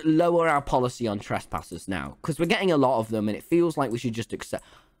we should lower our policy on trespassers now, because we're getting a lot of them, and it feels like we should just accept...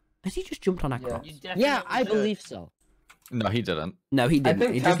 Has he just jumped on our Yeah. crops? You definitely Yeah, I should. believe so. No, he didn't. No, he I didn't.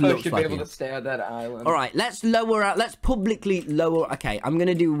 think It just Tempo looks should like be able him. to stay at that island. All right, let's lower out. Let's publicly lower. Okay, I'm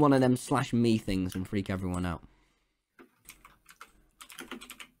gonna do one of them /me things and freak everyone out.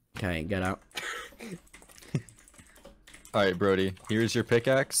 Okay, get out. All right, Brody. Here's your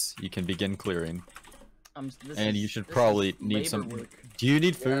pickaxe. You can begin clearing. And you should probably need some. Work. Do you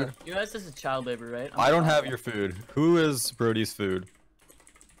need food? You guys, this is child labor, right? I don't have your food. Who is Brody's food?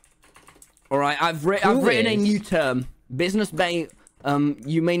 All right, I've written a new term. Business Bay.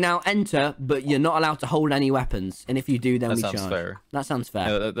 You may now enter, but you're not allowed to hold any weapons. And if you do, then That we sounds charge. fair. That sounds fair.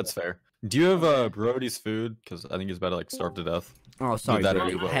 Yeah, that's fair. Do you have Brody's food? Because I think he's about to like starve to death. Oh, sorry, that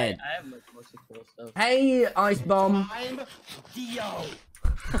Brody. already will. Head. I have like mostly cool stuff. Hey, Ice Bomb. I'm Dio.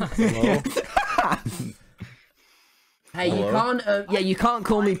 Hello? Hey, you Hello? can't. Yeah, you can't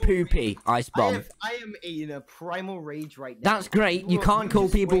call me poopy, Ice Bomb. I am in a primal rage right now. That's great. You Look, can't call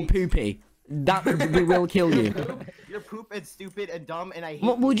just people wait. poopy. That we will kill you. You're poop and stupid and dumb and I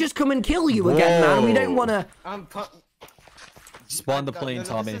hate We'll just come and kill you again, man. We don't Whoa. want to. Spawn the No, plane, no, this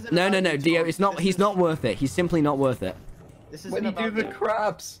Tommy. isn't No, about no, you, Dio. Tommy. It's not. This He's is- not worth it. He's simply not worth it. This isn't When you do about the you.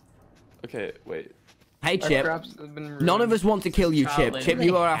 crops. Okay, wait. Hey, Our Chip. crops have been None of ruined. us want to kill you, Child Chip. labor. Chip,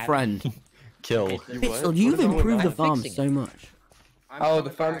 you are our friend. Kill. You Pixel, what? you've What is wrong with improved the that? farm Fixing so much. Oh, the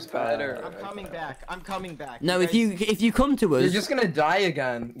coming farm's back. better. I'm coming back. I'm coming back. No, You if you come to You're us, just gonna die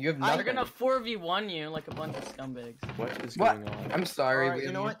again. You have They're nothing. gonna 4v1 you like a bunch of scumbags. What is What? going on? I'm sorry. Alright, we you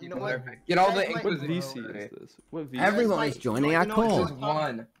have know more what? You know people what? there. Get all You the guys might- What Inquisition. VC is this? What VC? Everyone might- is joining our you know what, call. This is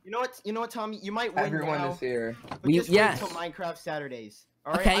one. You know what, Tommy? You might win Everyone now, is here. but We- just yes. wait till Minecraft Saturdays.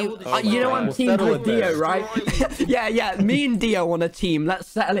 All right? okay, I will destroy you know I'm We'll teamed settle with it there. Dio, right? Destroy you. yeah, me and Dio on a team. Let's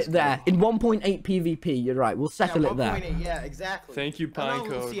settle it there. In 1.8 PvP, you're right. We'll settle it there. 1.8, yeah, exactly. Thank you, And then Pine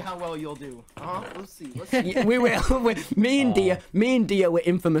We'll see Code. how well you'll do. Let's see. Let's see. Yeah, we will. Me and Dio were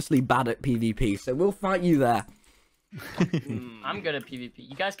infamously bad at PvP, so we'll fight you there. I'm good at PvP.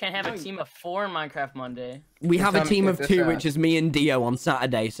 You guys can't have a team of 4 in Minecraft Monday. We have a Tom, team get of this 2, out. which is me and Dio on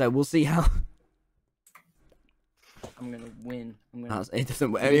Saturday, so we'll see how. I'm gonna win. I'm gonna. It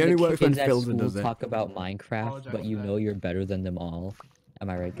doesn't. When It the only works when kids at Phil's school does it. talk about Minecraft, Apologize but you for that. know you're better than them all. Am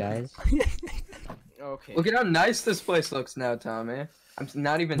I right, guys? Okay. Look at how nice this place looks now, Tommy. I'm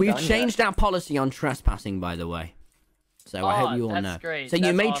not even. We've done changed our policy on trespassing, by the way. So I hope you all that's know. great. So you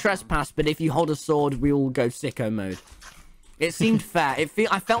That's may awesome. trespass, but if you hold a sword, we will go sicko mode. It seemed fair.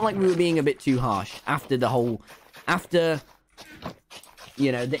 I felt like we were being a bit too harsh after the whole,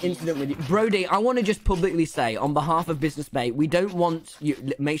 you know, the incident with you. Brody, I want to just publicly say, on behalf of Business Bay, we don't want you.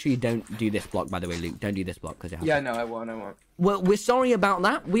 Make sure you don't do this block, by the way, Luke. Don't do this block because Yeah, no, I won't. I won't. Well, we're sorry about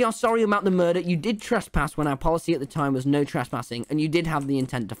that. We are sorry about the murder. You did trespass when our policy at the time was no trespassing, and you did have the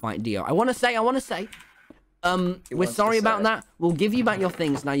intent to fight Dio. I want to say, we're wants sorry to about say. that. We'll give you back your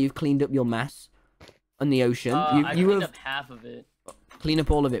things now you've cleaned up your mess on the ocean. I you cleaned have up half of it. clean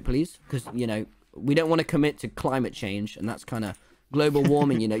up all of it, please, because you know we don't want to commit to climate change, and that's kind of global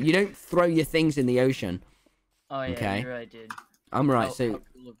warming. You know, you don't throw your things in the ocean. Oh yeah, Okay. you're right, dude. I'm right. How So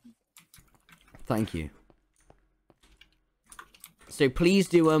cool of you. thank you. So please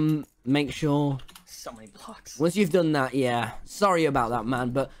do make sure. So many blocks. Once you've done that, yeah. Sorry about that,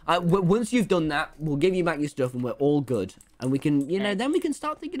 man. But once you've done that, we'll give you back your stuff and we're all good. And we can, you know, then we can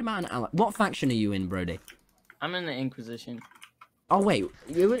start thinking about an ally. What faction are you in, Brody? I'm in the Inquisition. Oh, wait.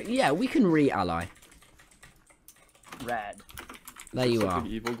 Yeah, we can re-ally. Rad. There you are.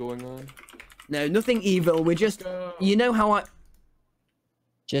 Something evil going on. No, nothing evil. We're just, you know how I...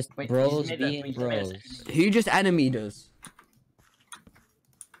 Just Wait, bros he's made being he's made us bros. enemies. Who just enemied us?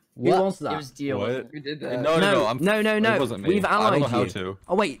 Who What? wants It that? was Dio. What? wasn't it? We did that. No, No. It wasn't me. We've I don't allied know how you. to.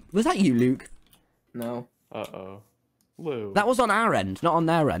 Oh, wait. Was that you, Luke? No. Uh-oh. Lou. That was on our end, not on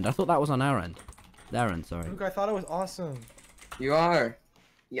their end. I thought that was on our end. Their end, sorry. Luke, I thought it was awesome. You are.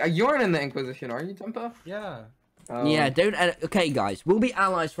 Yeah, you aren't in the Inquisition, are you, Tempo? Yeah. Oh. Yeah, don't. Okay, guys, we'll be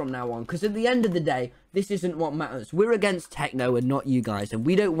allies from now on. Because at the end of the day, this isn't what matters. We're against techno and not you guys, and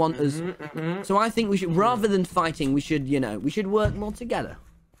we don't want us. So I think we should, rather than fighting, we should, you know, we should work more together.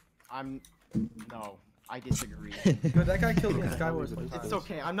 No, I disagree. But that guy killed me in Skywars one time. It's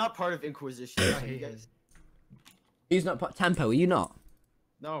okay. I'm not part of Inquisition. I so you hate guys. He's not part. Tempo, are you not?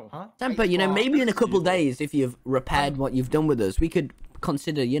 No. Huh? Tempo, you know, Well, maybe in a that's couple evil. days, if you've repaired what you've done with us, we could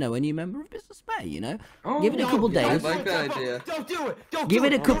consider, you know, a new member of Business Bay. You know, Oh, give it a couple I days. like that Tempo, idea. Don't do it. Don't Give do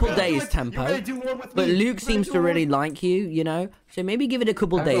it a You're couple gonna days, do it. Tempo. You're gonna do one with But me. Luke You're gonna seems do to one really with- like you, you know. So maybe give it a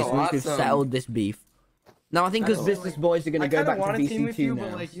couple Tempo, days once we've awesome. settled this beef. Now I think because Tempo, Business Boys are going to I go kinda back to wanna team with VC2 you, now.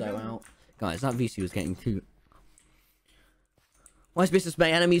 but, like, you So, know- guys, that VC was getting too. Why is Business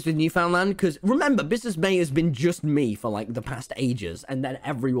Bay enemies with Newfoundland? Because remember, Business Bay has been just me for like the past ages, and then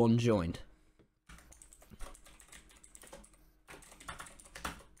everyone joined.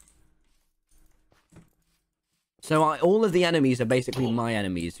 So all of the enemies are basically my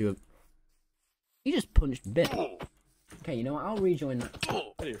enemies who have. You just punched Bit. Okay, you know what? I'll rejoin that.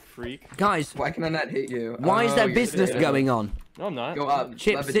 What are you, freak? Guys, Why can I not hit you? why is Oh, there you're business dead. going on? No, I'm not. Go up.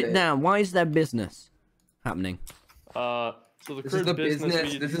 Chip, sit levitate. down. Why is there business happening? So the This is current the business.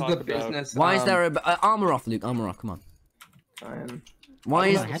 business. we This is talk the about- business. Why is there a armor off, Luke? Armor off. Come on. Fine. Why I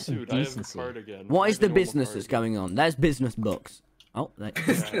is have a have some suit, I have a decency. cardigan. what I is have a the normal business that's cardigan. going on? There's business books. Oh, Yeah.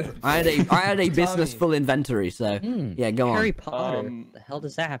 I had a business Tommy. full inventory. So yeah, go Harry on. Potter. The hell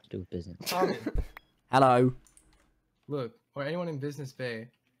does that have to do with business? Tommy, Hello. look, or anyone in Business Bay,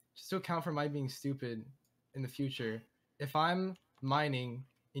 just to account for my being stupid in the future, if I'm mining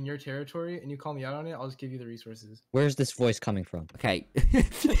in your territory and you call me out on it, I'll just give you the resources. Where's this voice coming from? Okay.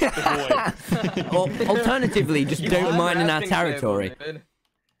 Alternatively, just don't mine in our territory.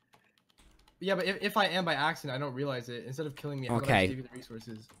 Yeah, but if I am by accident, I don't realize it. Instead of killing me, I'm Okay. gonna give you the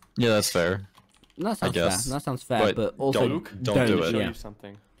resources. Yeah, that's fair. That sounds fair. guess. That sounds fair, but also don't do it. Show Yeah. you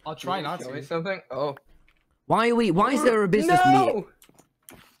something. I'll try not Show me to. something. Oh. Why is there a business meeting? No!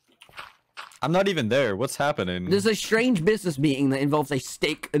 I'm not even there. What's happening? There's a strange business meeting that involves a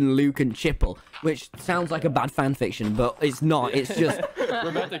stick and Luke and Chipple, which sounds like a bad fan fiction, but it's not. It's just We're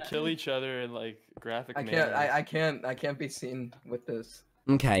about to kill each other in like graphic manner. I can't be seen with this.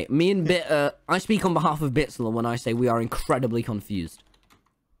 okay. Me and Bit. I speak on behalf of Bitzler when I say we are incredibly confused.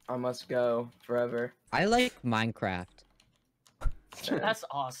 I must go forever. I like Minecraft. That's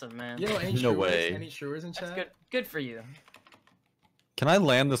awesome, man. Yo, any No Shrewers? way. Any Shrewers in That's chat? good. Good for you. Can I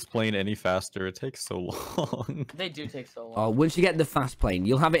land this plane any faster? It takes so long. They do take so long. Oh, once you get the fast plane,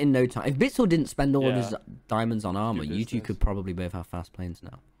 you'll have it in no time. If Bitzler didn't spend all of his Yeah. diamonds on armor, Good you two business. could probably both have fast planes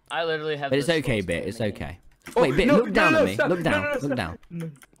now. I literally have. But it's the okay, slowest Bit. plane It's in the game. okay. Oh, Wait, Bit, no, look down no, at no, me. stop. Look No, down. no, no, Look stop.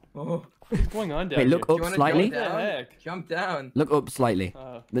 down. Oh, What's going on down Wait, look here? up you wanna slightly. jump down? What the heck? Jump down. Look up slightly.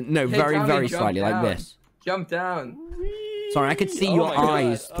 No, Hey, very, Tommy, very jump slightly, like down. this. Jump down. Sorry, I could see Oh your my God.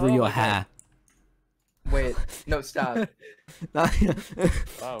 eyes through Oh your my hair. Wait, no, stop.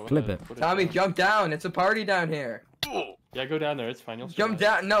 Wow, Flip it. what a Tommy, shock. jump down. It's a party down here. Yeah, go down there. It's fine. You'll Jump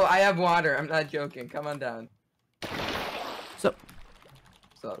survive. down. No, I have water. I'm not joking. Come on down. So,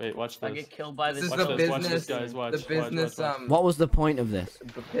 So, Wait, watch I this. get killed by this this. is Watch the this, watch business. this, guys, watch, the watch, business. watch, watch. what was the point of this?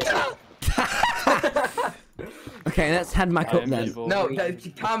 The pit. Okay, let's head back I up am then. evil. No,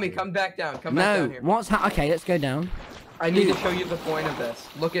 Tommy, come back down. Come back No, down here. what's okay, let's go down. I need to show you the point of this.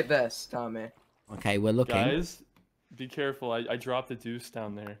 Look at this, Tommy. Okay, we're looking. Guys, be careful. I dropped the deuce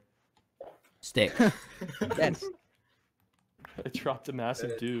down there. Stick. That's I dropped a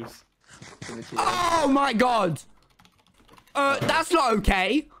massive deuce. Give it to you. Oh my god! That's not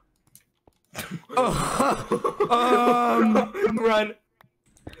okay! Run.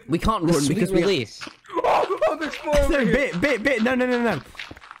 We can't the run sweet because we release. Oh, there's more over No, here. Bit, no.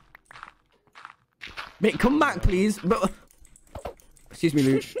 Bit, come back, please. But excuse me,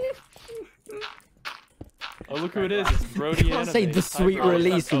 Luke. Oh, look who it is. It's Brody Can't say Anime. the Hi, sweet bro.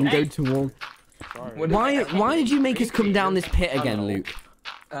 release and go to wall. Sorry. What- Why did you make us come down this pit again, know. Luke?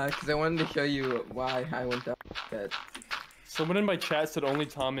 Because I wanted to show you why I went down that. Someone in my chat said only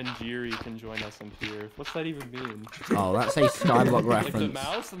Tom and Jiri can join SMPEarth. What's that even mean? Oh, that's a Skyblock Like the reference.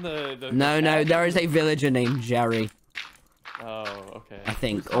 mouse and the No, there is a villager named Jerry, Oh, okay. I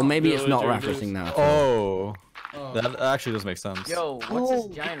think. Or maybe it's not Villager referencing that. Oh, Oh. that actually does make sense. Yo, what's Oh,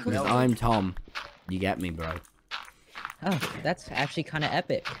 this giant Because railroad? I'm Tom. You get me, bro. Oh, that's actually kind of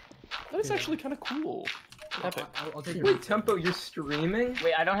epic. That is actually kind of cool. Epic. I'll take your. Wait, Tempo, you're streaming?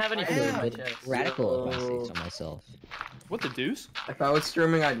 Wait, I don't have any I food in feel my a bit chest. radical if I say Oh. so myself. What the deuce? If I was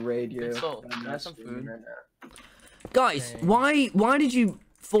streaming, I'd raid you. So, but I'm can I not have some streaming food? right now. Guys, Okay. why did you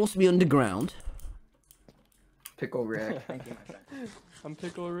force me underground? Pickle Rick. Thank you, my friend. I'm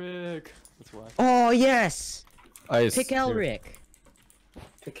Pickle Rick. That's why. Oh yes, Ice. pick Here. Elric.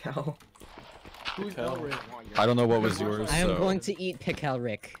 Pickle. Who's Hell. Elric? I don't know what was yours. I am so- going to eat pick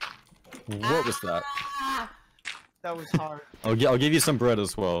Elric. What was that? That was hard. I'll give you some bread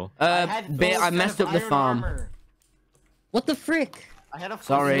as well. Bit, I messed up the farm. What the frick? I had a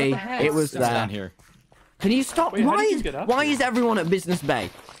full Sorry, set of it was hats. It's down there. here. Can you stop? Wait, how why did you is get up why here? is everyone at Business Bay?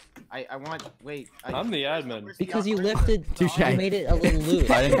 I want. Wait. I'm the admin. Where's the Because you iron lifted, Touche. you made it a little loose.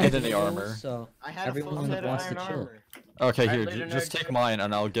 I didn't get any armor. So I had a full everyone set of wants to iron chill. armor. Okay, Alright, here, later, just nerd. take mine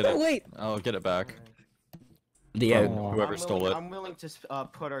and I'll get it. Oh, wait. I'll get it back. Dio. Oh. Whoever stole it. I'm willing to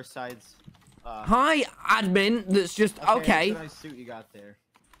put our sides. Hi, admin. That's just okay. That's a nice suit you got there.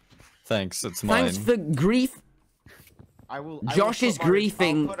 Thanks, it's mine. Thanks for grief. I will. Josh is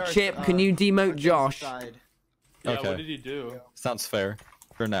griefing. Chip, can you demote Josh? Yeah, Okay. what did you do? Sounds fair.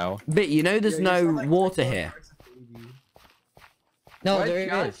 For now. Bit, you know there's Yeah, you no sound like water Michael here. no, Why there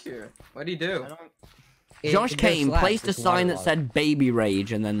Josh it is. here? What'd he do? I don't. Josh There's came, slabs, placed a there's sign that water said "Baby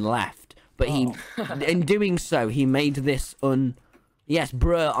Rage" and then left. But he, in doing so, he made this Yes,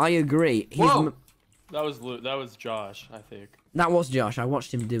 bruh, I agree. He's Whoa! That was Josh, I think. That was Josh. I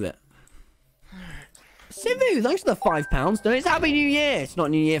watched him do it. Sivu, thanks for the £5. It's Happy New Year. It's not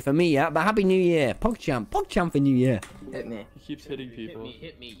New Year for me yet, but Happy New Year. PogChamp for New Year. Hit me. He keeps hitting people.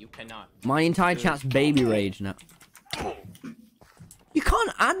 Hit me, you cannot. My entire chat's baby rage now. You can't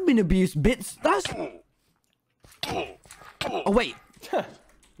admin abuse bits. That's. Oh wait. He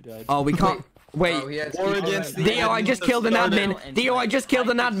died. Oh, we can't. Wait. Oh, he has War people against in- the Dio, I just killed an admin. Dio, I just killed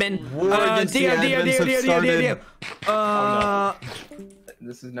an admin. War against the admins have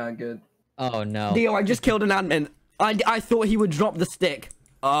This is not good. Oh no. Dio, I just killed an admin. I thought he would drop the stick.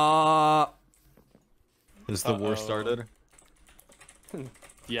 Is the war Uh-oh. started?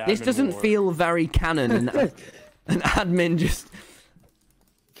 Yeah. This admin doesn't war. feel very canon. And an admin just.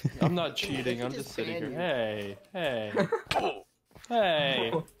 I'm not cheating. I'm just sitting here. Hey, hey,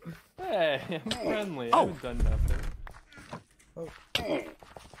 hey, hey. I'm friendly. I Oh. haven't done nothing.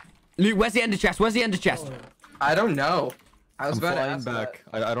 Luke, where's the ender chest? Where's the ender chest? I don't know. I was I'm about to flying ask back.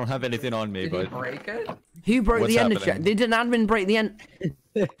 I don't have anything on me, Did he but break it? Who broke What's the ender happening? chest? Did an admin break the end?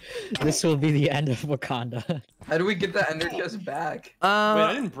 This will be the end of Wakanda. How do we get the ender chest back? Wait,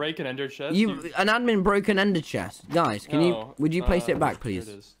 I didn't break an ender chest. An admin broke an ender chest. Guys, can you? No, Would you place it back, here it please?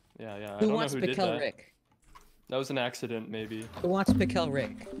 is. Yeah, yeah. I Who don't know wants who did Pikel that. Rick? That was an accident, maybe. Who wants Pikel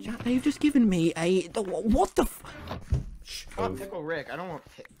Rick? Jack, they've just given me a. What the? I want Pickle Rick. I don't want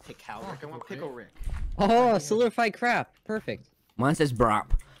Pickle Rick. I want Pickle Rick. Oh, solidified crap. Perfect. Mine says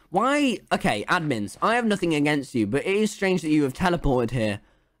brap. Why? Okay, admins. I have nothing against you, but it is strange that you have teleported here,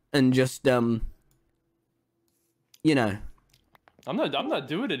 and just you know. I'm not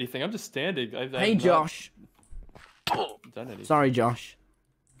doing anything. I'm just standing. Hey, Josh. Done anything. Sorry, Josh.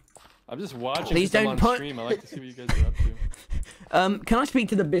 I'm just watching. Please 'cause I'm don't on put- stream. I like to see what you guys are up to. Can I speak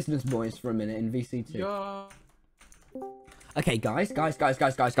to the business boys for a minute in VC2? Yeah. Okay, guys.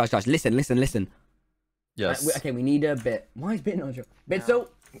 Listen. yes. Okay, we need a bit. Why is bit not a joke? Bit so.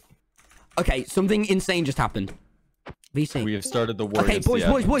 Okay, something insane just happened. VC. We have started the war. Okay, against boys. the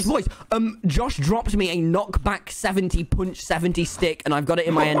admins. Josh dropped me a knockback 70 punch 70 stick, and I've got it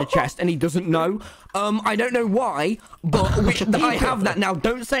in my ender chest, and he doesn't know. I don't know why, but I have that now.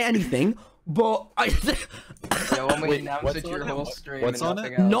 Don't say anything, but I. Yeah, when we Wait, announce what's it to your on it? whole stream What's and on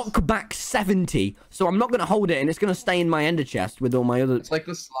nothing it? else. Knockback 70. So I'm not gonna hold it, and it's gonna stay in my ender chest with all my other. It's like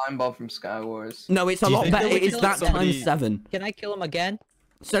the slime ball from Sky Wars. No, it's a Do you lot think better. that we It's can that kill somebody- times 7. Can I kill him again?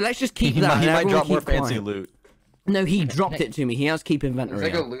 So let's just keep He that. might, he and might everyone drop more keep fancy quiet. loot. No, he dropped it to me. He has keep It's inventory.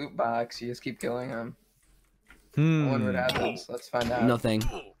 like a out. loot box. You just keep killing him. I wonder what happens. Let's find out. Nothing.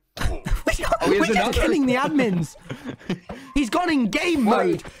 here's We're just another. killing the admins. He's gone in game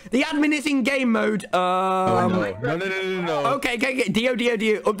mode. The admin is in game mode. No. Okay.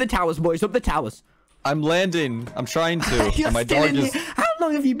 Dio. Up the towers, boys. Up the towers. I'm landing. I'm trying to. You're and my still dog in is. the... How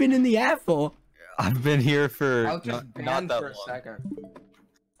long have you been in the air for? I've been here for I was just not banned that for a long. second.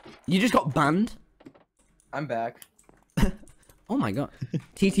 You just got banned. I'm back. Oh my god.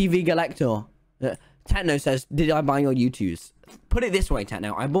 TTV Galector. Techno says, did I buy your U2s? Put it this way,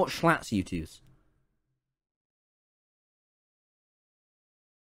 Techno. I bought Schlatt's U2s.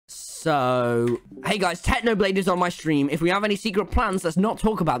 So, hey guys, Technoblade is on my stream. If we have any secret plans, let's not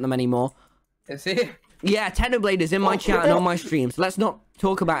talk about them anymore. Is he? Yeah, Technoblade is in my chat and on my streams. Let's not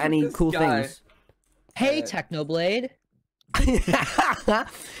talk about any This cool guy. things. Hey, Technoblade.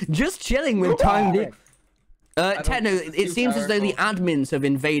 Just chilling with time. don't- Techno, it's it too seems as though the admins have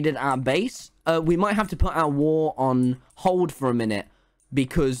invaded our base. We might have to put our war on hold for a minute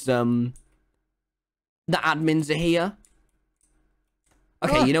because the admins are here.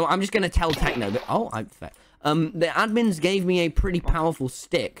 Okay, you know what? I'm just gonna tell Techno that. Oh, the admins gave me a pretty powerful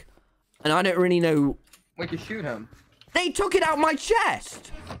stick, and I don't really know. We could shoot him. They took it out my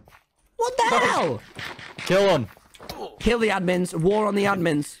chest. What the hell? Kill him. Kill the admins. War on the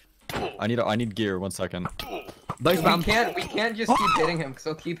admins. I need gear. 1 second. Bow spam. We can't just keep hitting him because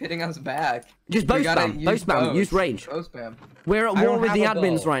he'll keep hitting us back. Just bow We gotta spam. Bow use spam. bows. Use rage. Bow spam. We're at I war don't with the have a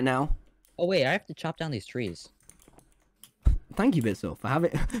admins bow. right now. Oh wait, I have to chop down these trees. Thank you, Bitzel, for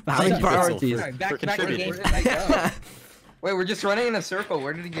having Thank having you, Bitzel, priorities. for- Alright, back to the contributing. game. Where did I go? Wait, we're just running in a circle.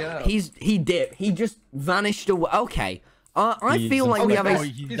 Where did he go? He dipped. He just vanished away. Okay. I feel like we have a.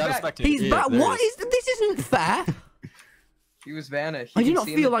 He's that back. He's back. What is? This isn't fair. He was vanished. I You do can not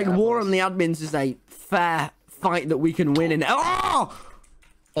see him in feel like war tables. on the admins is a fair fight that we can win in. Oh!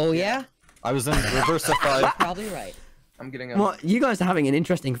 Oh yeah? I was in reverse F5. Probably right. I'm getting him. What? You guys are having an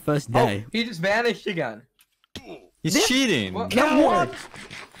interesting first Oh, day. he just vanished again. He's cheating. What? No, what?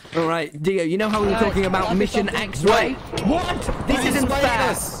 All right, Dio. You know how we were talking about Mission X-Ray? What? This He's isn't fighting fair.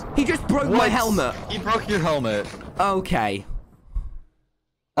 us. He just broke my What? helmet. He broke your helmet. Okay.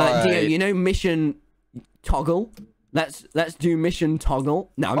 Dio, Alright. you know Mission Toggle? Let's do Mission Toggle.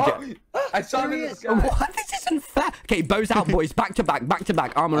 No, I'm joking. I saw him in the There he sky. What? This isn't fair. Okay, bows out, boys. Back to back.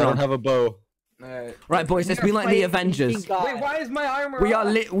 Armor I on. don't have a bow. Alright. Right, boys. Let's be like the Avengers. Wait, why is my armor We are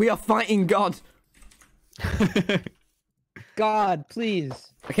on? We are fighting God. God, please.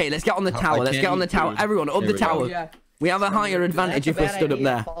 Okay, let's get on the tower. I Let's can't get on the eat tower. food. Everyone, up There the we go. tower. Oh, yeah. We have a higher advantage if we're That's a stood bad up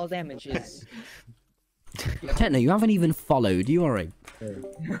there. idea. Fall damages. Techno, you haven't even followed. You alright?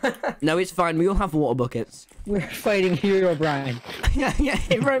 No, it's fine. We all have water buckets. We're fighting Hero Brian. yeah,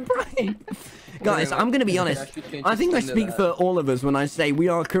 hero Brian. Guys, I'm gonna be honest. I think I speak for all of us when I say we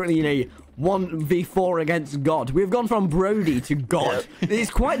are currently in a 1v4 against God. We've gone from Brody to God. It's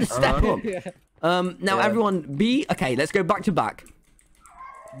quite the step up. Now Yeah. everyone, okay. Let's go back to back.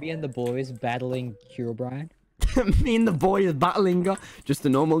 Me and the boys battling Hero Brian. Me and the boys battling God. Just a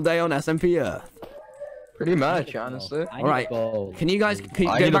normal day on SMP Earth. Pretty much, honestly. I need Alright. a bow. Can you guys can you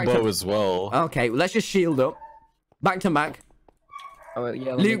I go need a back bow to... as well. Okay, well, let's just shield up. Back to back. Oh,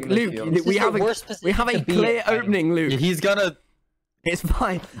 yeah, let me Luke, get my Luke, shield. This we is have the a worst we have a position to be in clear fighting. opening, Luke. He's gonna. It's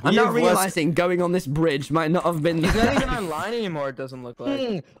fine. I'm We now have less- realizing going on this bridge might not have been. He's not even online anymore, it doesn't look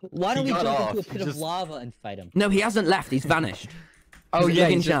like. Why don't He we got jump off. into a He pit of just- lava and fight him? No, he hasn't left. He's vanished. Oh, He's yeah,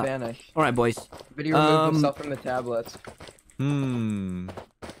 looking he just sharp. vanished. All right, boys. But he removed Um, himself from the tablets.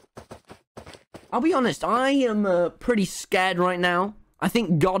 I'll be honest. I am pretty scared right now. I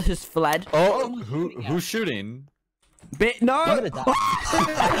think God has fled. Oh, who's shooting? No. I'm gonna die.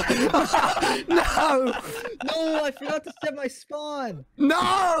 No. No, I forgot to set my spawn. No.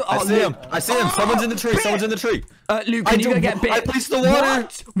 I Oh, see Luke. him. I see him. Someone's in the tree. Someone's in the tree. Luke, can you go get bit? I placed the water.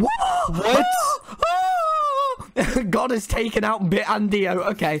 What? What? God has taken out Bit and Dio.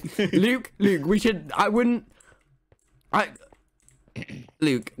 Okay, Luke, we should.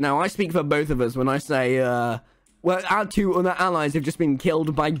 Luke. Now I speak for both of us when I say, well, our two other allies have just been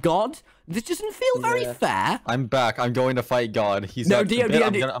killed by God. This doesn't feel very fair. I'm back. I'm going to fight God. He's No, got Dio,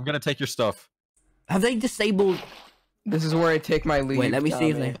 Bit. Dio, I'm gonna take your stuff. Have they disabled? This is where I take my leave. Wait, let me see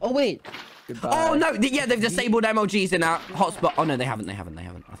if Tommy. they. Oh wait. Goodbye. Oh no! Yeah, they've disabled MLGs in our hotspot. Oh no, they haven't. I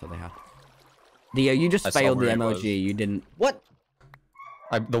thought they had. Dio, you just I saw failed the where he MLG. was. You didn't. What?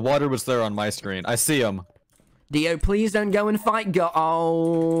 The water was there on my screen. I see him. Dio, please don't go and fight God.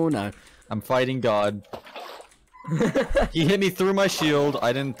 Oh no. I'm fighting God. He hit me through my shield.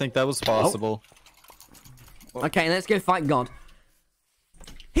 I didn't think that was possible. Okay, let's go fight God.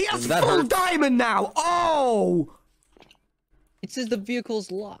 He has That full hurts. diamond now. Oh. It says the vehicle's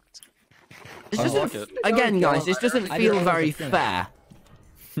locked. This Unlock doesn't. it. Again, guys, this doesn't I feel didn't know very it was a thing. fair.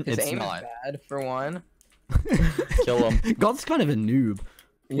 His It's aim not. is bad, for one. Kill him. God's kind of a noob.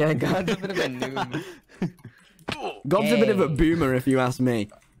 Yeah, God's a bit of a noob. God's a bit of a Hey. boomer, if you ask me.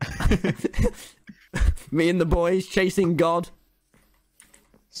 Me and the boys chasing God.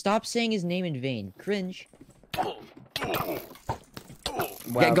 Stop saying his name in vain. Cringe.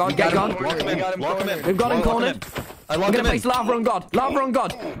 Wow, Get God, we get got God. him cornered, we got him Lock him cornered. in. We've got him Lock cornered. I I'm locked gonna him in. place lava on God. Lava on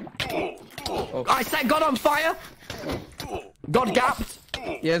God. Oh. I set God on fire. God gapped.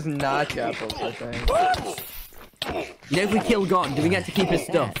 He has notch apples, I think. You know, if we kill God, do we get to keep his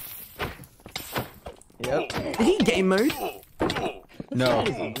stuff? Yep. Did he game mode? No.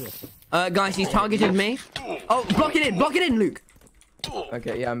 Guys, he's targeted me. Oh, block it in, Luke.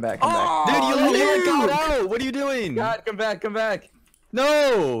 Okay, yeah, I'm back. I'm back. Oh, Dude, you let God Luke! out. What are you doing? God, come back, come back.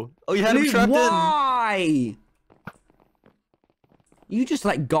 No. Oh, you had him Luke, trapped in. why? You just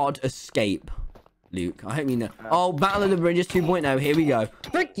let God escape, Luke. I hope you know. Oh, Battle of the Bridges 2.0. Here we go.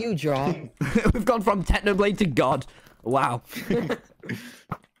 Frick you, Jaw. We've gone from Technoblade to God. Wow.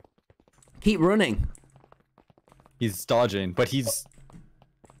 Keep running. He's dodging, but he's...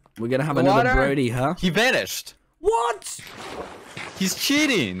 We're gonna have The another water. Brody, huh? He vanished. What? He's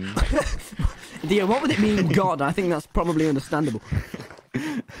cheating. Dio, what would it mean, God? I think that's probably understandable.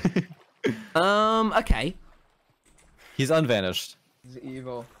 Okay. He's unvanished. He's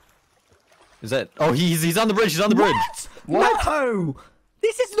evil. Is that... Oh, he's on the bridge. He's on the bridge. What? No!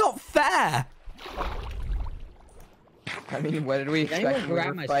 This is not fair! I mean, what did we anyone expect? We grab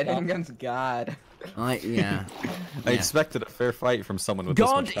were my fighting stuff? against God. Yeah. I expected a fair fight from someone with this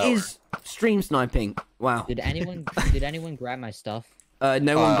God much power. is stream sniping. Wow. Did anyone grab my stuff? No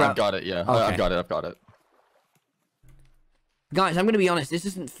one I've grabbed. got it, yeah. Okay. I've got it. Guys, I'm gonna be honest. This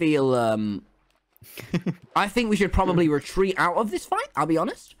doesn't feel. I think we should probably retreat out of this fight. I'll be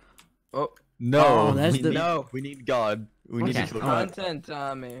honest. Oh, No, Oh, there's we the- need, No. we need God. We need Okay, to kill alright. God. content,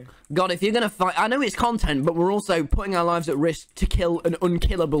 Tommy. God, if you're gonna fight, I know it's content, but we're also putting our lives at risk to kill an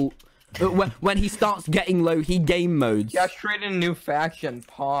unkillable. When he starts getting low, he game modes. Josh created a new faction,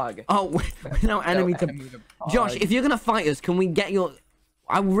 Pog. Oh, without enemy to. Pog. Josh, if you're gonna fight us, can we get your?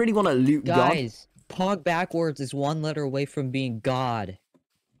 I really want to loot God. Guys, Pog backwards is one letter away from being God.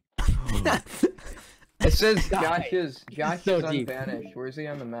 It says Josh is So deep. unvanished. Where is he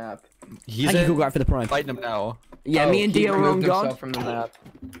on the map? He's Thank you, in, Cool Guy, for the prime. fighting him now. Yeah, Oh, me and he Dio are on removed God. himself from the map.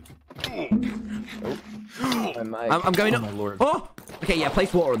 Oh, my mic. I'm going up. my lord. Oh, okay, yeah.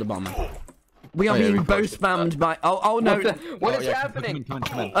 Place water at the bomb. We are Oh, yeah, being we bow posted spammed by. Oh no. What is yeah, happening? Come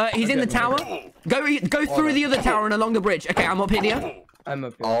in. He's in the tower. Go through the other tower and along the bridge. Okay, I'm up here. Dio. I'm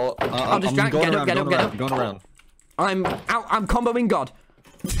up here. I'll I'm distract. going Get up, around, get up, going get around, up. going around. I'm out. I'm comboing God.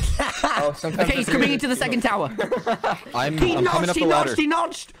 Oh, sometimes Okay, he's I coming do into the this second tower. I'm He coming notched. up He the ladder. notched. He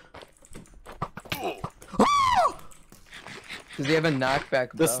notched. Oh! Does he have a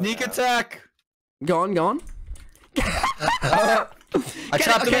knockback? The bow sneak now? attack. Go on, go on. I Get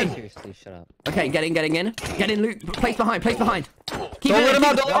trapped it, him in. Seriously, shut up. Okay, get in. Get in, Luke. Place behind. Place behind. Keep Don't it let in, him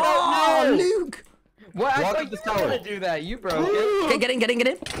out, keep it- don't let him out, Oh, no! Luke. What? I Walk thought up you this were tower. gonna do that. You broke it. Okay, get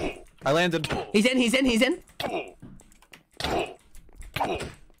in. I landed. He's in.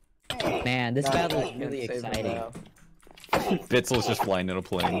 Man, this Nah, battle I is can't really save him exciting. now. Bitzel's just flying in a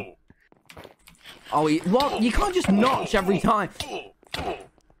plane. Oh, what? You can't just notch every time.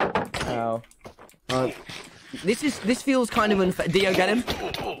 Ow. This feels kind of unfair. Dio, get him.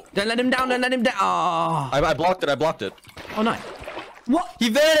 Don't let him down. Oh, I blocked it. oh no. What? He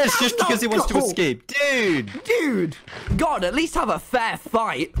vanished That's just because he not wants to cool. escape. Dude! God, at least have a fair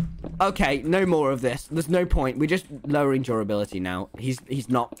fight. Okay, no more of this. There's no point. We're just lowering durability now. He's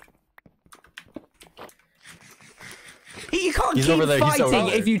not. You can't He's keep over there, he's over fighting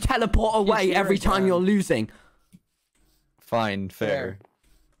there. if you teleport away here every time again. you're losing. Fine, fair.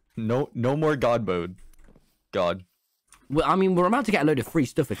 No more God mode. God. Well, I mean, we're about to get a load of free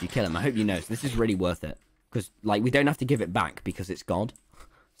stuff if you kill him. I hope you know. So this is really worth it. Because, like, we don't have to give it back because it's God.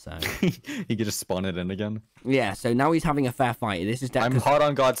 So, He could just spawn it in again. yeah. So now he's having a fair fight. This is I'm hot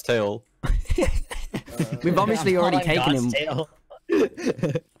on God's tail. We've obviously already On taken God's him. tail.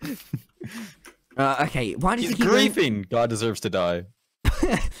 Okay, why does He's he keep doing- griefing. God deserves to die.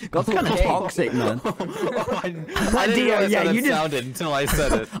 God's kind of toxic, man. I didn't Dio, realize yeah, how that you just- sounded until I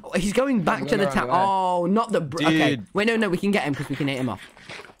said it. Oh, he's going back I'm to the going town. the wrong Oh, not the okay. Dude. Wait, no, we can get him because we can hit him off.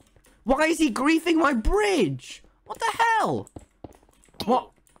 Why is he griefing my bridge? What the hell?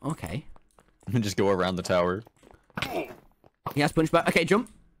 What? Okay. Just go around the tower. He has punch back. Okay, jump.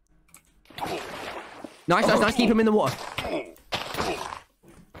 Nice. Keep him in the water.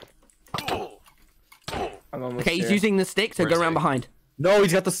 I'm almost Okay, he's here. using the stick, so Where's go around he? behind. No,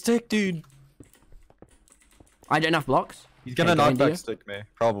 he's got the stick, dude. I don't have blocks. He's gonna Okay, go knock in, do back you? stick me.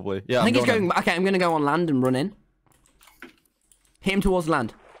 Probably. Yeah, I think I'm he's going. in. Okay, I'm gonna go on land and run in. Hit him towards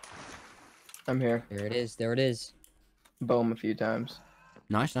land. I'm here. There it is. Boom a few times.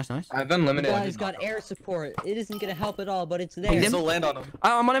 Nice. I've You unlimited. guys got air support. It isn't gonna help at all, but it's You there. him? still land on him.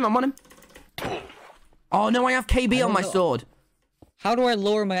 Oh, I'm on him. Oh no, I have KB I on don't my know. sword. How do I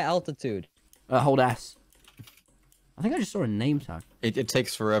lower my altitude? Hold S. I think I just saw a name tag. It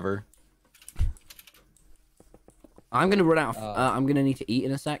takes forever. I'm gonna run out of. I'm gonna need to eat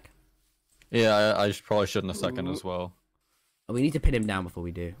in a sec. Yeah, I probably should in a second as well. Oh, we need to pin him down before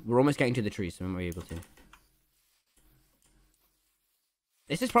we do. We're almost getting to the tree, so we might be able to.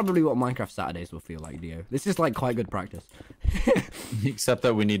 This is probably what Minecraft Saturdays will feel like, Dio. This is like quite good practice. Except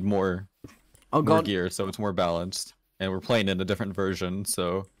that we need more Oh god, gear, so it's more balanced. And we're playing in a different version,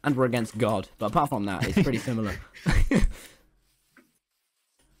 so... and we're against God. But apart from that, it's pretty similar.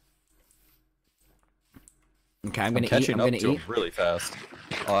 Okay, I'm gonna eat. catching I'm up gonna to eat. him really fast.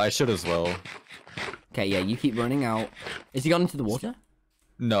 Oh, I should as well. Okay, yeah, you keep running out. Is he gone into the water?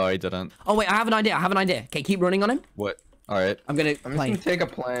 No, I didn't. Oh wait, I have an idea. Okay, keep running on him. What? Alright. I'm gonna I'm just plane. gonna take a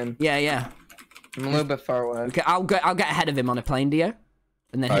plane. Yeah. I'm a little bit far away. Okay, I'll get ahead of him on a plane, Dio,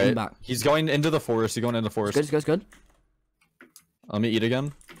 and then hit him back. He's going into the forest. He's going into the forest. Good, good. Let me eat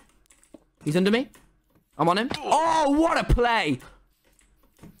again. He's under me. I'm on him. Oh, what a play!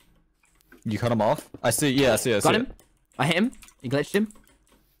 You cut him off? I see. Yeah, I see. Got him. I hit him. He glitched him.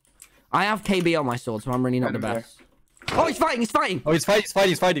 I have KB on my sword, so I'm really not the Got him best. Oh, he's fighting! Oh, he's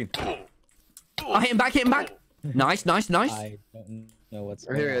fighting. I hit him back. Nice. I don't know what's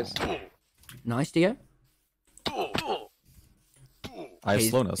Or here going he on. is. Nice, Dio. I have he's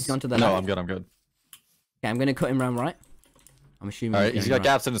slowness. gone to the No, left. I'm good. Okay, I'm gonna cut him round right. I'm assuming. Alright, he's got going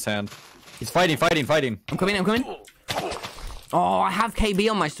gaps in his hand. He's fighting. right. I'm coming. Oh, I have KB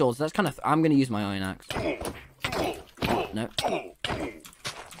on my sword, so that's kind of. I'm gonna use my iron axe. No.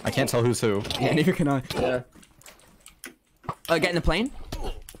 I can't tell who's who. Yeah, neither can I. Yeah. Get in the plane.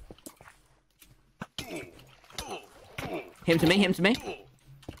 Him to me.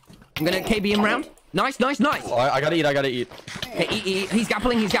 I'm gonna KB him round. Nice. Oh, I gotta eat. Okay, he's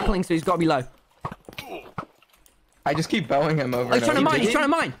grappling, so he's gotta be low. I just keep bowing him over. Oh, he's and trying to over. mine. He's trying to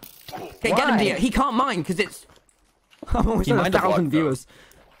mine. Okay, get him, Why? Dio. He can't mine because it's. I'm almost He at mined a block, 1,000 though. viewers.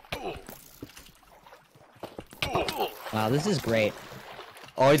 Wow, this is great.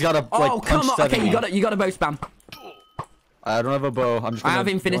 Oh, he's got a Oh, like come punch on. Okay, 70. you got a bow spam. I don't have a bow. I'm just I gonna have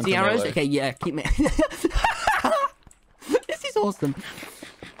go infinity into arrows. melee. Okay, yeah, keep me. This is awesome.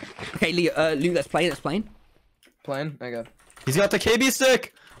 Okay, Luke, let's play. Plane. I go. He's got the KB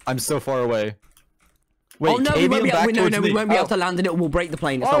stick. I'm so far away. Wait, Oh no, KB we won't him be back able, towards we me. won't be able Oh. to land and it will break the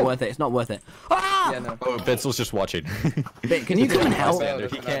plane. It's Oh. not worth it. Ah! Yeah, no. Oh, Bitzel's just watching. Bit, can you come and help? Yeah.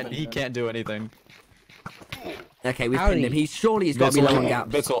 He can't do anything. Okay, we've Howdy. pinned him. Surely he's got to be low on gaps.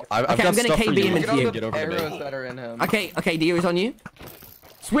 Bitzel, I've Okay, got I'm gonna stuff for KB you. him Look into at you. all Get the over to me. arrows that are in him. Okay, Dio is on you.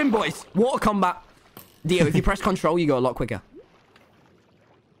 Swim, boys. Water combat. Dio, if you press control, you go a lot quicker.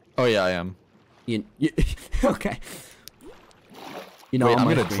 Oh yeah, I am. Okay. You know, Wait, I'm on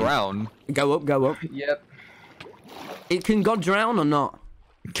my gonna screen. drown. Go up, go up. Yep. Can God drown or not?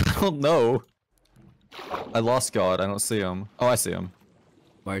 I don't know. I lost God. I don't see him. Oh, I see him.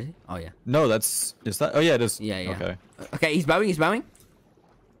 Where is he? Oh yeah. No, is that? Oh yeah, it is. Yeah, yeah. Okay. Okay, he's bowing, he's bowing.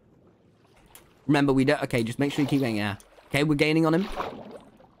 Remember, we don't... Okay, just make sure you keep getting air. Okay, we're gaining on him.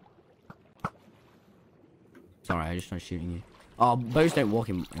 Sorry, I just started shooting you. Oh, bows don't walk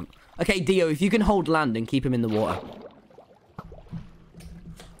him. Okay, Dio, if you can hold land and keep him in the water.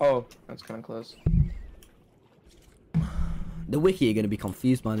 Oh, that's kind of close. The wiki are going to be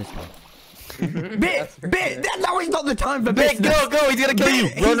confused by this one. That's for Bit! sure. Now is not the time for Bit, business! go! He's gonna kill you!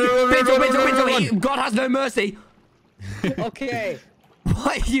 Bit, Run, Bit, God has no mercy! Okay.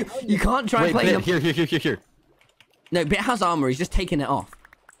 Why? You can't try Wait, playing Bit, them. here. No, Bit has armor, he's just taking it off.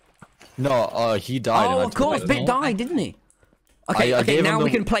 No, he died. and Oh, I of course, took Bit it. died, didn't he? Okay, I okay, gave now him we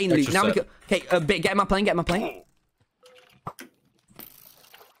the can plane Luke. extra Now we set. can... Okay, Bit, get in my plane, get in my plane.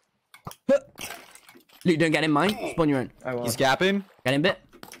 Luke, don't get in mine. Spawn your own. I won't. He's gapping. Get in, Bit.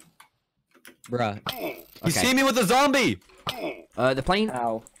 Bruh. He's Okay. seen me with a zombie. The plane.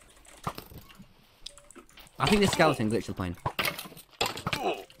 Ow. I think the skeleton glitched the plane.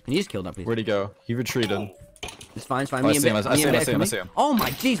 Can you just kill that, please? Where'd he go? He retreated. It's fine, it's fine. Oh, I Me and see him, Bit- I me see and him, Bit I are see him. coming. Oh my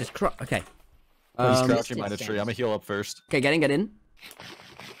Jesus Christ. Okay. He's Um, crouching behind a tree. I'm gonna heal up first. Okay, get in.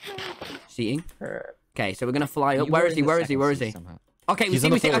 Seating. Her- Okay, so we're gonna fly up. You Where were is in he? the Where is he? second Where is seat he? somehow. Okay, we He's see,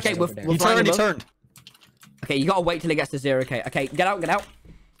 on we the see. first. Okay, we're Over there. flying He above. turned. Okay, you gotta wait till it gets to 0. Okay, okay, get out, get out.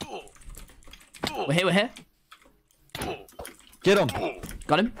 We're here, we're here. Get him.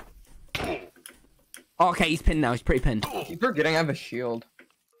 Got him. Oh, okay, he's pinned now. He's pretty pinned. Keep forgetting I have a shield.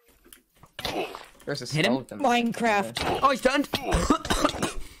 There's a Hit him. skeleton. Minecraft. Oh, he's turned.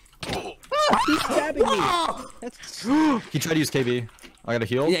 He's stabbing me. That's... He tried to use KB. I gotta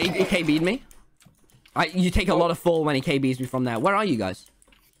heal. Yeah, he KB'd me. You take a lot of fall when he KBs me from there. Where are you guys?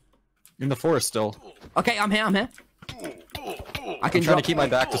 In the forest still. Okay, I'm here, I'm here. I I'm can trying drop... to keep my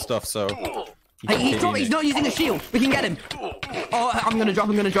back to stuff, so. Hey, he's, KB me. he's not using a shield. We can get him. Oh, I'm gonna drop,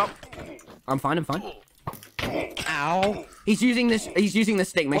 I'm gonna drop. I'm fine, I'm fine. Ow. He's using this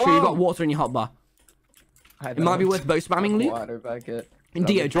stick. Make sure you've got water in your hotbar. I It might be don't. worth bow spamming, Luke. Water bucket. And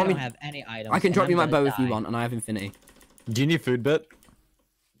Dio, do you I want don't me... have any items. I can and drop I'm you my gonna bow if you die. want, and I have infinity. Do you need food, Bit?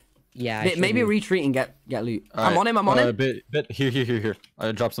 Yeah. I Bit, should maybe do. retreat and get loot. I'm Alright, on him, I'm on him. Bit. Here.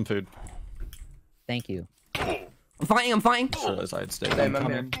 I dropped some food. Thank you. I'm fighting, I'm fighting. Just realized I had stayed. Same, I'm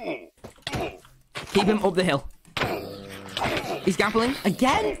here. Keep him up the hill. He's gappling.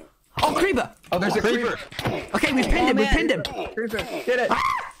 Again? Oh, creeper. Oh, there's a creeper. Okay, we've pinned him, we've pinned him. Creeper. Get it.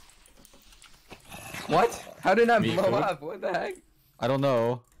 What? How did I Me blow too. up? What the heck? I don't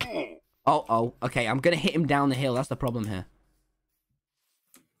know. Oh, okay, I'm gonna hit him down the hill. That's the problem here.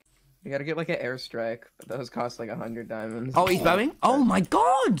 You gotta get like an airstrike, but those cost like 100 diamonds. Oh, he's bowing? Oh my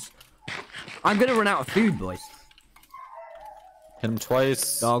god! I'm gonna run out of food, boys. Hit him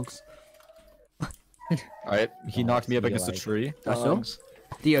twice. Dogs. Alright, he knocked me up feel against a like- tree. That's all.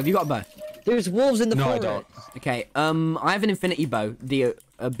 Dio, have you got a bow? There's wolves in the No, I forest. don't. Okay, I have an infinity bow. Dio,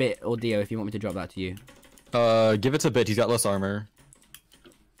 a bit, or Dio, if you want me to drop that to you. Give it to Bit. He's got less armor.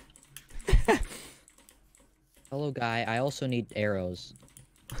 Hello, guy. I also need arrows.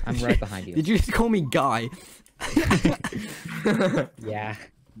 I'm right behind you. Did you just call me Guy? Yeah.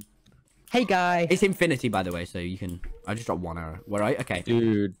 Hey, guy. It's infinity, by the way, so you can... I just dropped one arrow. Where are you? Okay.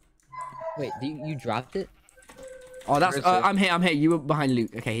 Dude. Wait, you dropped it? Oh, that's... Where is it? I'm here, I'm here. You were behind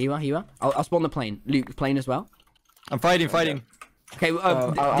Luke. Okay, here you are. I'll spawn the plane. Luke, plane as well. I'm fighting. Okay,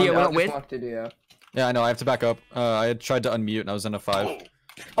 Oh, Dio, we're I'll not weird. just walk to Dio. Yeah, I know. I have to back up. I had tried to unmute and I was in a 5.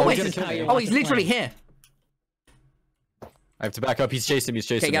 Oh, he's wait, gonna kill me. oh, he's literally here. I have to back up. He's chasing me.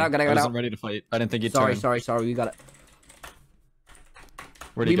 get out, get out, I get wasn't out. ready to fight. I didn't think he'd Sorry, turn. sorry, we got it.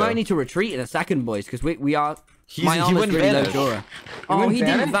 Where'd We he go? might need to retreat in a second, boys, because we are... He's- my he armor's wouldn't really low vanish. Dora. Oh, wouldn't he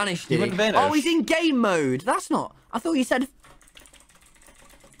didn't vanish? vanish, He did he? wouldn't vanish. Oh, he's in game mode. That's not... I thought you said...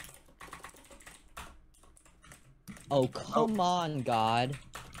 Oh, come on, God.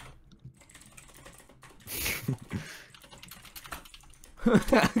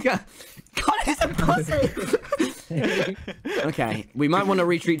 God, it's a pussy. Okay, we might want to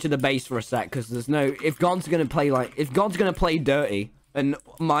retreat to the base for a sec, because there's no... If God's gonna play dirty, and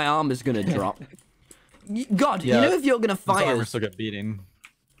my armor's gonna drop... God, Yeah, you know if you're gonna His fight armor us, still get beating.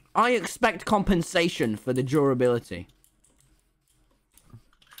 I expect compensation for the durability.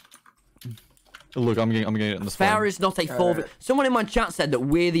 Look, I'm getting it in this Fair one. is not a 4v... Someone in my chat said that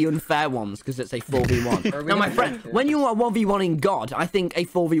we're the unfair ones because it's a 4v1. Are we Now, my not friend, affected? when you are 1v1ing God, I think a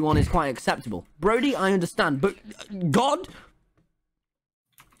 4v1 is quite acceptable. Brody, I understand, but God?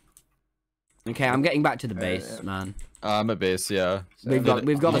 Okay, I'm getting back to the base, man. I'm at base, yeah. We've got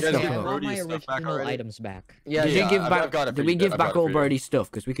You a guys stuff. get I want Brody's my stuff back original already? items back. Yeah, Did yeah. you give I've back? got it for Did you, we give I've got back it all for you. Brody's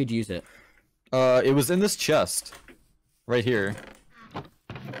stuff? Because we could use it. It was in this chest. Right here.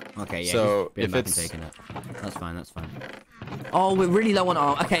 Okay, yeah. So, he's been if back it's- and taken it. That's fine. That's fine. Oh, we're really low on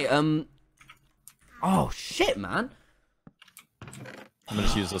our. Okay. Oh shit, man. I'm gonna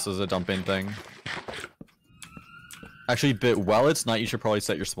just use this as a dumping thing. Actually, while it's night, you should probably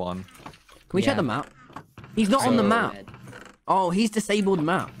set your spawn. Can we check Yeah. the map? He's not on the So- map. Oh, he's disabled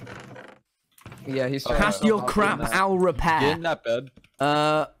map. Yeah, he's Cast your crap, I'll Get repair. in that bed.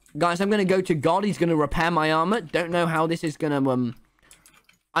 Guys, I'm gonna go to God. He's gonna repair my armor. Don't know how this is gonna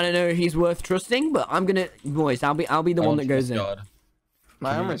I don't know if he's worth trusting, but I'm gonna boys. I'll be the one that goes in. God.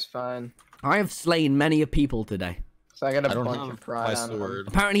 My armor's fine. I have slain many a people today. So I got I a don't bunch have of my pride on him. sword.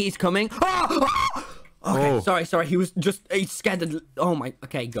 Apparently he's coming. Ah! Okay, Oh. sorry. He was just he's scared. Oh my.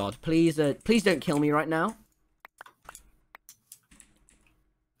 Okay, God, please don't kill me right now.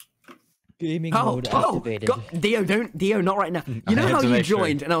 Gaming mode activated. God, Dio, not right now. You know had how to you make sure.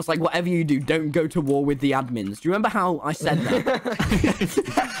 joined, and I was like, whatever you do, don't go to war with the admins. Do you remember how I said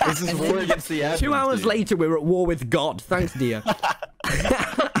that? This is war against the admins, 2 hours dude. later, we were at war with God. Thanks, Dio.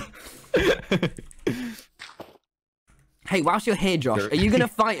 Hey, whilst you're here, Josh, are you gonna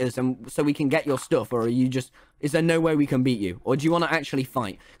fight us and so we can get your stuff, or are you just? Is there no way we can beat you, or do you want to actually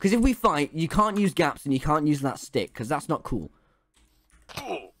fight? Because if we fight, you can't use gaps and you can't use that stick, because that's not cool.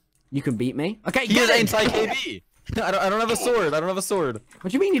 You can beat me. Okay, He get is him! anti-KB. I don't have a sword. I don't have a sword.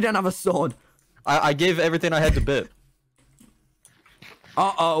 What do you mean you don't have a sword? I gave everything I had to Bit.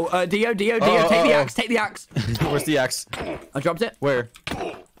 Dio, take the axe, take the axe. Where's the axe? I dropped it. Where?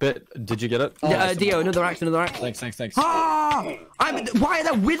 Bit, did you get it? Dio, another axe. Thanks. Ah! Why are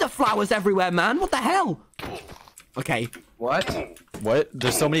there wither flowers everywhere, man? What the hell? Okay. What? What?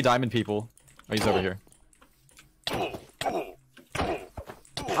 There's so many diamond people. Oh, he's over here.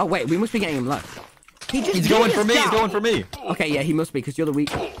 Oh wait, we must be getting him low. He's going for me. He's going for me. Okay, yeah, he must be because you're the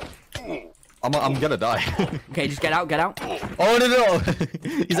weak. I'm gonna die. Okay, just get out. Oh no!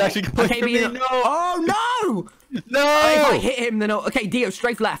 He's actually going Okay, for me. but No! Oh no! No! If I hit him, then okay, Dio,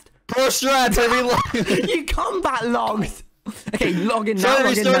 strafe left. Pro strats, I You combat logged. Okay, log in now. Try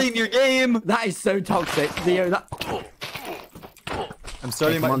Log in now. restarting your game. That is so toxic, Dio. That. I'm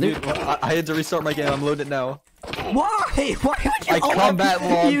starting come my on, dude. I had to restart my game. I'm loading it now. Why? Why would you? I combat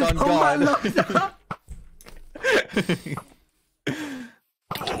logged You on combat God.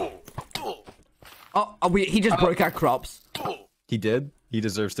 logged. He just broke our crops. He did. He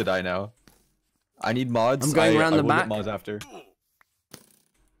deserves to die now. I need mods. I'm going around I the will get back. mods after.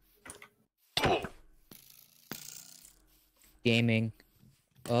 Gaming.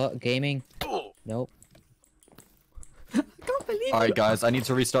 Gaming. Nope. All right, guys. I need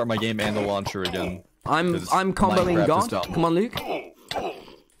to restart my game and the launcher again. I'm 'Cause comboing Minecraft is God. dumb. Come on, Luke.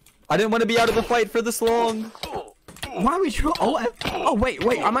 I didn't want to be out of the fight for this long. Why would you? Oh wait.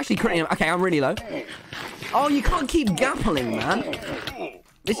 I'm actually critting him. Okay, I'm really low. Oh, you can't keep gappling, man.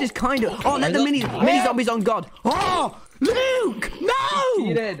 This is kind of. Oh, let the mini zombies on God. Oh, Luke, no!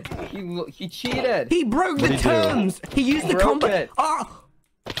 Cheated. He cheated. He broke the What'd he do? terms. He used the Broke combat. it. Oh.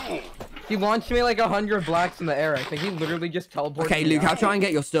 He launched me like 100 blacks in the air. I think he literally just teleported. Okay, me Luke, out. I'll try and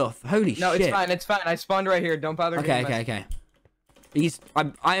get your stuff. Holy No, shit. it's fine. It's fine. I spawned right here. Don't bother. Okay.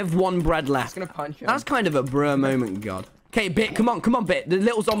 I have one bread I'm left. gonna punch him. That's kind of a bruh moment, God. Okay, Bit, come on, Bit. The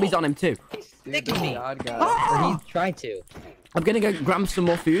little zombies on him too. Dude, this God guy. Oh! He tried to. I'm gonna go grab some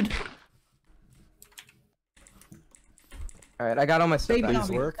more food. All right, I got all my stuff. Baby back.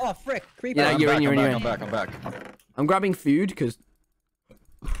 zombie. work? Oh frick! Creeper. Yeah, I'm you're back, in. I'm back. I'm grabbing food because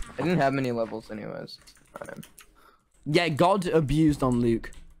I didn't have many levels anyways. Fine. yeah, God abused on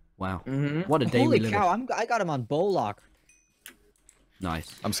Luke. Wow, what a day Holy we live cow! in. I got him on Bowlock.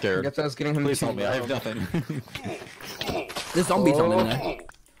 Nice. I'm I scared. guess I was getting him. Please to help me. I have nothing. There's zombies on him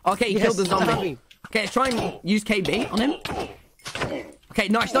though. Okay, he killed the zombie. Okay, let's try and use KB on him. Okay,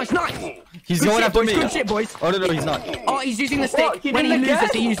 nice. He's Good going shit, after boys. me. Good shit, boys. Oh no, he's not. Oh, he's using the Whoa, stick. he When he did it loses,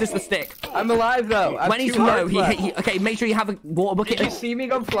 again? he uses the stick. I'm alive though. I have When he's 2 low, hearts left. okay, make sure you have a water bucket. Did you see me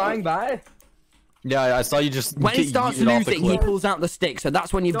go flying by? Yeah, I saw you just. When he get starts yeeted off the losing, he cliff. pulls out the stick. So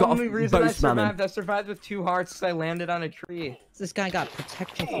that's when you've The got only to reason bow I spam him. survived, I survived with 2 hearts because I landed on a tree. This guy got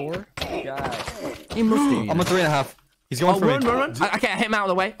protection 4. God. He must do. I'm a 3.5. He's going Oh, for me. run. Okay, I hit him out of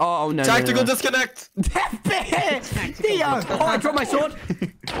the way. Oh, no. Tactical no. disconnect. Theo! Oh, I dropped my sword.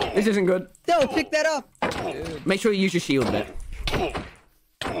 This isn't good. No, pick that up. Make sure you use your shield a bit.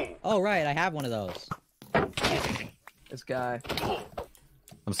 Oh right, I have one of those. This guy.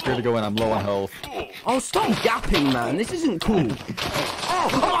 I'm scared to go in. I'm low on health. Oh, stop gapping, man. This isn't cool.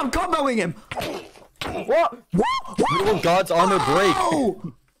 Oh, I'm comboing him. What? Oh, God's armor break.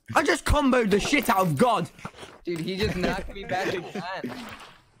 Oh! I just comboed the shit out of God. Dude, he just knocked me back again.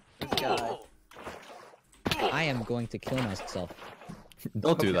 This guy. I am going to kill myself.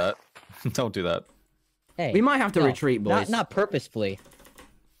 Don't do that. Don't do that. Hey. We might have to retreat, boys. Not purposefully.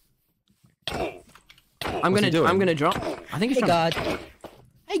 I'm gonna drop. I think he's Hey, trying. God.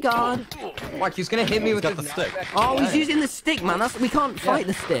 Hey, God. Watch, he's gonna hit me with got his the stick. knockback Oh, he's again. using the stick, man. We can't fight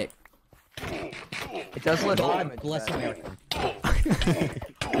the stick. It does little God damage. bless but- America.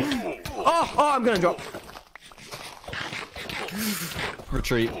 Oh, I'm gonna drop.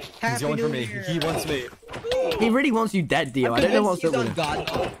 Retreat. He's going for me. He wants me. He really wants you dead, Dio. I don't know what's up with him.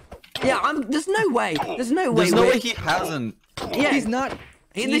 God. Yeah, there's no way. There's no way. There's no way he hasn't. Yeah, He's not.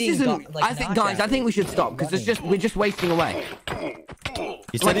 this eating isn't. like I think, guys, I think we should stop because we're just wasting away.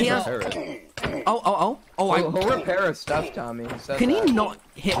 He Like, said he's he a has- parrot. Oh! He'll repair his stuff, Tommy. He said Can he that. not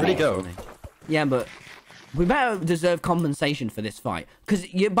hit Where'd me? he go? Yeah, but we better deserve compensation for this fight. Because,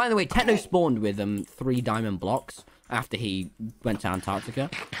 by the way, Techno spawned with 3 diamond blocks after he went to Antarctica.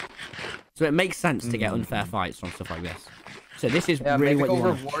 So it makes sense to get unfair fights from stuff like this. So this is Yeah, really maybe what he'll you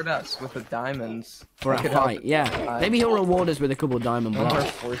want reward us with the diamonds. for a That could help fight. us Yeah, fight. maybe he'll reward us with a couple diamond Or blocks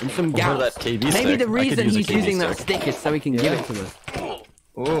force and it. some Or gaps. that KB Maybe stick. the I could reason use a he's KB using that stick. stick is so he can give Yeah. it to us.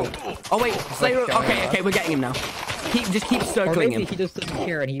 Ooh. Oh wait, Slayer. going Okay, up. we're getting him now. Just keep Or circling maybe him. he just doesn't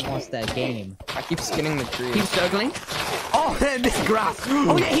care and he wants that game. I keep skinning the tree. Keep circling. Oh, this grass.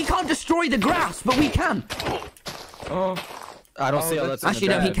 Oh yeah, he can't destroy the grass, but we can. Oh. I don't Oh, see how that's- that's in Actually,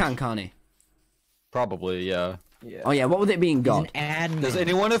 the no, he badge. can, can't he? Probably, yeah. Yeah. Oh yeah, what with it being He's God? an admin. Does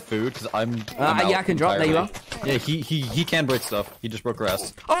anyone have food? Because I'm yeah, I can drop. There you are. Yeah, he can break stuff. He just broke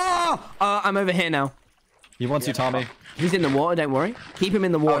grass. Oh, I'm over here now. He wants you, Tommy. He's in the water. Don't worry. Keep him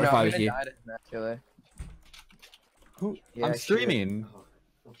in the Oh, water no, if I was I'm you. gonna die to him, actually. Yeah, I'm shit. streaming.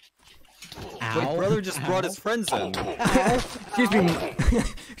 Ow. My brother just brought his friends in. Excuse me,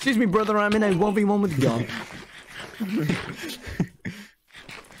 excuse me, brother. I'm in a 1v1 with God.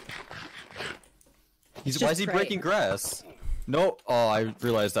 Why is he pray. breaking grass? No. Oh, I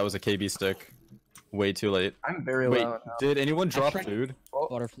realized that was a KB stick. Way too late. I'm very Wait, low now. did anyone drop tried- food?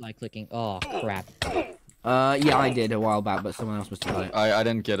 Butterfly clicking. Oh, crap. Yeah, I did a while back, but someone else must have got it. I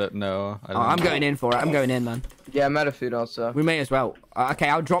didn't get it. No. I Oh, I'm going in for it. I'm going in, man. Yeah, I'm out of food also. We may as well. Okay,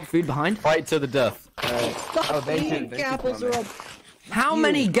 I'll drop food behind. Fight to the death. Alright. Oh, they do. They Apples do are up. How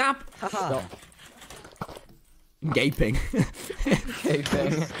many gap? Haha. Gaping.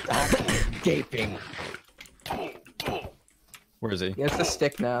 Gaping. Gaping. Where is he? He has the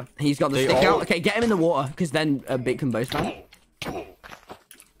stick now. He's got the They stick all- out. Okay, get him in the water, because then a bit can both man.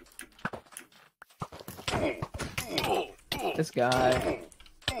 This guy.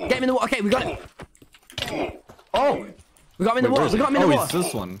 Get him in the water. Okay, we got him. Oh, we got him in the Wait, where water. is We he? got him in the Oh, water. it's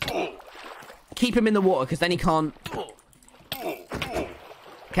this one. Keep him in the water, because then he can't.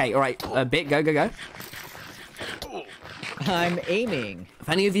 Okay, all right. Bit, go. I'm aiming. If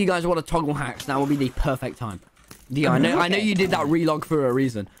any of you guys want to toggle hacks, now will be the perfect time. Dio, I know you did that relog for a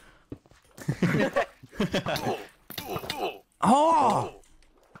reason. Oh!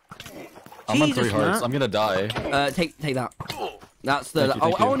 I'm on Jesus, 3 hearts. man. I'm gonna die. Take that. That's the.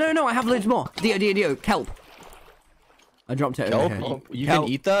 Thank you. Oh no, I have loads more. Dio, kelp. I dropped it over Kelp? here. You Kelp.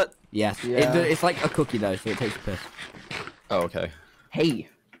 can eat that? Yes. Yeah. It's like a cookie though, so it takes a piss. Oh, okay. Hey.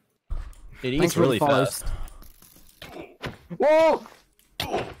 It Thanks eats for the really follows. fast. Whoa!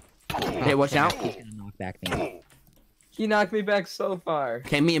 Okay, watch out. He's gonna knock back me. He knocked me back so far.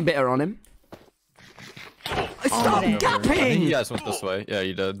 Okay, me and Bitter on him. Stop whatever. I think gapping! you guys went this way. Yeah,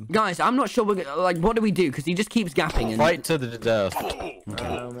 you did. Guys, I'm not sure like what do we do? Because he just keeps gapping and Fight to the death.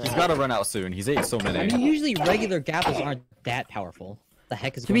 Oh, He's man. gotta run out soon. He's ate so I many. mean, usually regular gappers aren't that powerful. The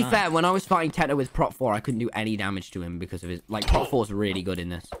heck is to be going on? fair, when I was fighting Teto with Prot 4, I couldn't do any damage to him because of his like Prot 4 is really good in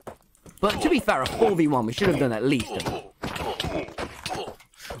this. But to be fair, a 4v1, we should have done at least a...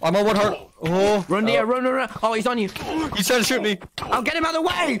 I'm on 1 heart. Oh, Run, Dio, run. Oh, he's on you. he's trying to shoot me. I'll get him out of the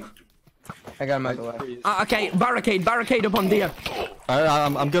way! I got him out of the way. Okay, barricade up on Dio.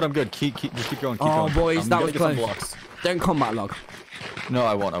 I'm good. I'm good. Just keep going. Keep Oh, going. boys, I'm that gonna was get some close. blocks. Don't combat log. No,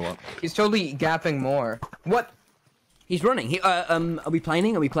 I won't. He's totally gapping more. What? He's running. Are we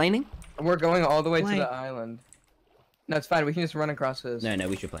planing? We're going all the way to Plank. the island. No, it's fine. We can just run across this. No,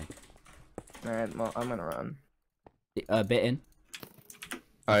 we should plane. Alright, well, I'm gonna run. Bit in.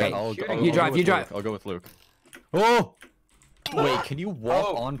 All right, Okay. I'll Shooting. go You drive, with you drive. Luke. I'll go with Luke. Oh! Wait, can you walk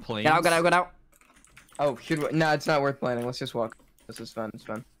Oh. on planes? Get out. Oh, should we? No, it's not worth planning. Let's just walk. This is fun. It's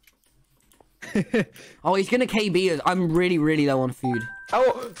fun. Oh, he's gonna KB us. I'm really, really low on food.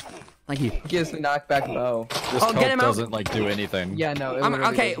 Oh, Thank you. he has a knockback bow. This Oh, get him out. doesn't like do anything. Yeah, no. It I'm,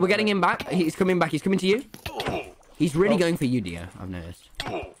 literally okay, doesn't we're getting work. him back. He's coming back. He's coming to you. He's really Oh. going for you, Dio. I've noticed.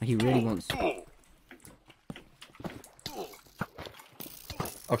 Like, he really wants.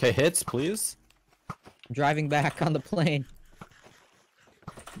 Okay, hits, please. Driving back on the plane.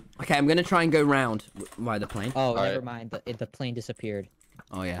 Okay, I'm gonna try and go round by the plane. Oh, Alright. never mind. The plane disappeared.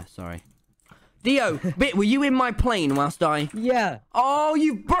 Oh yeah, sorry. Dio, Bit, were you in my plane whilst I? Yeah. Oh,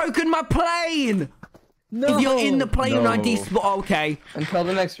 you've broken my plane! No. If you're in the plane and I No. despawn, okay. Until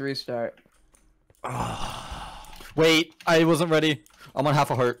the next restart. Wait, I wasn't ready. I'm on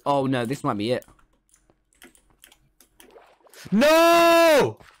half a heart. Oh no, this might be it.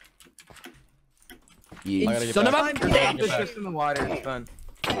 No! You I gotta get son of a back. bitch! It's just in the water. It's fun.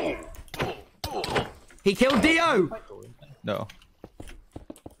 He killed Dio! No.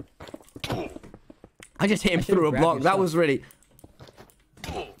 I just hit him I should've through a grabbed block. your That stuff. was really,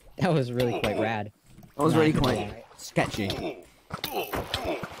 That was really quite rad. that was Nah, really I can quite do that. sketchy.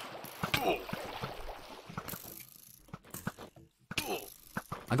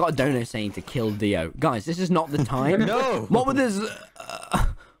 I got a donor saying to kill Dio. Guys, this is not the time. No! What were this?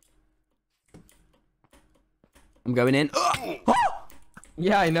 I'm going in.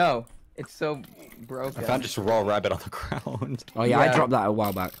 Yeah, I know. It's so I broken. found just a raw rabbit on the ground. Oh yeah, I Yeah. dropped that a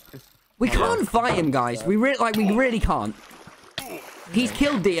while back. We can't fight him, guys. We really can't. He's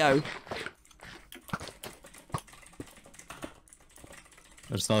killed Dio.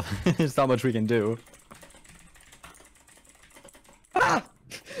 There's not, there's not much we can do.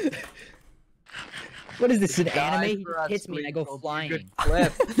 What is this, an Die anime? He for us, hits me and I please. go It'll be a flying. good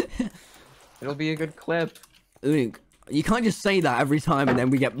clip. It'll be a good clip. Luke, you can't just say that every time and then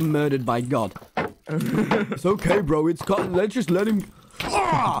we get murdered by God. It's okay, bro. It's God. Let's just let him.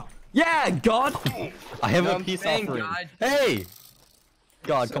 Ah! Yeah, God. I have No, a I'm peace saying, offering. God, Hey!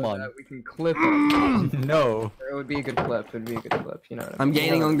 God, so come on. that we can clip it. No. It would be a good clip. It would be a good clip. You know what I I'm mean?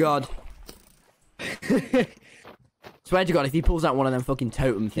 gaining on God. Swear to God, if he pulls out one of them fucking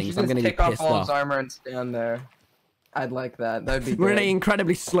totem You things, should I'm just gonna take get off pissed all his off. armor and stand there. I'd like that. That'd be We're in good. an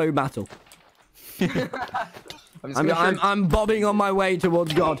incredibly slow battle. I'm just I'm, gonna I'm, I'm bobbing on my way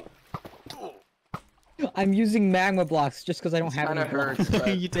towards God. I'm using magma blocks just because I don't have Kinda any blocks. hurts. Are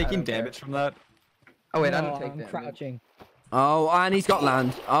but you I taking don't care. damage from that? Oh wait, I No, don't take I'm damage. crouching. Oh, and he's got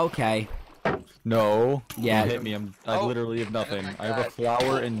land. Okay. No. Yeah. You hit me. I Oh. literally have nothing. I have a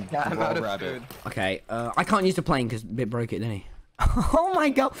flower and Yeah, I'm raw out of rabbit. food. Okay, I can't use the plane because Bit broke it, didn't he? Oh my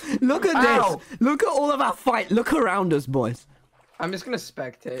God! Look at Ow. this! Look at all of our fight! Look around us, boys. I'm just gonna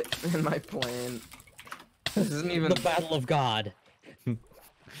spectate in my plane. This isn't even. The battle of God.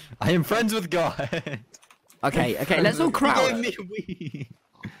 I am friends with God. Okay, let's all He crowd, gave me weed.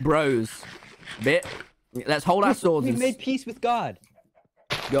 bros. Bit. Let's hold our swords We and made peace with God.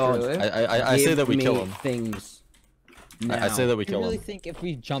 God. Really? I say give that we me kill him. Things. I say that we Do you kill really him. think if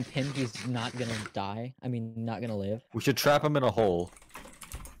we jump him, he's not gonna die? I mean, not gonna live? We should trap him in a hole.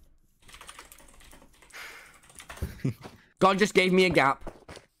 God just gave me a gap.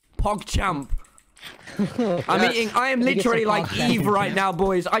 Pogchamp. I am Let me get literally some like Pogchamp. Eve right now,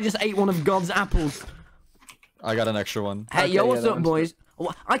 boys. I just ate one of God's apples. I got an extra one. Hey, Okay, yo, yeah, what's that up, one's boys?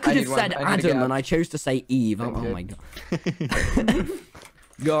 Well, I could I have need said one. I need a Adam, gap. and I chose to say Eve. Oh, Thank oh you. my God.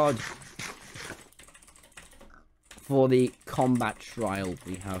 God. For the combat trial,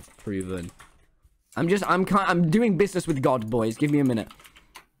 we have proven. I'm doing business with God, boys. Give me a minute.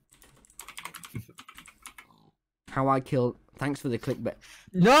 How I killed. Thanks for the clickbait.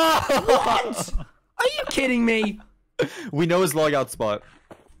 No! What? Are you kidding me? We know his logout spot.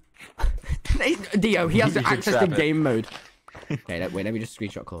 Dio, he has You can access to trap it. game mode. Okay, wait, let me just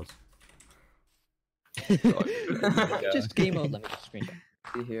screenshot calls. Just game mode. Let me just screenshot.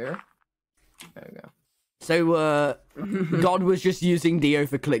 See here. There we go. So, God was just using Dio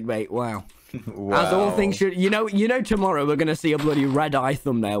for clickbait. Wow. Wow. As all things should. You know, tomorrow we're gonna see a bloody red eye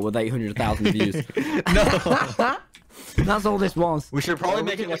thumbnail with 800,000 views. No. That's all this was. We should probably Or we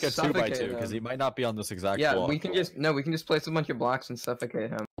make it can like a just 2x2 suffocate because him. he might not be on this exact Yeah, block. we can just place a bunch of blocks and suffocate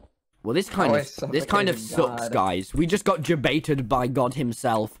him. Well, this kind Oh, I of suffocated sucks, God. guys. We just got debated by God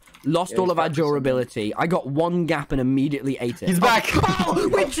himself. Lost Yeah, all he's of our got this one. durability. I got one gap and immediately ate it. He's back! Oh,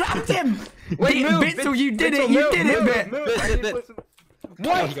 we trapped him! Wait, move! Bitzel, you did Bitzel, it! You move, did it, move, Bit! move. Bit, I bit, need to bit. put some-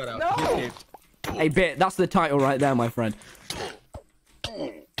 What? He got out. No! He escaped. Hey, Bit, that's the title right there, my friend.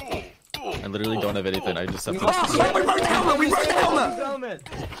 I literally don't have anything. I just have to. Oh, we broke the helmet! We broke the helmet!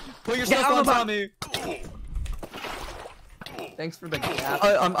 Put your Get stuff out on, of the Tommy. Thanks for the gap.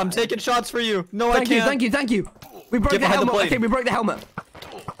 I'm taking shots for you. No, Thank I you, can't. thank you, thank you. We broke Get the behind the helmet. plane. Okay, we broke the helmet.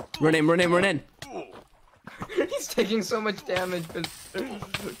 Run in, run in, run in. He's taking so much damage. But...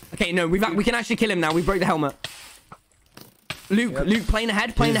 Okay, no, we can actually kill him now. We broke the helmet. Luke, Yep. Luke, plane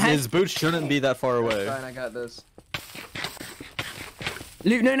ahead, plane ahead. His boots shouldn't be that far away. Fine, I got this.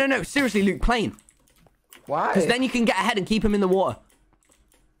 Luke, no. Seriously, Luke, plane. Why? Because then you can get ahead and keep him in the water.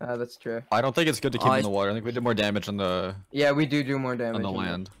 That's true. I don't think it's good to keep him in the water. I think we did more damage on the Yeah, we do more damage on the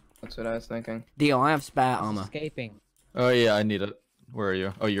land. That's what I was thinking. Dio, I have spare armor. Escaping. Oh yeah, I need it. Where are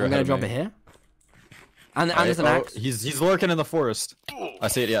you? Oh, you're I'm ahead gonna of drop me. it here. And there's an axe. He's lurking in the forest. I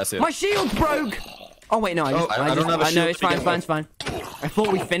see it. Yeah, I see it. My shield broke. Oh wait, no, I don't have a know shield it's to fine, begin it's fine. I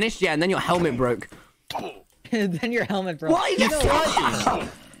thought we finished, yeah, and then your helmet broke. Then your helmet broke. Why is it?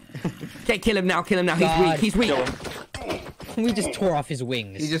 Okay, kill him now, kill him now. God. He's weak. We just tore off his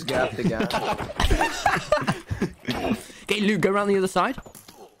wings. He just gapped again. Okay, Luke, go around the other side.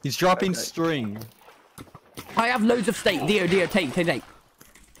 He's dropping string. I have loads of steak. Dio, take. Play.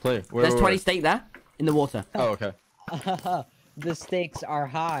 There's 20 steak there in the water. Oh, okay. The stakes are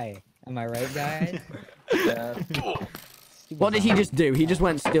high. Am I right, guys? Yeah. What did he just do? He just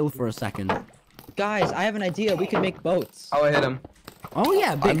went still for a second. Guys, I have an idea. We can make boats. Oh, I hit him. Oh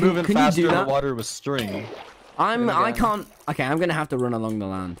yeah, I'm big. moving Can you faster do in the that? water with string. I can't. Okay, I'm gonna have to run along the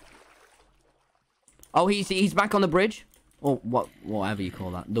land. Oh, he's back on the bridge, or whatever you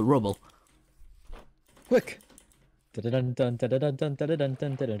call that, the rubble. Quick. I'm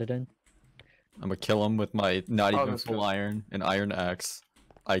gonna kill him with my not even that's full good. iron and iron axe.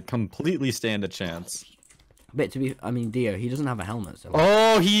 I completely stand a chance. I mean, Dio, he doesn't have a helmet, so.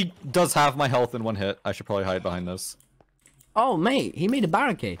 Oh, he does have my health in one hit. I should probably hide behind this. Oh, mate, he made a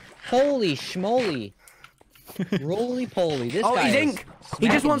barricade. Holy schmoly. Roly poly. This Oh, guy he's is ink. He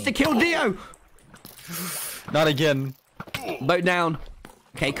just smacking wants to me. kill Dio. Not again. Boat down.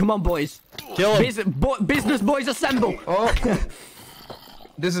 Okay, come on, boys. Kill him. Business boys assemble. Oh.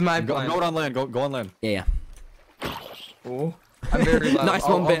 This is my Go plan. on land. Go on land. Yeah. Ooh. I'm very low. Nice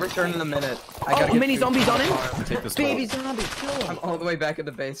I'll one, bit. return in a minute. I Oh, gotta get mini food zombies from on the him? farm. Take this Baby boat. zombie, kill him. I'm all the way back at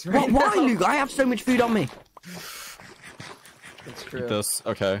the base right Why, now. Luke? I have so much food on me. It's true. Take this.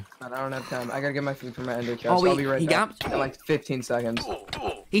 Okay. Man, I don't have time. I gotta get my food from my ender chest. Oh, I'll be right he back gapped? in like 15 seconds.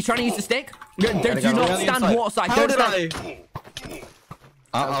 He's trying to use the stick. Do go not around the stand inside. waterside. How Don't did stand.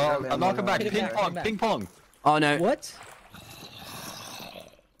 I'll knock him back. Hit him Ping back, pong. hit him back. Ping pong. Oh no. What?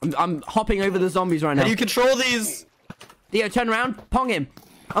 I'm hopping over the zombies right How now. do you control these? Dio, turn around. Pong him.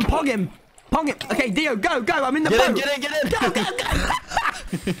 I'm pong him. Pong him. Okay, Dio, go. I'm in the boat. Get in. Go.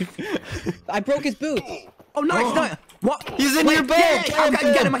 I broke his boots. Oh, nice. No. What? He's in your boat. Yeah, I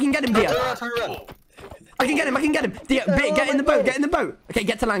can get him. I can get him, Dio. Turn around. I can get him. Dio, get in the boat. Get in the boat. Okay,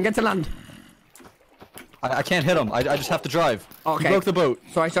 get to land. I can't hit him. I just have to drive. Okay. He broke the boat.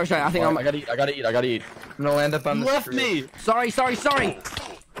 Sorry. I think I gotta eat. I'm gonna land up on He the left street. me. Sorry.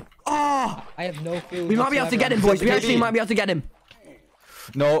 Oh, I have no food. we might be able to get him, boys. We actually might be able to get him.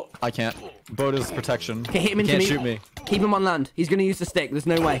 No, I can't. Boat is protection. Okay, hit him into Can't me. shoot me. Keep him on land. He's gonna use the stick. There's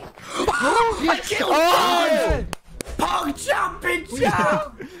no way. I killed him! Pog jumping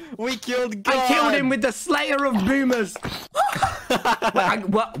jump! We killed God. I killed him with the Slayer of Boomers. Wait,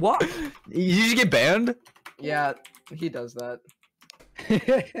 what? Did you get banned? Yeah, he does that.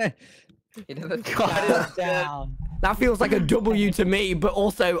 He does that. Shut it down. That feels like a W to me, but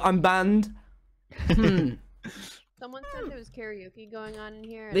also I'm banned. Someone said there was karaoke going on in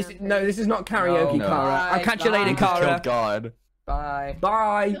here. and This I'm no, very- this is not karaoke, No. Kara. I'll Bye, catch you later, bye. Kara. Killed God. Bye.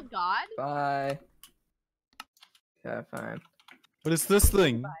 Bye. Kill God? Bye. Yeah, fine. What is this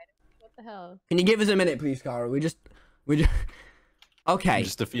thing? What the hell? Can you give us a minute, please, Kara? We just. Okay. You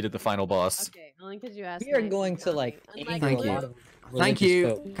just defeated the final boss. Okay, only because you asked. We are nicely, going to like Tommy. anger Thank a you. lot of Thank religious you.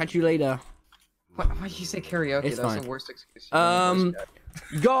 folk. Catch you later. Why did you say karaoke? It's That's fine. the worst excuse.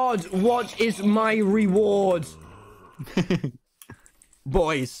 God, what is my reward?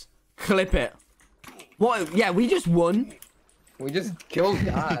 Boys, clip it. What? Yeah, we just won. We just killed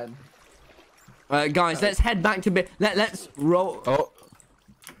God. Guys, let's head back to let's roll. Oh,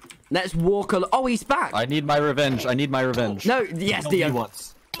 Let's walk. Oh, he's back. I need my revenge. No, yes, Nobody Dio.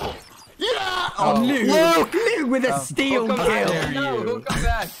 wants. Oh, Luke with a steel Go come back. kill. No, go come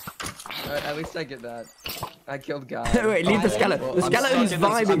back. At least I get that. I killed God. Wait, leave the skeleton. well, The I'm skeleton's stuck in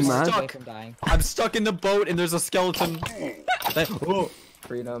this- vibing, I'm man. stuck. Away from dying. I'm stuck in the boat and there's a skeleton. Oh,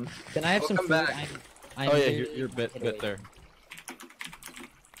 Freedom. Can I have We'll some come food? back. I'm oh yeah, very you're bit there.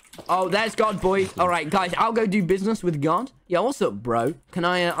 Oh, there's God, boys. All right, guys, I'll go do business with God. Yeah, what's up, bro? Can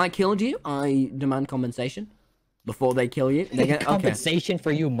I killed you. I demand compensation before they kill you. They get okay. compensation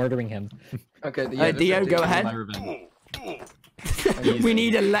for you murdering him. Okay, yeah, Dio, go ahead. My revenge. We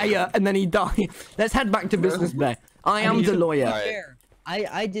need a layer, and then he died. Let's head back to business bay. I am the lawyer. Alright. Fair.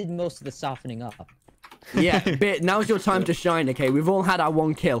 I did most of the softening up. Yeah, Bit, now's your time to shine, okay? We've all had our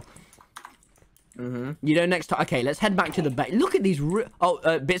one kill. You know, next time. Okay, let's head back to the base. Look at these.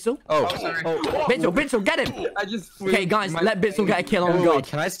 Bitzel. Oh, sorry. Bitzel, get him. I just flew Okay, guys, my let Bitzel get a kill on Wait, God.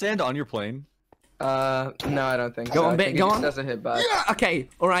 can I stand on your plane? No, I don't think Go so. on, I Bit, think go it just on. doesn't hit back. Okay,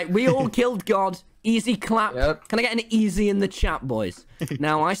 all right. We all killed God. Easy clap. Yep. Can I get an easy in the chat, boys?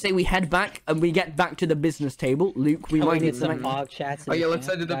 Now, I say we head back and we get back to the business table. Luke, we might need some. fog chats. Oh yeah, let's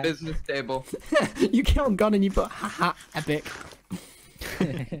head to the business table. You killed God and you put haha epic.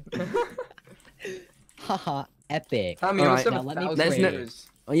 Haha, epic. Tommy, Alright, what's now let me up? There's no-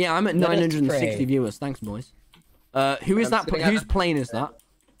 Oh yeah, I'm at Let us 960 pray. viewers. Thanks, boys. Who is I'm that? sitting at Whose the- plane is that?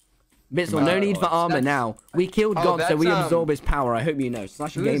 Bitzel, no need for armor that's- now. We killed Oh, God, so we that's, absorb his power. I hope you know.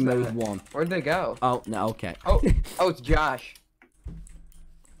 Slash who game is mode that? 1. Where'd they go? Oh, no, okay. Oh, it's Josh.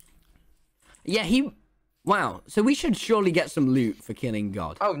 Yeah, he... Wow. So we should surely get some loot for killing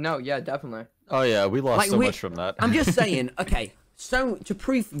God. Oh no, yeah, definitely. Oh yeah, we lost Like, so we- much from that. I'm just saying, okay. So, to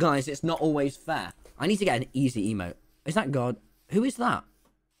prove, guys, it's not always fair, I need to get an easy emote. Is that God? Who is that?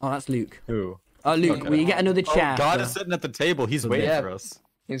 Oh, that's Luke. Who? Oh, Luke, Okay. will you get another chair? God for- is sitting at the table. He's waiting Yeah. for us.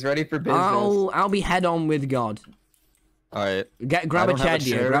 He's ready for business. I'll be head on with God. All right. Grab I a don't have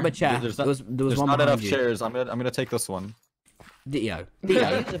chair, Dio. Grab a chair. There's There not, was there's one not behind enough you. chairs. I'm gonna take this one. Dio.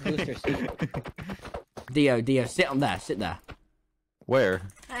 Yeah, use a booster seat. Dio, sit on there. Sit there. Where?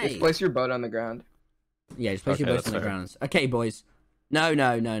 Hey. Just place your boat on the ground. Yeah, just place your Okay, boats on that's the fair. grounds. Okay, boys. No.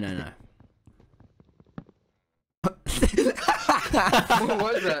 What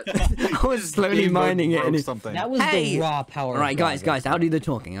was that? I was slowly Game mode mining it. broke And it... something. That was Hey! the raw power. All right, of guys, God, I'll do the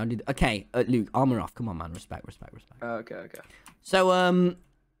talking. Okay, Luke, armor off. Come on, man. Respect. Oh, okay. So, I don't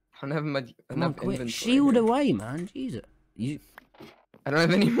have come on, enough quit. inventory. Shield here. away, man. Jesus. You... I don't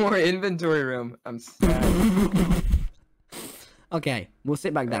have any more inventory room. I'm sad. Okay, we'll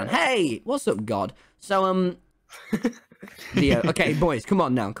sit back down. Hey, what's up, God? So, Dio. Okay, boys, come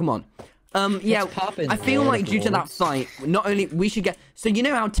on now, come on. Yeah, poppin', I feel Lord like of due to that Lords. fight, not only we should get. So you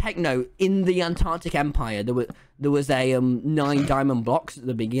know how Techno in the Antarctic Empire there was a 9 diamond blocks at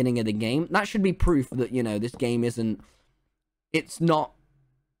the beginning of the game. That should be proof that this game isn't. It's not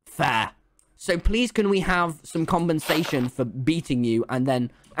fair. So please, can we have some compensation for beating you and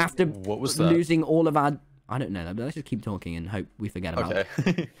then after What was that? losing all of our. I don't know, but let's just keep talking and hope we forget about it.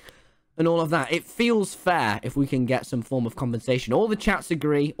 Okay. And all of that. It feels fair if we can get some form of compensation. All the chats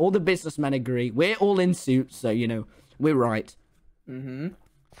agree. All the businessmen agree. We're all in suits, so, we're right.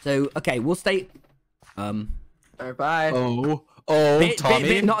 So, okay, we'll stay... Alright, bye. Oh, Tommy?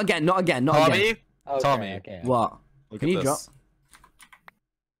 Tommy. Not again. Tommy. Okay, Tommy. Okay. What? Look Can at you drop? this.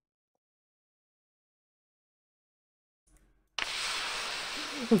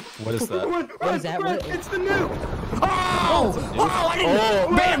 What is that? What is that? What? It's the nuke! Oh, I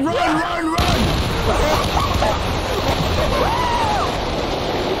didn't... Man, run!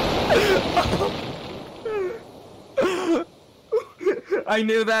 I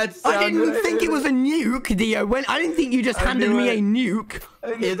knew that sound. I didn't think it was a nuke, Dio. I didn't think you just handed knew me it. a nuke.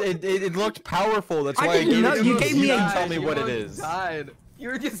 It looked powerful. That's I why I didn't gave know. it to You you. gave me a- didn't tell me You what it almost is. died. You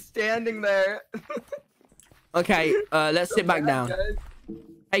were just standing there. Okay, let's sit back down.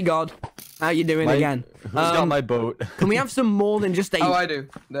 Hey, God. How you doing again? Who's got my boat? Can we have some more than just Oh, I do.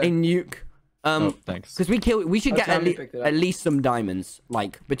 There. a nuke? Oh, thanks. Because we should Oh, get Tommy picked it up. at least some diamonds,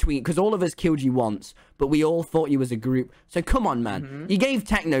 like because all of us killed you once, but we all thought you was a group. So come on, man. You gave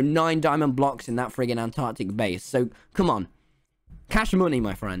Techno 9 diamond blocks in that friggin' Antarctic base. So come on, cash money,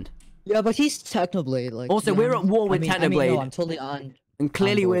 my friend. Yeah, but he's Technoblade. Like. Also, you we're know, at war with I mean, Technoblade. no, I'm totally on. And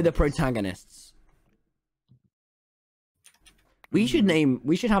clearly board we're the with this. protagonists. We should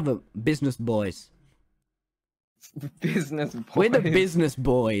have a business boys. Business boys. We're the business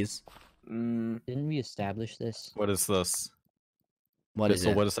boys. Didn't we establish this? What is this? What is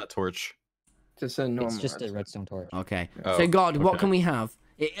Pistol, it? what is that torch? Just a normal. It's just a redstone. redstone torch. Okay. Oh, So God, what okay. can we have?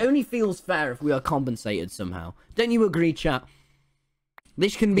 It only feels fair if we are compensated somehow. Don't you agree, chat?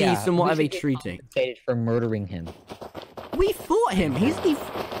 This can be somewhat we of a should get treaty. compensated for murdering him. We fought him. He's the.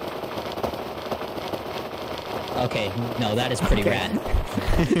 Okay, no, that is pretty Okay. rad.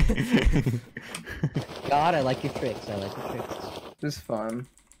 God, I like your tricks. I like your tricks. This is fun.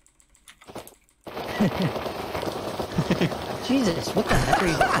 Jesus, what the heck are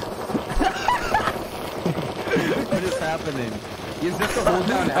you doing? What is happening? Use this to hold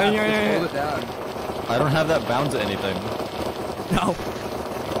down. F. yeah. Just hold it down. I don't have that bound to anything. No.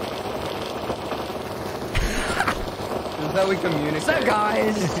 This is how we communicate. So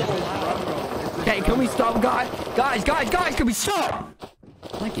guys. Okay, can we stop, guys? Guys, can we stop?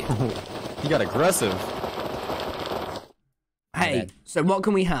 Thank you. He got aggressive. Hey, bad. so what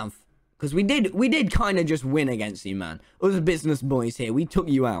can we have? Because we did kind of just win against you, man. Us business boys here, we took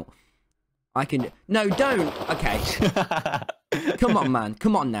you out. I can... No, don't. Okay. Come on, man.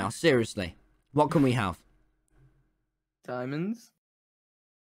 Come on now. Seriously. What can we have? Diamonds.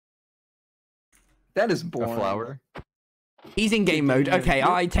 That is A boring. flower. He's in game mode. Okay,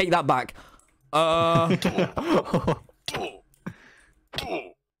 I take that back.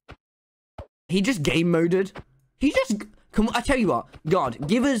 He just game moded. He just... Come on, I tell you what. God,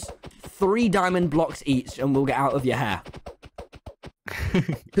 give us 3 diamond blocks each and we'll get out of your hair.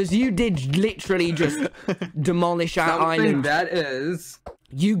 Because you did literally just demolish our island. That is...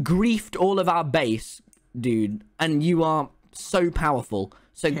 You griefed all of our base, dude. And you are so powerful.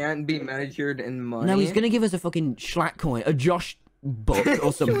 So Can't be measured in money. no, he's gonna give us a fucking Schlack coin, a Josh book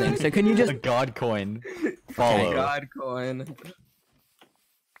or something. So can you A just... god coin. Follow. God coin.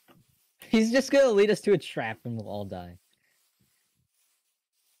 He's just gonna lead us to a trap and we'll all die.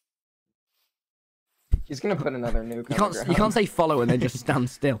 He's gonna put another nuke. You can't say follow and then just stand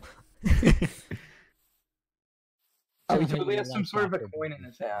still. Oh, he totally has some sort of a coin in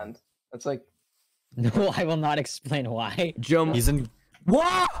his hand. That's like... No, I will not explain why. Jump. He's in.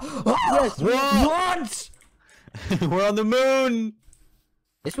 What? Yes, What? We're on the moon.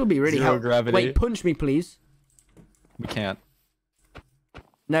 This would be really Zero helpful. gravity. Wait, punch me, please. We can't.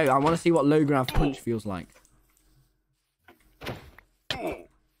 No, I want to see what low grav punch feels like.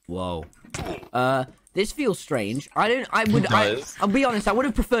 Whoa. This feels strange. I'll be honest, I would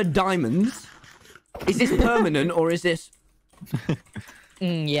have preferred diamonds. Is this permanent or is this...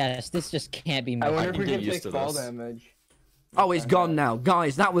 Yes, this just can't be I measured. wonder if can we get can used take to fall this. damage. Oh, it's gone now.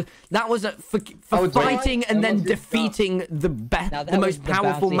 Guys, that was for Oh, it's fighting and then almost just defeating the Now, that the was most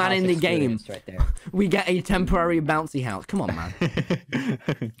powerful bouncy man house in the game. experience right there. We get a temporary bouncy house. Come on,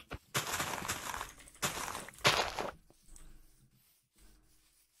 man.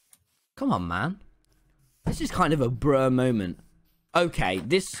 Come on, man. This is kind of a bruh moment. Okay,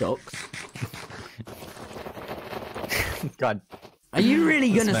 this sucks. God. Are you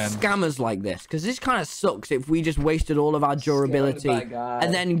really This gonna man. scam us like this? Because this kind of sucks if we just wasted all of our durability by God.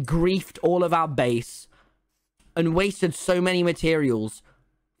 and then griefed all of our base and wasted so many materials.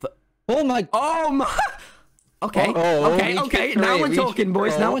 Oh my! Oh my! Okay, Oh, okay, we each okay. get Now three, we're we each talking, get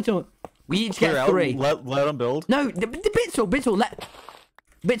boys. three. Now we're talking. We each Clear get out, 3. Let him build. No, Bitzel,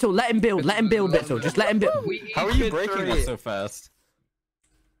 let him build. Let him build, Bitzel. Just let him build. How are you breaking it so fast?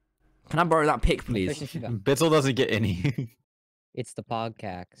 Can I borrow that pick, please? Bitzel doesn't get any. It's the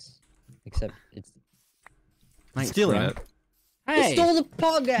podcasts. Except it's... Thanks, Stealing bro. it. Hey, He stole the He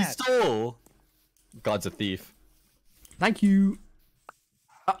podcast! stole. God's a thief. thank you.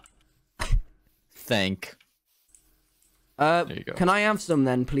 Thank. There you go. Can I have some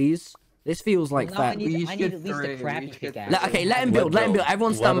then, please? This feels like Well, now I fair. need, We I each need get at least three, a we crappy each get pickaxe. Okay, let him Let build. Let him build. build.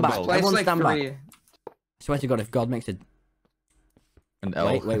 Everyone Let stand him back. build. Place Everyone like stand back. 3. Swear to God, if God makes it. An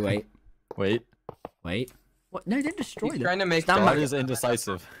L. Wait. Wait. What? No, they destroyed He's it. trying to make Stand God back. is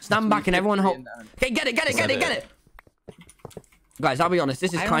indecisive. Stand back and everyone hold. and done. Okay, get it. it. Guys, I'll be honest.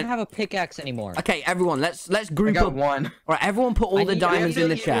 This is I don't kind. have a pickaxe anymore. Okay, everyone, let's I group got up. 1. All right, everyone, put all I the need- diamonds in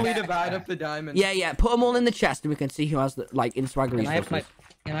the Equally chest. divide up the diamonds. Yeah, put them all in the chest, and we can see who has the in swag Can I have resources.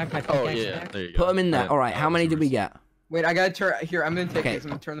 my pickaxe Oh yeah, back? there you go. Put them in there. I- All right, how many did we get? Wait, I gotta turn. Here, I'm gonna take Okay. these. I'm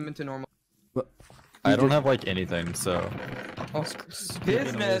gonna turn them into normal. I don't have like anything, so. Oh,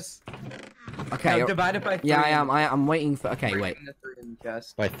 business. Okay. No, divide it by 3. Yeah, I am. I'm waiting for. Okay, Bring wait. in the 3 in the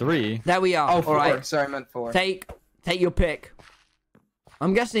chest. By 3. There we are. Oh, All 4. right. Sorry, I meant 4. Take your pick.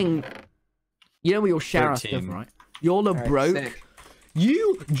 I'm guessing. You know we all share our stuff, 13. right? Y'all are Alright, broke. sick.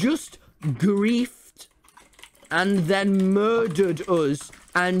 You just griefed and then murdered us,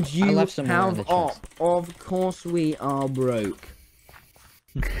 and you left some more in have the chest. up. Of course we are broke.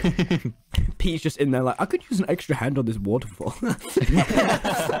 Pete's just in there like, I could use an extra hand on this waterfall.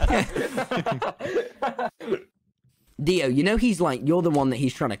 Dio, you know he's like, you're the one that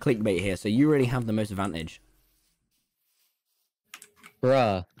he's trying to clickbait here, so you really have the most advantage.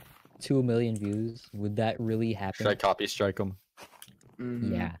 Bruh. 2 million views. Would that really happen? Should I copy strike him?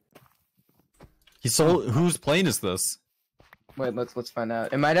 Mhm. Yeah. He's so. Whose plane is this? Wait, let's find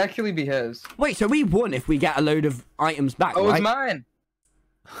out. It might actually be his. Wait, so we won if we get a load of items back, Oh, right? it's mine.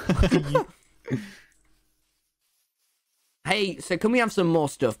 Hey, so can we have some more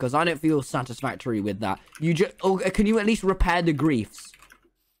stuff? Because I don't feel satisfactory with that. You just, oh, can you at least repair the griefs?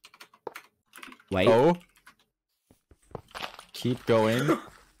 Wait, Oh. Keep going.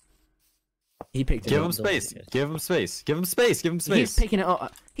 he picked it Give up. him space. Give him space. Give him space. Give him He's space. picking it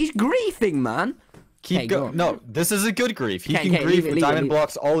up. He's griefing, man. Keep Okay, go going. on. No, this is a good grief. He Okay, can okay, grief leave it, with leave it, diamond leave it.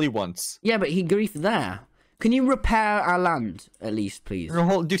 blocks all he wants. Yeah, but he griefed there. Can you repair our land at least, please?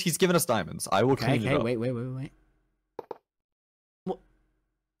 Dude, he's giving us diamonds. I will clean it Okay, up. wait. What?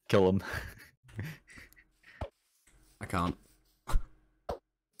 Kill him. I can't.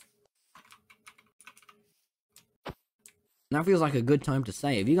 Now feels like a good time to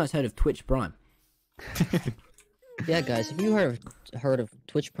say, have you guys heard of Twitch Prime? Yeah, guys, have you heard of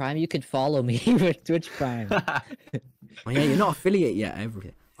Twitch Prime? You could follow me with Twitch Prime. Oh yeah, you're not affiliate yet.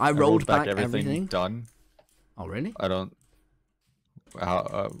 I rolled back everything. Done. Oh really? I don't. Where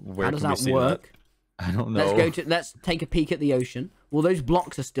How does can we that see work? That? I don't know. Let's take a peek at the ocean. Well, those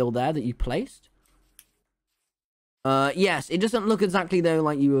blocks are still there that you placed. Yes, it doesn't look exactly though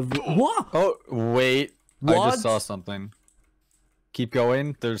like you have. What? Oh wait, I What? just saw something. Keep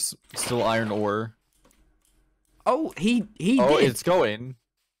going. There's still iron ore. Oh, he Oh, did. it's going.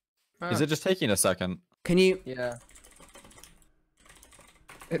 Huh. Is it just taking a second? Can you? Yeah.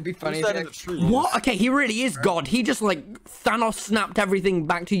 It'd be funny. Who's that in if- the trees? What? Okay, he really is God. He just like Thanos snapped everything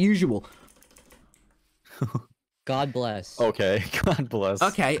back to usual. God bless. Okay, God bless.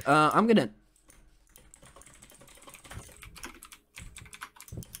 Okay, I'm gonna.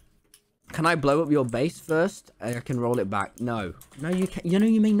 Can I blow up your base first? I can roll it back. No, you can. You know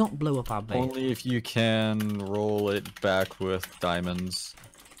you may not blow up our base. Only if you can roll it back with diamonds.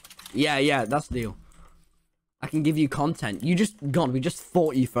 Yeah, that's the deal. I can give you content. We just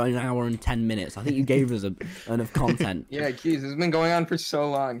fought you for an hour and 10 minutes. I think you gave us enough content. Yeah, geez, it's been going on for so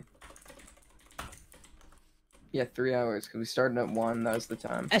long. Yeah, 3 hours, because we started at 1, that was the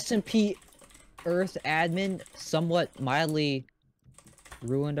time. SMPEarth Admin somewhat mildly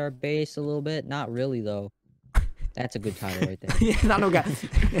ruined our base a little bit. Not really, though. That's a good title right there. Yeah, that'll go.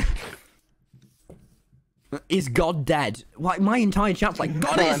 Is God dead? Like, my entire chat's like,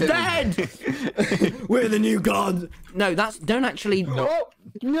 God is dead! We're the new gods! No, don't actually... No!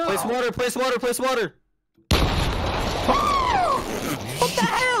 No! Place water, place water, place water! What the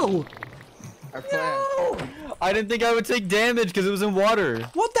hell? Our plan. No! I didn't think I would take damage because it was in water.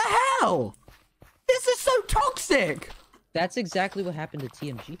 What the hell? This is so toxic! That's exactly what happened to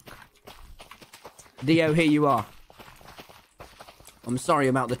TMG. Dio, here you are. I'm sorry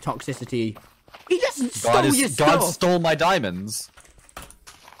about the toxicity. He just stole your God stuff! stole my diamonds.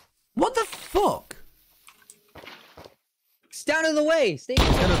 What the fuck? Stay out of the way! Stay.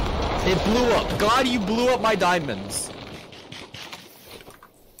 It blew up. God, you blew up my diamonds.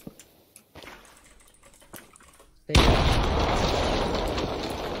 Stay.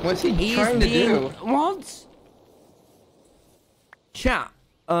 What's he He's trying to do? What? Chat.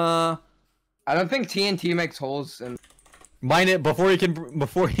 I don't think TNT makes holes in... Mine it before he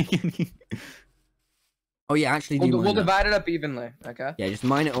can. Oh yeah, actually do We'll mine that. divide it up evenly, okay? Yeah, just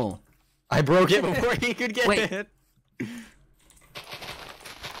mine it all. I broke it before he could get Wait. it.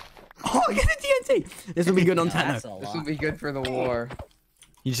 Oh, get the TNT! This will be good on techno. That's a This will lot. be good for the war.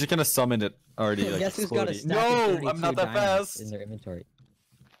 He's just gonna summon it already. Like, Guess who's got a exploding. stack of No, 32 I'm not that diamonds fast. in their inventory?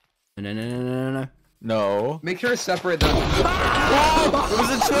 No. No. Make sure to separate those. It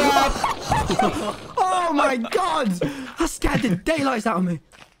was a trap. Oh my god! That scared the daylights out of me.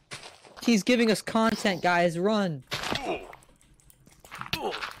 He's giving us content, guys. Run.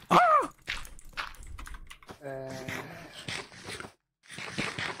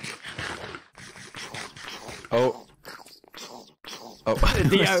 Oh. Oh.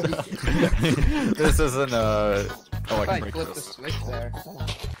 Dio. This isn't Oh, I I can break flip the this. switch there.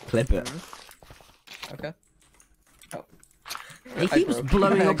 Clip it. Okay. Oh. He I keeps broke.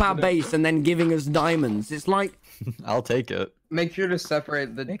 blowing up our Accident. base and then giving us diamonds. It's like... I'll take it. Make sure to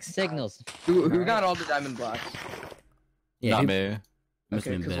separate the... Mixed signals. Who got all the diamond blocks? Yeah, Not who- me. must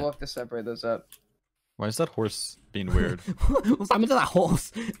Okay, have because been we'll have to separate those up. Why is that horse being weird? What's happened to that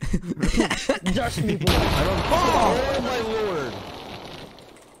horse? Dust me, boy. Oh my lord!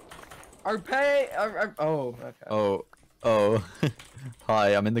 Our pay... oh, okay. Oh.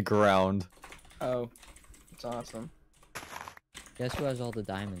 Hi, I'm in the ground. Oh. It's awesome. Guess who has all the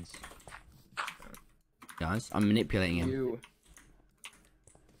diamonds? Guys, I'm manipulating him. You.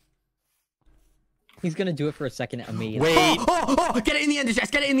 He's gonna do it for a second immediately. Wait, Oh! Get it in the ender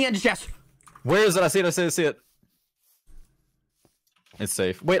chest! Get it in the ender chest! where is it? I see it. It's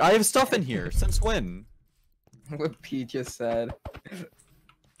safe. Wait, I have stuff in here. Since when? What Pete just said.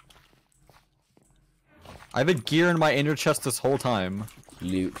 I have a gear in my inner chest this whole time.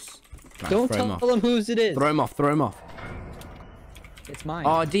 Loops. Right, Don't throw him tell off. him whose it is. Throw him off, throw him off. It's mine.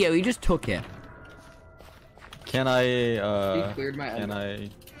 Oh, Dio, he just took it. Can I, He cleared my can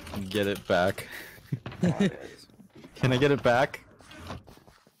end. I get it back? Can I get it back?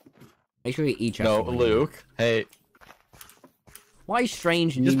 Make sure you eat chest. No, Luke. Hey, Why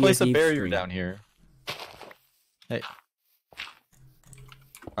strange New just place Year's a Eve barrier stream? down here. Hey.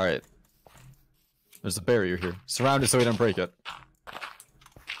 Alright. There's a barrier here. Surround it so we don't break it.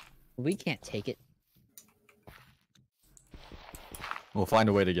 We can't take it. We'll find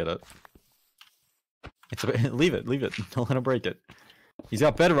a way to get it. Leave it. Don't let him break it. He's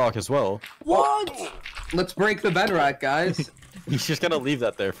got bedrock as well. What? Let's break the bedrock, guys. He's just gonna leave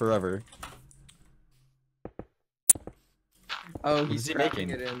that there forever. Oh, He's he's making.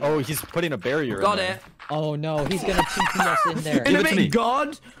 it in. Oh, he's putting a barrier Got in there. it. Oh no, he's gonna TP us in there. In a it to me. bit,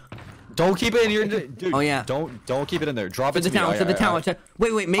 God. Don't keep it in your. Dude, Oh, yeah. Don't keep it in there. Drop To it the to me. tower, to the tower.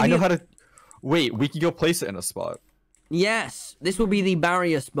 Wait, maybe. I know how to. Wait, we can go place it in a spot. Yes, this will be the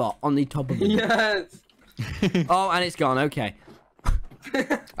barrier spot on the top of it. Yes. Oh, and it's gone. Okay.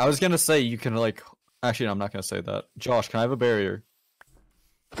 I was gonna say you can like. Actually, no, I'm not gonna say that. Josh, can I have a barrier?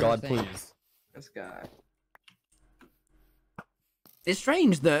 God, thing. please. This guy. It's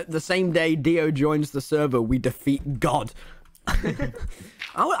strange that the same day Dio joins the server, we defeat God.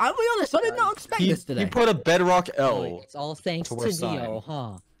 I'll be honest, I did not expect this today. He put a bedrock Oh, L. it's all thanks to to our Dio, sign.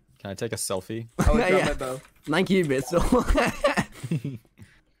 huh? Can I take a selfie? Oh, I dropped Yeah. my bow. Thank you, Bitzel.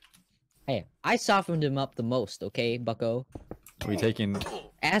 Hey, I softened him up the most, okay, bucko? Are we taking?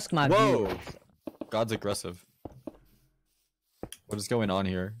 Ask my Whoa! viewers. God's aggressive. What is going on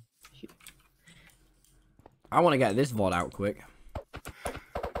here? I want to get this VOD out quick.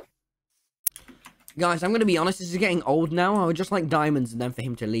 Guys, I'm gonna be honest, this is getting old now. I would just like diamonds and then for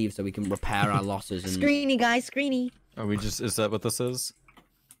him to leave so we can repair our losses and... Screeny, guys, screeny. Are we just? Is that what this is?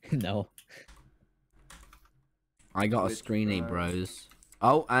 No. I got a screeny, bros.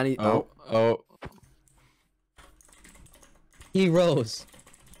 Oh, and he... Oh. He rose.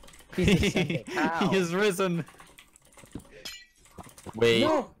 He's ascending. He has risen. Wait.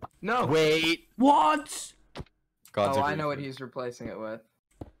 No. Wait. What? God's Oh, I know aggressive. what he's replacing it with.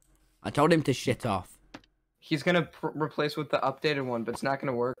 I told him to shit off. He's gonna replace with the updated one, but it's not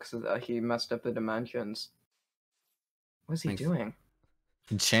gonna work because he messed up the dimensions. What is he Thanks. doing?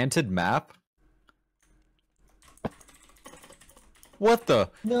 Enchanted map? What the?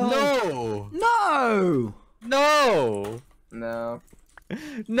 No. No! No! No.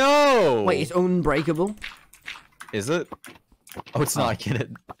 No! Wait, it's unbreakable? Is it? Oh, it's not. I get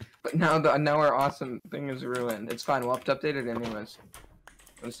it. But now our awesome thing is ruined. It's fine. We'll have to update it anyways.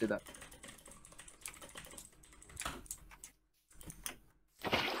 Let's do that.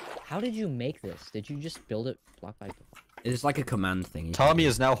 How did you make this? Did you just build it block by block? It's like a command thing. Tommy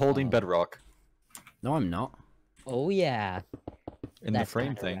is now holding bedrock No, I'm not. Oh yeah. in That's the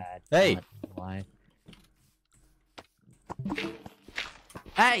frame kinda thing. rad. Hey! Not gonna lie.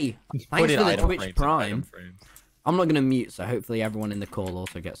 Hey! Put Thanks in for the item Twitch frames and Prime. item frames. I'm not gonna mute, so hopefully everyone in the call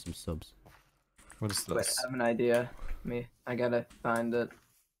also gets some subs. What is Wait, this? I have an idea. I gotta find it.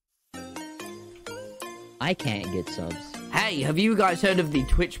 I can't get subs. Hey, have you guys heard of the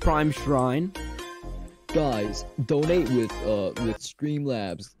Twitch Prime Shrine? Guys, donate with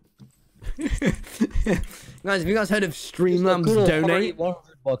Streamlabs. Guys, have you guys heard of Streamlabs Donate?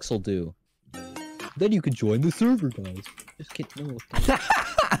 $100 will do. Then you can join the server, guys. Just kidding. No.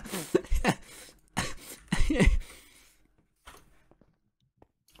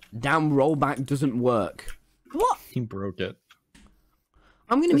 Damn, rollback doesn't work. What? He broke it.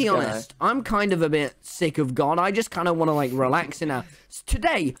 I'm gonna This be guy. honest. I'm kind of a bit sick of God. I just kind of want to like relax in now.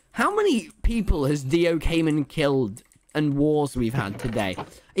 Today, how many people has Dio came and killed and wars we've had today?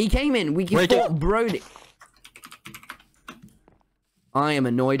 He came in. We Break fought it. Brody. I am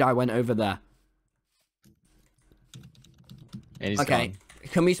annoyed. I went over there. And he's Okay. gone.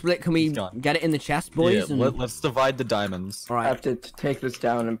 Can we split? Can we He's gone. get it in the chest, boys? Yeah, and... let's divide the diamonds. All I right, have to take this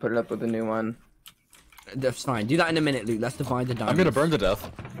down and put it up with a new one. that's fine. Do that in a minute, Luke. Let's divide the diamonds. I'm gonna burn to death.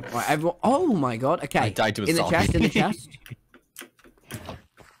 All right, everyone. Oh my God. Okay. I died to a in the zombie. chest. In the chest.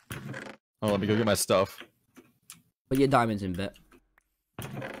 Oh, let me go get my stuff. Put your diamonds in, bit.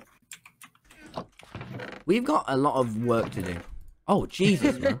 We've got a lot of work to do. Oh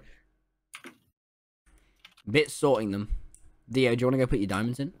Jesus, man. Bit sorting them. Dio, do you want to go put your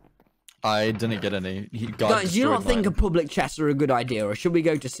diamonds in? I didn't get any. Guys, do you not destroyed think a mine. public chests are a good idea, or should we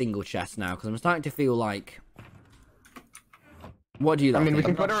go to single chests now? Because I'm starting to feel like. What do you? I mean, we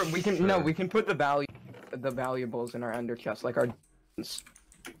think? can put we can put the valuables in our ender chest, like our.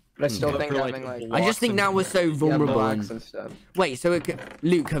 But I still Yeah, think for, like, having like I just think now we're so yeah, vulnerable. blocks and... and stuff. Wait, so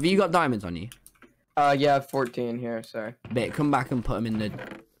Luke, have you got diamonds on you? Yeah, 14 here. Sorry. Bit, come back and put them in the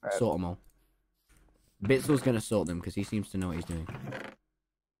Alright. sort them all. Bitzel's gonna sort them because he seems to know what he's doing.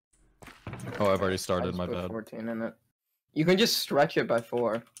 Oh, I've already I started. just My put bad. 14 in it. You can just stretch it by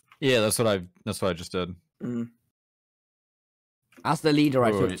 4. Yeah, that's what I just did. Mm. As the leader, I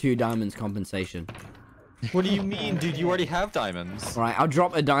Wait, took wait. 2 diamonds compensation. What do you mean, dude? You already have diamonds. Right, I'll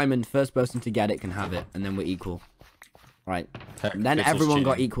drop a diamond. First person to get it can have it, and then we're equal. Right. Then Pixel's everyone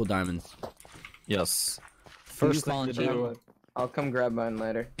got cheating. equal diamonds. Yes. Who you First thing calling to cheating? do I'll come grab mine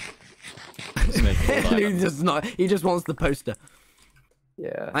later. is make full he diamonds. does not. He just wants the poster.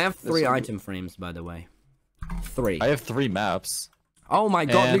 Yeah. I have this 3 will be- item frames, by the way. 3. I have 3 maps. Oh my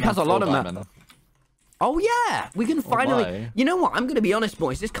god, and Luke has a I'm lot full of diamond. maps. Oh yeah, we can finally. my. You know what? I'm gonna be honest,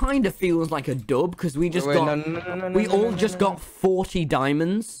 boys. This kind of feels like a dub because we just Wait, got. no, We no, all no, just no, got 40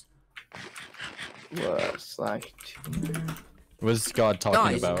 diamonds. Slash. What's God talking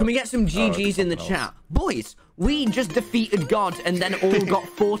Guys, about? can we get some GGs in the something chat? Boys, we just defeated God and then all got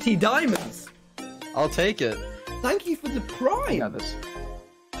 40 diamonds. I'll take it. Thank you for the prime. Got this.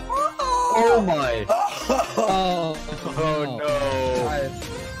 Oh my. Oh, Oh Guys.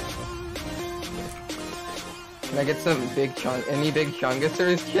 Can I get some big chunk? Any big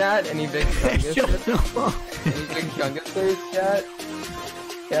chungusers, chat? Any big chungusers? Shut up. Any big chungusers, chat?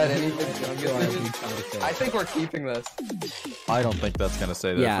 Chat, any big chungusers? I think we're keeping this. no. I don't think that's gonna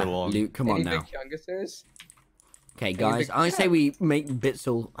stay there Yeah, for long. Luke, come on Any now. big chungusers? Okay, guys, big- I say we make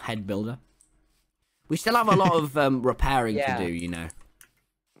Bitzel head builder. We still have a lot of repairing Yeah. to do, you know.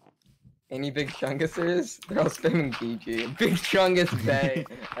 Any big chungusers? They're all spamming BG. Big chungus bay.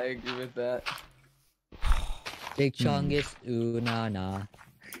 I agree with that. Big Chungus, ooh na na.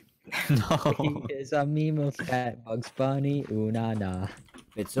 No. He is a meme of fat Bugs Bunny, ooh na na.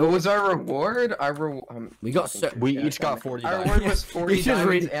 What Bitzel, was our reward? we got so. We each got 40 Our diamonds. reward was 40 You just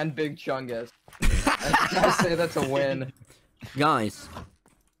diamonds read- and big chungus. I say that's a win. Guys,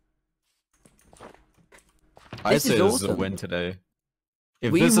 I This say is this is a awesome. win today.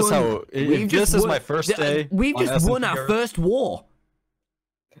 If we this is won- how, we've if just this is won- my first day, We've on just won our SMPEarth, first war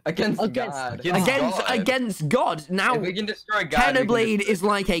Against Against- God. against God. Now, If we can destroy God, we can Tennerblade destroy- is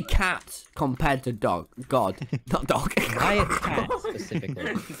like a cat compared to God. Not dog. Why a cat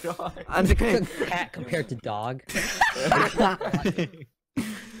specifically? And okay, Cat compared to dog?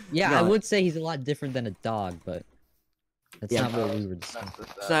 Yeah, I Right. would say he's a lot different than a dog, but that's Yeah. not what we were discussing.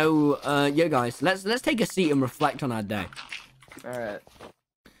 so, yo guys, let's take a seat and reflect on our day. Alright.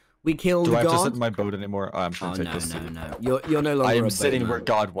 We killed do I have to sit God. in my boat anymore? Oh, I'm Oh trying to take no, this no, seat. no. You're no longer. I a am boat sitting man. where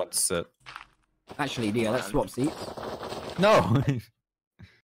God wants to sit. Actually, yeah, let's swap seats. No.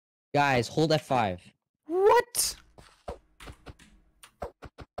 Guys, hold F5. What?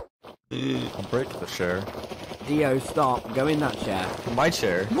 I'll break the chair. Dio, stop. Go in that chair. My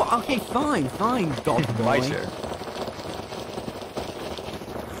chair. What? Okay, fine, God boy. My chair.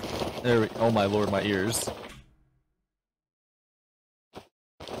 There we. Oh my lord, my ears.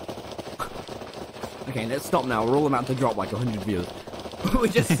 Okay, let's stop now. We're all about to drop like 100 viewers. We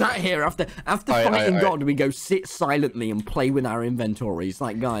just sat here after Alright, fighting alright. God. We go sit silently and play with our inventories.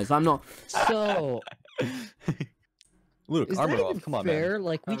 Like, guys, I'm not. So, Luke, is armor that off. even Come on, man. fair?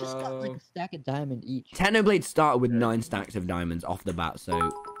 Like, we just got like a stack of diamond each. Tennoblade started with 9 stacks of diamonds off the bat,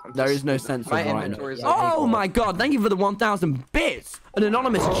 so there is no sense of My writing. inventory's Oh my God! Thank you for the 1,000 bits. An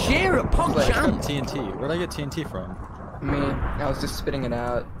anonymous cheer at PogChamp. TNT. Where'd I get TNT from? Me. I was just spitting it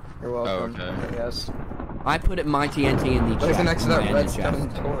out. You're welcome. Oh, okay. Yes. I put it my TNT in the What is chest. next to my that ender chest.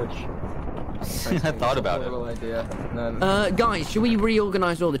 redstone torch? I thought about it. Horrible idea. Guys, should we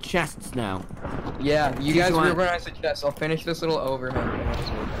reorganize all the chests now? Yeah, you Choose guys one. reorganize the chest. I'll finish this little overhang.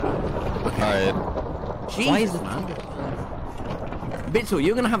 Alright. Jesus, Why is it? man. Bitzel,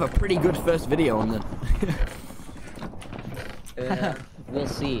 you're gonna have a pretty good first video on the. Yeah. We'll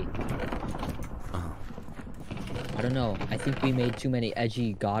see. I don't know. I think we made too many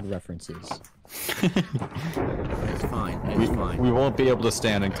edgy God references. It's fine. It's fine. We won't be able to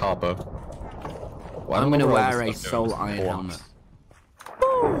stand in Kappa. Well, I I'm don't know gonna where all wear a this stuff goes. soul iron Blocks.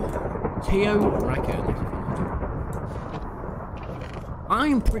 helmet. Teo Raccoon.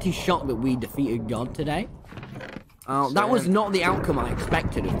 I'm pretty shocked that we defeated God today. That was not the outcome I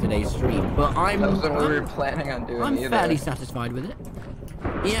expected of today's stream, but That wasn't what we were planning on doing I'm either. fairly satisfied with it.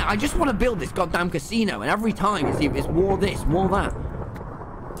 Yeah, I just want to build this goddamn casino, and every time it's war this, war that.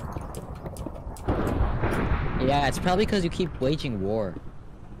 Yeah, it's probably because you keep waging war.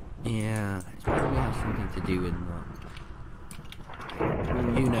 Yeah, it's probably has something to do with that.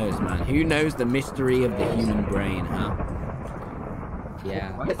 Who knows, man? Who knows the mystery of the human brain, huh?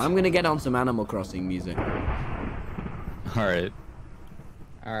 Yeah. I'm gonna get on some Animal Crossing music. Alright.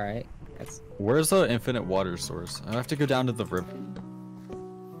 Alright. That's Where's the infinite water source? I have to go down to the river.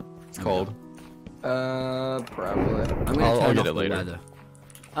 It's cold. Probably. I'm gonna I'll turn get off it the later. weather.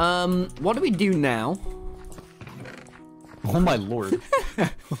 What do we do now? Oh my lord.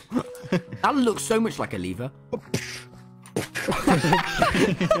 That looks so much like a lever.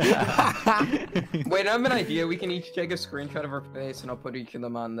 Wait, I have an idea. We can each take a screenshot of our face, and I'll put each of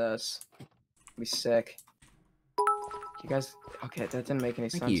them on this. Be sick. You guys, okay, that didn't make any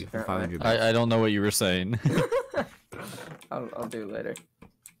sense. Thank you for apparently. 500 bits. I don't know what you were saying. I'll do it later.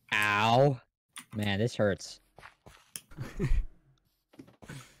 Ow. Man, this hurts.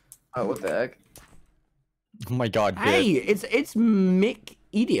 Oh, what the heck? Oh my god, Hey, Bit. it's Mick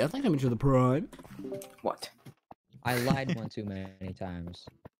Edie. I think I'm into the prime. What? I lied one too many times.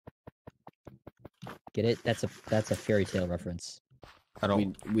 Get it? That's a fairy tale reference. I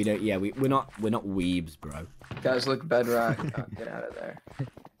don't. We don't. Yeah, we're not weebs, bro. Guys, look, bedrock. Oh, get out of there.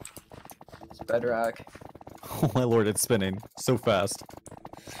 It's bedrock. Oh my lord, it's spinning so fast.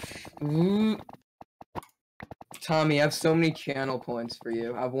 Ooh. Tommy, I have so many channel points for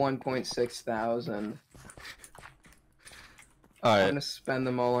you. I have 1.6 thousand. I'm Alright. gonna spend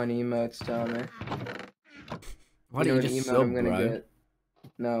them all on emotes, Tommy. Why know don't you what just emote sub, I'm gonna bro? get?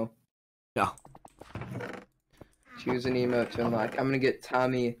 No. No. Choose an emote to unlock. I'm gonna get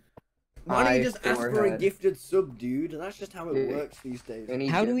Tommy. Why don't you just ask for a forehead. gifted sub, dude? That's just how it Yeah. works these days. Any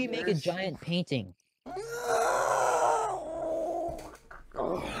How do we make a gifters? giant painting?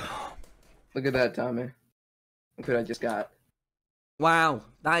 Look at that, Tommy. Look what I just got. Wow,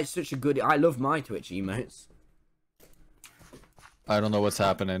 that is such a good. I love my Twitch emotes. I don't know what's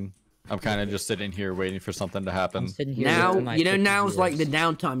happening. I'm kind of just sitting here waiting for something to I'm happen. sitting here Now, looking at my you know, Twitch now's like the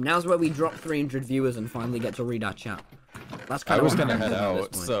viewers. downtime. Now's where we drop 300 viewers and finally get to read our chat. That's I kind of was what gonna I'm head doing at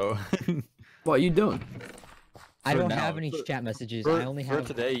out, this point. so. What are you doing? I for don't now. have any chat messages. For, I only for have.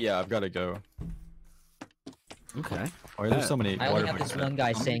 today, yeah, I've gotta go. Okay. Why are there so many I only water have this buckets? one guy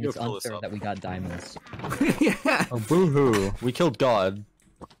I'm gonna saying go it's fill this unfair up. that we got diamonds. Yeah. Oh, boo-hoo. We killed God.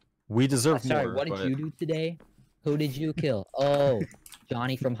 We deserve Sorry, more. what did but- you do today? Who did you kill? Oh,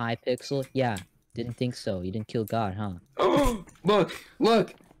 Johnny from Hypixel? Yeah, didn't think so. You didn't kill God, huh? Oh, look,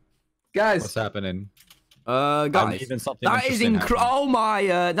 look, guys. What's happening? Guys, Even something that is interesting incredible. happened. Oh my,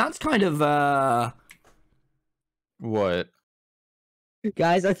 that's kind of What?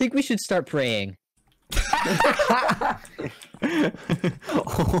 Guys, I think we should start praying.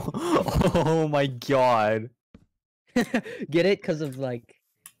 Oh my god. Get it? Cause of like,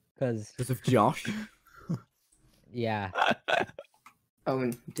 cause because of Josh. yeah. Oh,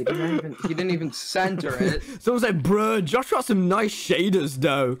 and did he not even? He didn't even center it. Someone said, "Bruh, Josh got some nice shaders,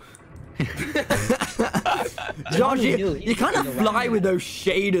 though." Josh, He you knew. He kind of was around fly with that. those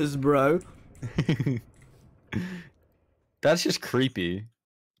shaders, bro. That's just creepy.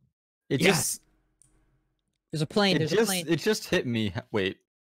 It Yeah. just There's a plane. There's a plane. it just hit me. Wait,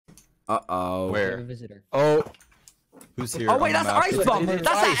 Uh-oh. We have a where? visitor. Oh, who's here? Oh, wait, on the that's map? Ice Bomb. It's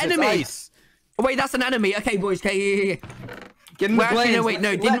That's an ice, it's enemy. ice. Oh, wait, that's an enemy. Okay, boys. Okay. Get in the Well, actually, planes. no, wait,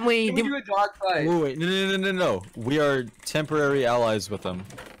 no, didn't we- Can we didn't- do a dog fight? Wait, wait, no. We are temporary allies with them.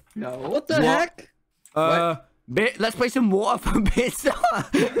 No. What the What? heck? Let's play some water for bits. What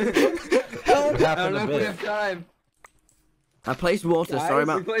I don't happened know a if we bit? have time. I placed water. Guys, Sorry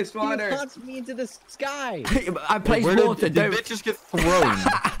we about. placed He water. launches me into the sky. I placed Where water. did Don't. it just get thrown?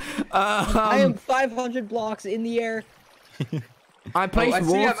 I am 500 blocks in the air. I Oh, placed I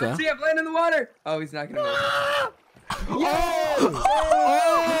see him. water. I see him land in the water. Oh, he's not gonna move. Oh!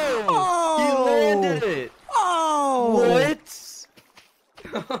 He landed it. Oh! What?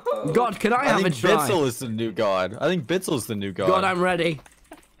 God, can I I have a think try? Bitzel is the new god. I think Bitzel is the new god. God, I'm ready.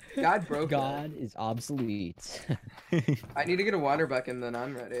 God broke that. God is obsolete. I need to get a water bucket and then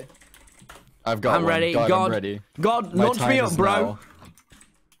I'm ready. I've got I'm one. ready. God, God, I'm ready. God, My launch time me up, is bro. now.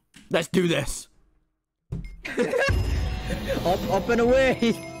 Let's do this. up and away.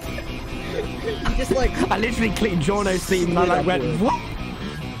 You just like I literally clicked Jono's theme and I like went, what? I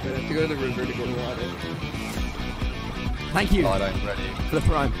have to go to the river to get water. Thank you God, I'm ready. for the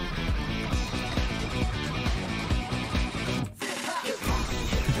prime.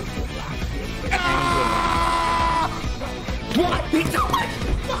 What? He took my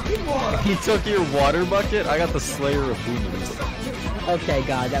fucking water! He took your water bucket? I got the Slayer of Demons. okay,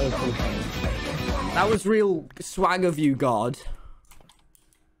 God, that was pretty funny. That was real swag of you, God.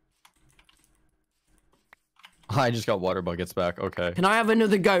 I just got water buckets back. Okay. Can I have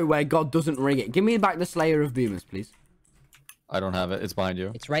another go where God doesn't ring it? Give me back the Slayer of Boomers, please. I don't have it. It's behind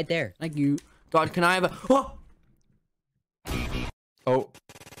you. It's right there. Thank you. God, can I have a... Oh! Oh,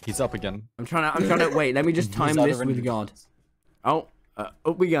 he's up again. I'm trying to wait. Let me just He's time out this of with energy. God. Oh,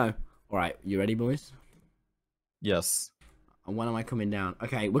 up we go. All right, you ready, boys? Yes. And when am I coming down?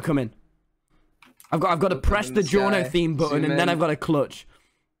 Okay, we're coming. I've got to Look up press in the the Jono sky. theme button, Zoom and then in. I've got to clutch.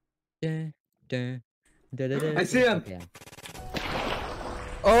 Dun, dun, dun, dun, dun. I see him. Okay.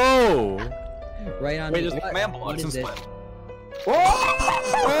 Oh! Right on Wait, me. there's command blocks What is this? instead.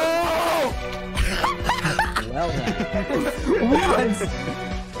 Well then. What?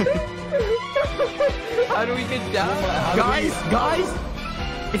 How do we get down? Guys!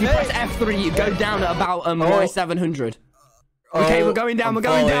 If you press F3, you go down at about Y700. Okay, we're going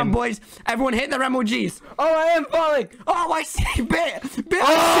down, boys. Everyone hit their MLGs. Oh, I am falling. Oh, I see, Bit, I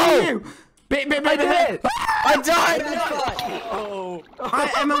see you. Bit. I did it. I died. My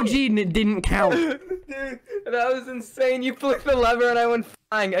MLG didn't count. Dude, that was insane. You flicked the lever and I went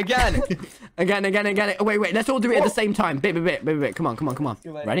flying again. Again. Oh, wait. Let's all do it at the same time. Bit. Come on.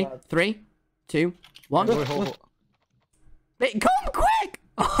 Ready? 3, 2, 1. Bit, come quick.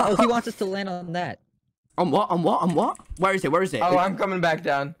 Oh, he wants us to land on that. On what? Where is it? Oh, I'm coming back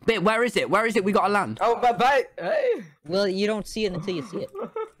down. Bit, where is it? We gotta land. Oh, bye. Hey. Well, you don't see it until you see it.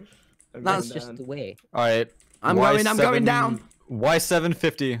 That's just the way. All right. I'm going down.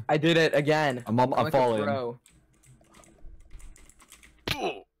 Y750. I did it again. I'm like falling.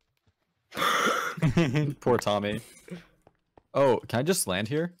 Poor Tommy. Oh, can I just land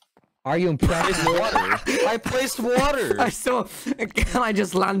here? Are you impressed? I placed water. I saw. Can I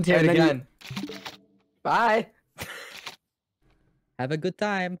just land here? And again. Bye. Have a good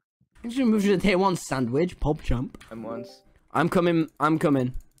time. I just move to the tier 1 sandwich, pop chump. I'm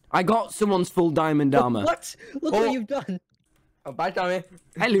coming. I got someone's full diamond armor. What? Look what you've done. Oh, bye, Tommy.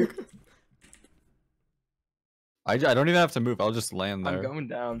 Hey, Luke. I don't even have to move. I'll just land there. I'm going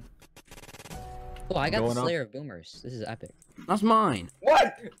down. Oh, I got Going the up. Slayer of Boomers. This is epic. That's mine.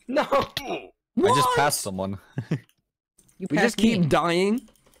 What? No. I just passed someone. You We just passed me. keep dying.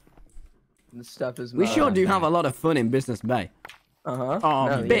 This stuff is. We sure do have a lot of fun in Business Bay. Oh,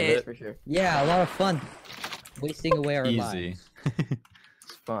 Oh, Bit. for sure. Yeah, a lot of fun. Wasting away our Easy. lives.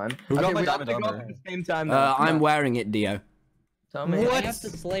 It's fun. Who got my we have to diamond go armor? at the same time. Though. Come I'm on. wearing it, Dio. Tell me. I have the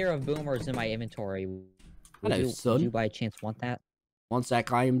Slayer of Boomers in my inventory. Hello, son. Would you by chance want that? One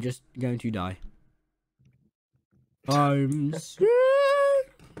sec, I am just going to die. I'm sick.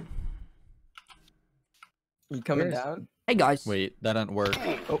 You coming Where's- down? Hey guys, Wait, that didn't work.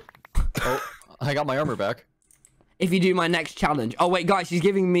 Oh, I got my armor back. if you do my next challenge. Oh wait, guys, he's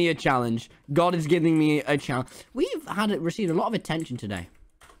giving me a challenge. God is giving me a challenge. We've received a lot of attention today.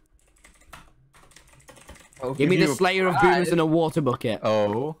 Oh, Give me the Slayer of Boomers and a water bucket.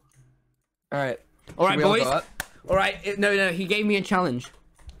 Oh. Alright. All right, Should we all boys. go up? All right. No. He gave me a challenge.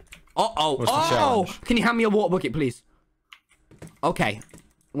 Oh. What's the challenge? Can you hand me a water bucket, please? Okay.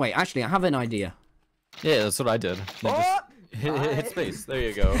 Wait, actually, I have an idea. Yeah, that's what I did. Then just hit space. There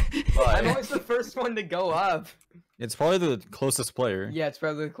you go. I'm Bye. always the first one to go up. It's probably the closest player. Yeah, it's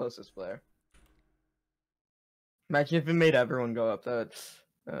probably the closest player. Imagine if it made everyone go up. That's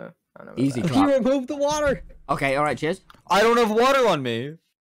I don't know. about Easy that. clap. You removed the water. Okay. All right. Cheers. I don't have water on me.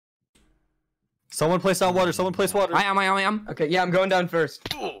 Someone place down water. Someone place water. I am. Okay, yeah, I'm going down first.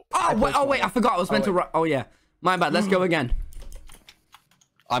 Oh wait. I forgot. I was meant to. Oh yeah. My bad. Let's go again.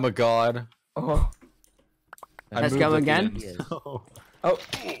 I'm a god. Oh. I Let's moved go at the again. end. Oh.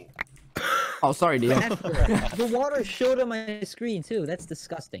 Oh, sorry, Dio. The water showed on my screen too. That's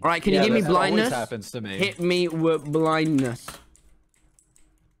disgusting. All right. Can you give me that always blindness? happens to me. Hit me with blindness.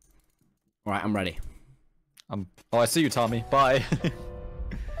 All right. I'm ready. Oh, I see you, Tommy. Bye.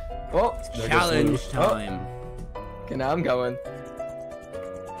 Oh. There goes Challenge Luke. time. Okay, now I'm going.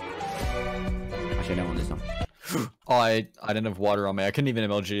 Actually, I don't want this one. Oh, I didn't have water on me. I couldn't even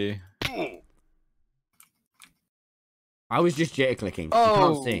MLG. I was just jitter clicking. Oh.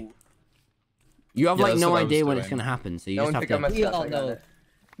 You can't see. You have Yeah, like that's no what I idea was when it's doing. gonna happen, so you No just one have pick up my to. We stuff. all I got know. it.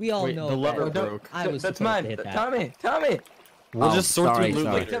 We all Wait, know. the lever that. broke. I was That's supposed mine. to hit that. Tommy. We'll Oh, just sort sorry, through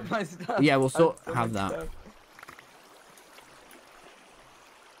loot sorry. Pick later. up my stuff. Yeah, we'll I sort stole have my that. stuff.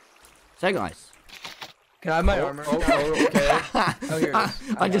 So guys, Can I have my armor? Okay. Oh, here it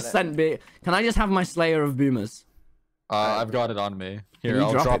is. I got just it. sent bit. Can I just have my Slayer of Boomers? I've got it on me. Here, you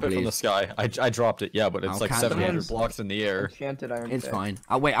I'll drop drop it, it from the please? sky. I dropped it, yeah, but it's I'll like catch 700 it. blocks in the air. Enchanted iron. It's pick. fine.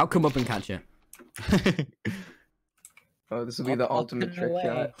 Wait. I'll come up and catch it. Oh, this will be the I'll ultimate put it trick away.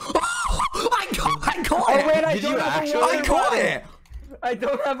 shot. I got it. Oh wait, I Did don't you have actually? a I water got bucket. it. I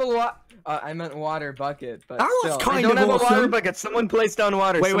don't have a I meant water bucket, but That was still. kind I don't of have a water awesome. bucket. Someone place down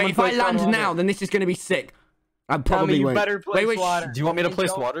water. Wait. Someone If I place down land water. now, then this is gonna be sick. I Tommy, probably you won't. better place wait. water. Do you want me to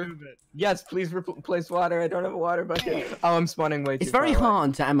place Don't water? move it. Yes, please place water. I don't have a water bucket. Oh, I'm spawning way too It's very far away.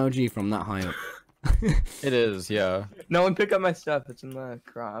 hard to MLG from that high up. It is, yeah. No one pick up my stuff. It's in the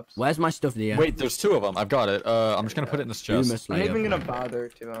crops. Where's my stuff, Dio? Wait, there's 2 of them. I've got it. I'm just gonna put it in this Boomer chest. I'm not Slayer. even gonna bother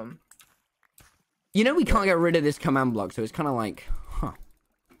to You know we can't get rid of this command block, so it's kind of like, huh?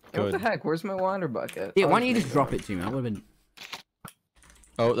 What the Good. heck? Where's my water bucket? Yeah. Oh, Why don't you here just we go. drop it to me? That would have been.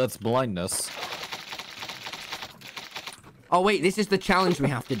 Oh, that's blindness. Oh wait, this is the challenge we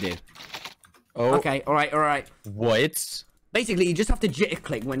have to do. Oh. Okay, alright. What? Basically, you just have to jitter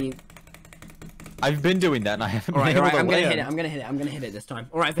click when you... I've been doing that and I haven't Alright, been able to I'm gonna land. hit it, I'm gonna hit it this time.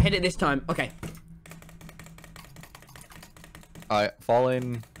 Alright, if I hit it this time, okay. Alright,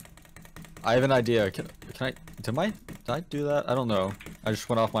 falling. I have an idea. Can I... Did I do that? I don't know. I just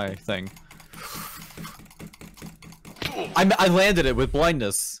went off my thing. I landed it with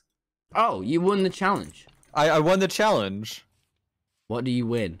blindness. Oh, you won the challenge. I won the challenge. What do you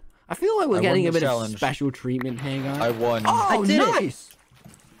win? I feel like we're I getting won a the bit challenge. of special treatment here, guys. I won. Oh, I did it. nice!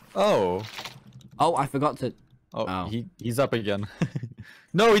 Oh. Oh, I forgot to... Oh, Oh. he's up again.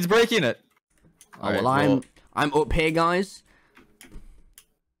 No, he's breaking it. Oh, well, I'm up here, guys.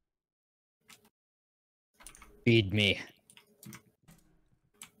 Feed me.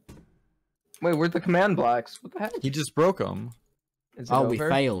 Wait, where'd the command blocks? What the heck? He just broke them. Is it Oh, we over?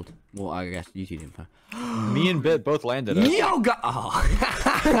 failed. Well, I guess you two didn't fail. Me and Bit both landed it. Yo, go...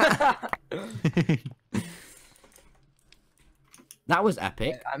 Oh. That was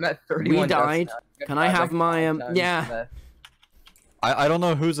epic. I'm at 31 We died. deaths now. Can I I've have like my, 5 times yeah. today. I don't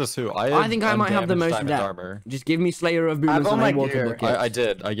know who's this who. I think I might have the most diamond depth. armor. Just give me Slayer of I Boomers have all and my I water gear. buckets. I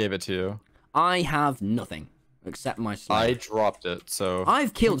did. I gave it to you. I have nothing except my Slayer. I dropped it, so...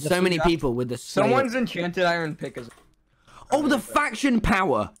 I've killed so many people with the Slayer. Someone's enchanted iron pick is. Oh, the faction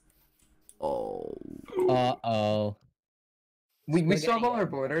power. Oh. Uh-oh. We still have all our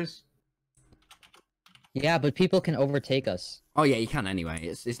borders. Yeah, but people can overtake us. Oh yeah, you can anyway.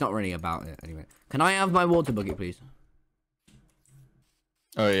 It's not really about it anyway. Can I have my water bucket, please?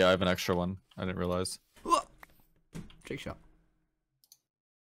 Oh yeah, I have an extra one. I didn't realize. Trick shot.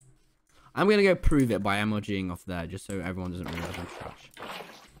 I'm gonna go prove it by emojing off there, just so everyone doesn't realize I'm trash.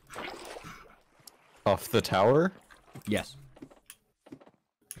 Off the tower? Yes.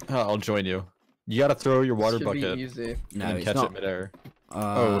 I'll join you. You gotta throw your water Should be bucket easy. No, and it's catch not. it midair.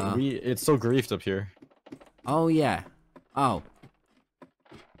 Uh, It's so griefed up here. Oh yeah. Oh.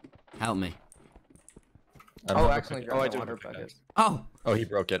 Help me. I don't Oh, have a actually, bucket. Oh, I do. water have a bucket. buckets. Oh. Oh, he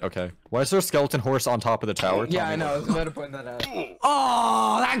broke it. Okay. Why is there a skeleton horse on top of the tower? Yeah, Tommy? I know. I was about to point that out.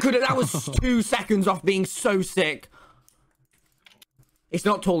 Oh, that was 2 seconds off being so sick. It's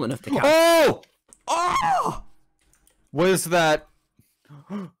not tall enough to count. Oh! Oh! What is that?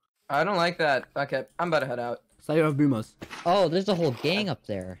 I don't like that. Okay, I'm about to head out. Slayer of Boomers. Oh, there's a whole gang up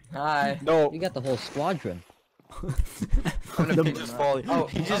there. Hi. No. We got the whole squadron. I'm gonna The- pick Just him falling. up. Oh,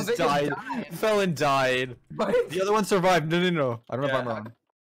 he just Vic died. Fell and died. What? The other one survived. No. I don't know if I'm Yeah. wrong.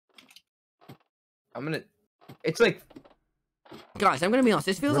 I'm gonna. It's like. Guys, I'm gonna be honest.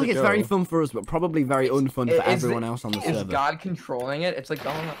 This feels Where'd like it it's very go? fun for us, but probably very unfun for everyone else on the Is server. God controlling it? It's like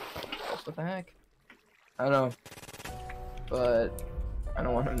going up. What the heck? I don't know. But I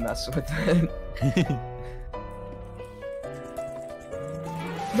don't want to mess with it.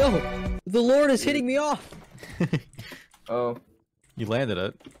 No! The Lord is hitting me off! Oh. You landed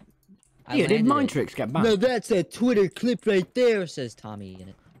it. I Yeah, did landed mind it. tricks get banned? No, that's a Twitter clip right there, says Tommy in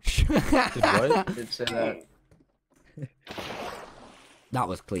it. Did what? I did say that. That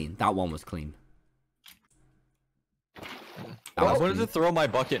was clean. That one was clean. I was wanted clean. to throw my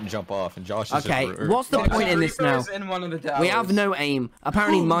bucket and jump off, and Josh is Okay, just... what's the There's point in this now? creepers in one of the towers. We have no aim.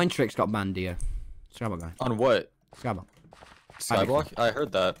 Apparently, mind tricks got banned, Dio. Scrabble guy. On what? Scrabble. Skyblock? I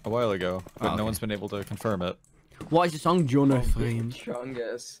heard that a while ago, but Oh, no okay. one's been able to confirm it. What is the song? Jono Frame.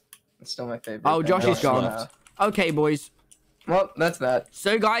 Chungus. It's still my favorite. Oh, thing. Josh is Josh gone. left. Okay, boys. Well, that's that.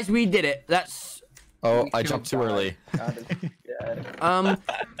 So, guys, we did it. That's Oh, We I should've jumped too died. early. God is dead.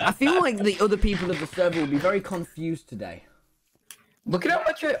 I feel like the other people of the server will be very confused today. Look at how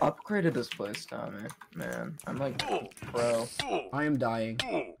much I upgraded this place, Tommy. Man, I'm like pro. I am dying.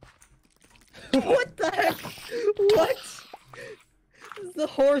 What the heck? What? The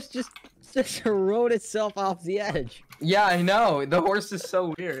horse just rode itself off the edge. Yeah, I know. The horse is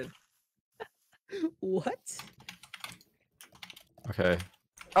so weird. What? Okay.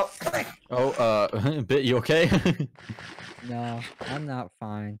 Oh, Oh, Bit, you okay? No, I'm not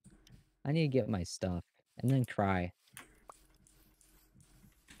fine. I need to get my stuff and then cry.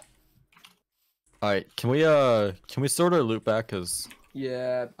 Alright, can we sort our loot back? Cause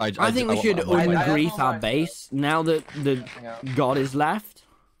yeah. I think we should I have ungrief all our mine. base now that the Hang on. god is left.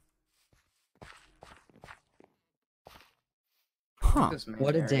 Huh. This main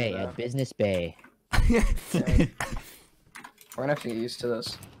What a area, day though. at Business Bay. We're gonna have to get used to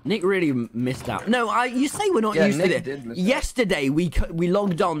this. Nick really missed out. No, you say we're not Yeah, used Nick to did this. miss out. Yesterday we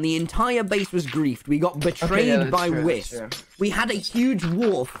logged on. The entire base was griefed. We got betrayed yeah, that's by true, that's Wisp. true. We had a huge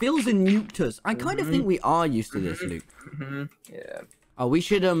war. Phil's and nuked us. I kind of think we are used to this, Luke. Hmm. Yeah. Oh, we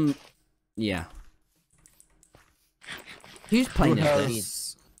should yeah. Who's playing Who this?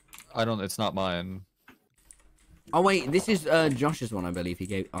 has- I don't. It's not mine. Oh wait, this is Josh's one, I believe. He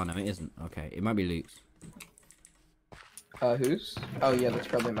gave. Oh no, it isn't. Okay, it might be Luke's. Whose? Oh yeah, that's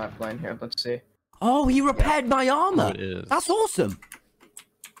probably my plan here. Let's see. Oh, he repaired my Oh, armor. it is. That's awesome.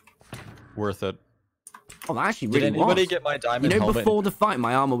 Worth it. Oh, that actually Did really anybody was. get my You diamond know, helmet? before the fight,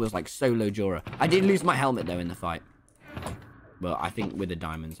 my armor was like so low Jura. I did lose my helmet though in the fight. But I think with the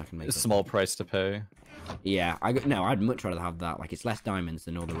diamonds, I can make A it. small price to pay. Yeah, no, I'd much rather have that. Like, it's less diamonds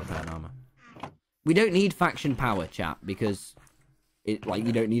than all the repaired armor. We don't need faction power, chat, because it like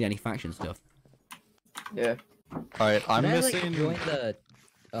you don't need any faction stuff. Yeah. All right, I'm Can I, missing. like, join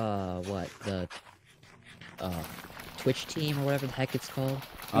the Twitch team or whatever the heck it's called.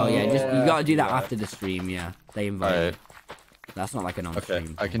 Oh yeah, just you gotta do that Yeah. after the stream. Yeah, they invite. Alright. That's not like an on Okay,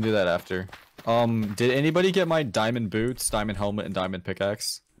 stream. I can do that after. Did anybody get my diamond boots, diamond helmet, and diamond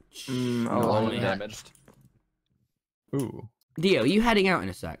pickaxe? Oh, All yeah. Damaged. Ooh. Dio, are you heading out in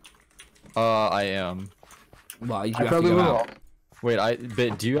a sec? I am. Well, you I have to probably go will. out. Wait,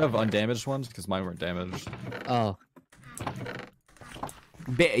 but do you have undamaged ones? Because mine weren't damaged. Oh,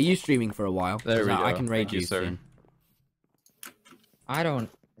 Bit, are you streaming for a while? There 'Cause we I go. can raid Thank you, you sir. soon. I don't.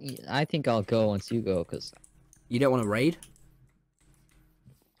 I think I'll go once you go, cause You don't want to raid?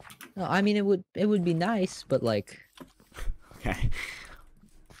 no, I mean it would be nice, but like Okay.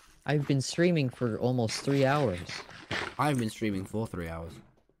 I've been streaming for almost 3 hours. I've been streaming for 3 hours.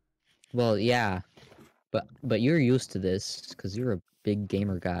 Well, yeah, but you're used to this, cause you're a big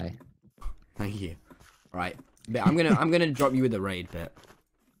gamer guy. Thank you. Right, Bit, I'm gonna drop you with the raid bit.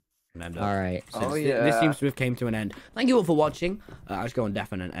 And end up. All right. Since Oh, this yeah. seems to have came to an end. Thank you all for watching. I'll just go on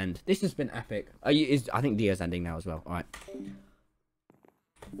definite end. This has been epic. I think Dio's ending now as well. All right.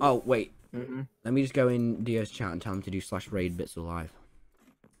 Oh wait. Mm-hmm. Let me just go in Dio's chat and tell him to do /raid bits alive.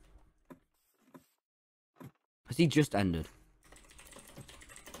 Has he just ended?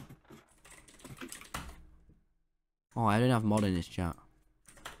 Oh, I don't have mod in his chat.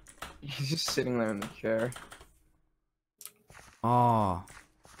 He's just sitting there in the chair. Oh.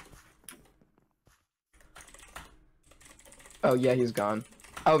 Oh yeah, he's gone.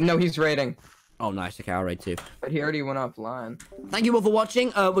 Oh no, he's raiding. Oh, nice. Okay, I'll raid too. But he already went offline. Thank you all for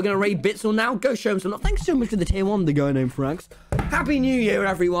watching. We're going to raid Bitzel now. Go show him some love. Thanks so much for the tier 1, the guy named Frax. Happy New Year,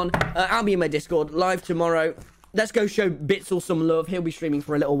 everyone. I'll be in my Discord live tomorrow. Let's go show Bitzel some love. He'll be streaming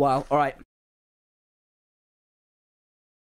for a little while. All right.